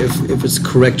sure if it's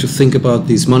correct to think about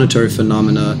these monetary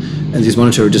phenomena and these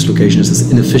monetary dislocations as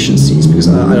inefficiencies, because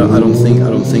I don't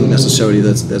think necessarily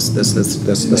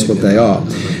that's what they are.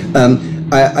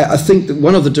 I think that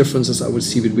one of the differences I would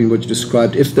see between what you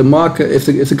described, if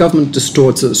the government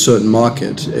distorts a certain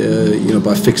market,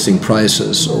 by fixing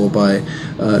prices or by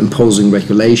imposing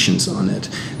regulations on it,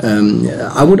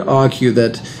 I would argue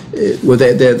that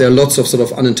there are lots of sort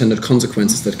of unintended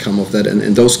consequences that come of that,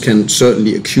 and those can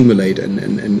certainly accumulate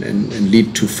and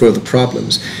lead to further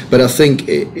problems. But I think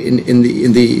in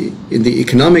the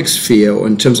economic sphere, or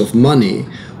in terms of money,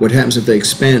 what happens if they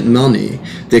expand money?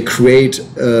 They create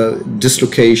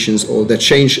dislocations, or they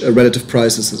change relative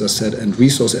prices, as I said, and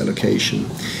resource allocation.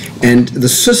 And the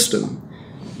system,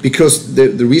 because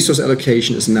the resource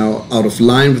allocation is now out of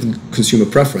line with consumer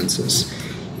preferences,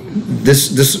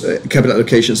 this capital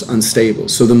allocation is unstable.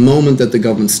 So the moment that the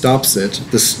government stops it,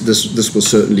 this will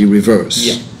certainly reverse.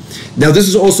 Yeah. Now, this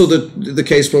is also the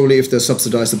case probably if they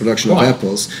subsidize the production of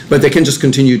apples, but they can just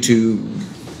continue to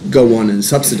go on and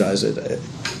subsidize it.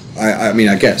 I mean,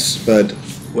 I guess, but...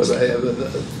 Well,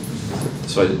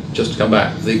 sorry, just to come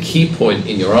back, the key point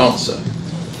in your answer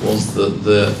was that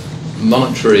the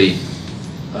monetary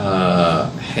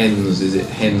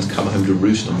hens come home to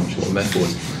roost, I'm not sure what the metaphor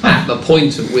is, at the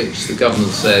point at which the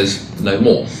government says no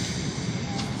more.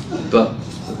 But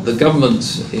the government,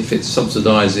 if it's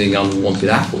subsidising unwanted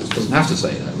apples, doesn't have to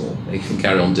say no more. It can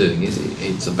carry on doing it.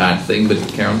 It's a bad thing, but it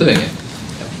can carry on doing it.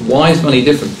 Why is money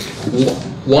different?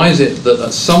 Why is it that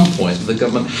at some point the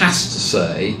government has to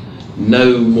say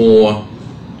no more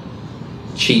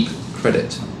cheap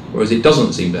credit, whereas it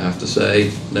doesn't seem to have to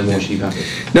say no more cheap apples?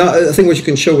 Now, I think what you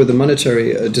can show with the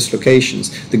monetary dislocations,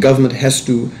 the government has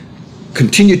to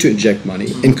continue to inject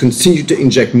money and continue to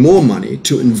inject more money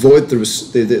to avoid the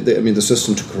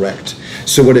system to correct.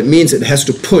 So what it means, it has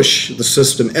to push the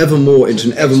system ever more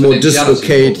into an ever more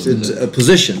dislocated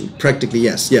position. Practically,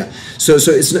 yes, yeah. So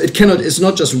it's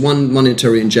not just one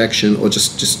monetary injection, or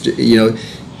just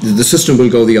the system will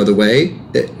go the other way.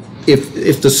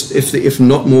 If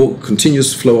not more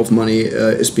continuous flow of money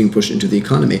is being pushed into the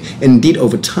economy. And indeed,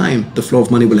 over time, the flow of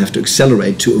money will have to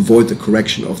accelerate to avoid the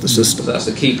correction of the system. So that's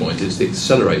the key point, is the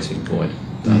accelerating point.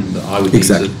 And I would need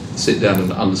to sit down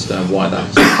and understand why that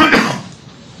is.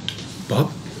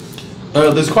 Bob?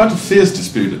 There's quite a fierce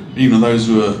dispute, even those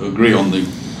who agree on the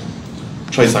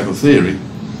trade cycle theory,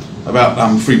 about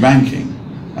free banking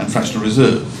and fractional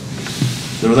reserve.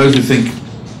 There are those who think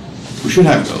we should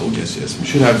have gold, yes, we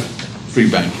should have free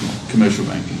banking, commercial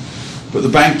banking, but the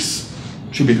banks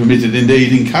should be permitted,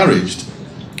 indeed encouraged,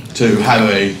 to have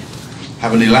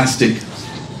an elastic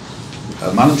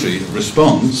monetary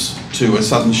response to a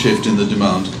sudden shift in the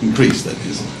demand increase, that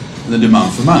is, in the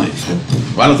demand for money.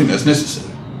 Well, I don't think that's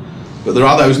necessary. But there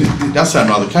are those, it does sound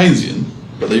rather Keynesian,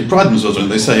 but they pride themselves on it.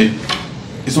 They say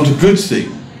it's not a good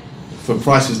thing for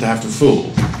prices to have to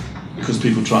fall because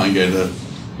people try and get a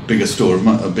bigger store of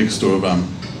a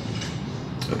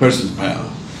person's power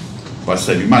by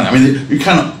saving money. I mean,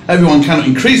 everyone cannot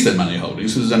increase their money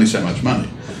holdings, so there's only so much money.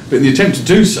 But in the attempt to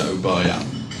do so by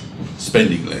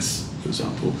spending less, for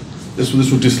example, this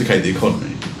will dislocate the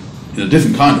economy in a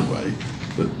different kind of way,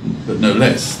 but no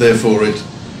less. Therefore,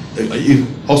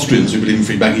 Austrians who believe in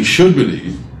free banking should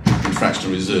believe in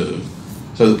fractional reserve,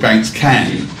 so that banks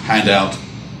can hand out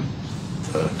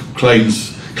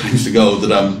claims to gold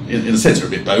that in a sense are a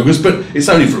bit bogus, but it's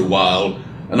only for a while,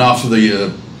 and after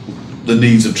the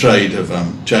needs of trade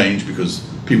have changed because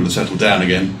people have settled down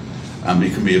again,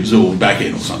 it can be absorbed back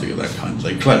in or something of that kind.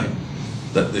 They claim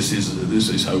that this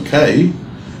is okay,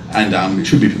 and it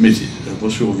should be permitted.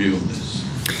 What's your view on this?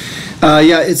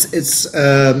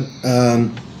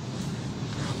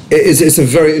 It's a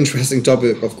very interesting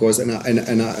topic, of course, and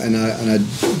I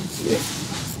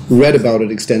read about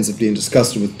it extensively and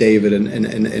discussed it with David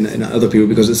and other people,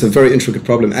 because it's a very intricate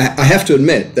problem. I have to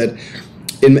admit that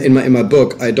in my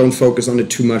book I don't focus on it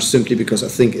too much, simply because I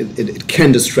think it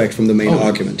can distract from the main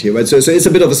argument here. Right? So it's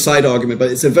a bit of a side argument,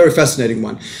 but it's a very fascinating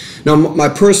one. Now, my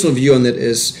personal view on it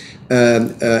is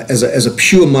as a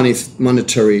pure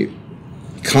monetary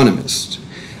economist,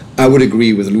 I would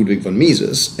agree with Ludwig von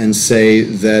Mises and say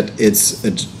that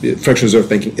fractional reserve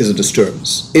banking is a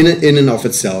disturbance. In and of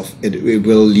itself, it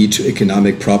will lead to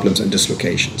economic problems and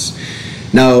dislocations.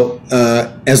 Now,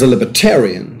 as a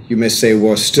libertarian, you may say,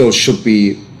 well, still should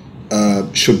be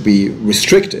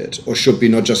restricted, or should we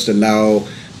not just allow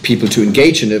people to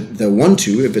engage in it if they want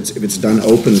to? If it's done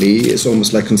openly, it's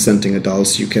almost like consenting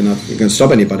adults. You can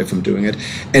stop anybody from doing it.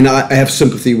 And I have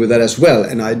sympathy with that as well.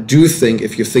 And I do think,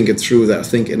 if you think it through, that I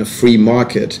think in a free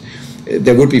market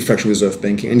there would be fractional reserve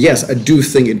banking. And yes, I do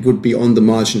think it would be on the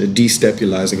margin a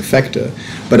destabilizing factor.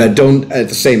 But I don't, at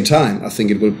the same time, I think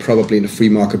it will probably in a free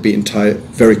market be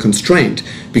very constrained,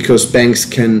 because banks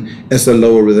can, as they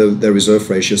lower their reserve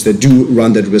ratios, they do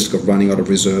run that risk of running out of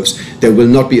reserves. There will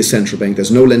not be a central bank.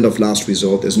 There's no lender of last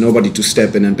resort. There's nobody to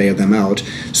step in and bail them out.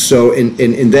 So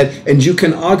in that, and you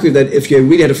can argue that if you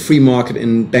really had a free market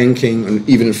in banking, and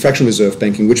even in fractional reserve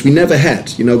banking, which we never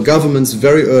had, governments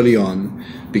very early on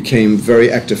became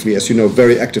very actively, as you know,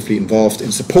 very actively involved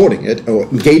in supporting it or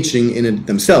engaging in it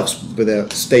themselves with their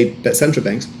state central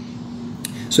banks.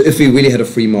 So if we really had a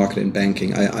free market in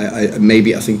banking, I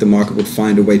think the market would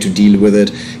find a way to deal with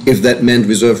it. If that meant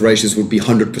reserve ratios would be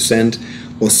 100%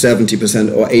 or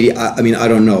 70% or 80%, I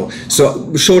don't know.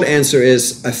 So short answer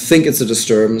is, I think it's a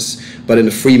disturbance, but in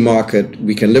a free market,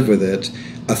 we can live with it.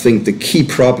 I think the key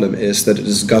problem is that it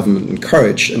is government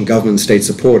encouraged and government state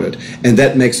supported, and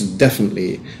that makes it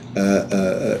definitely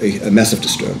a massive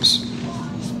disturbance.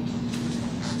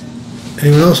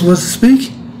 Anyone else wants to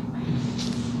speak?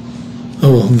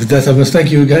 Oh, well, with that, I must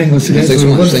thank you again once again for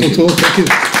a wonderful talk. Thank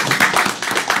you.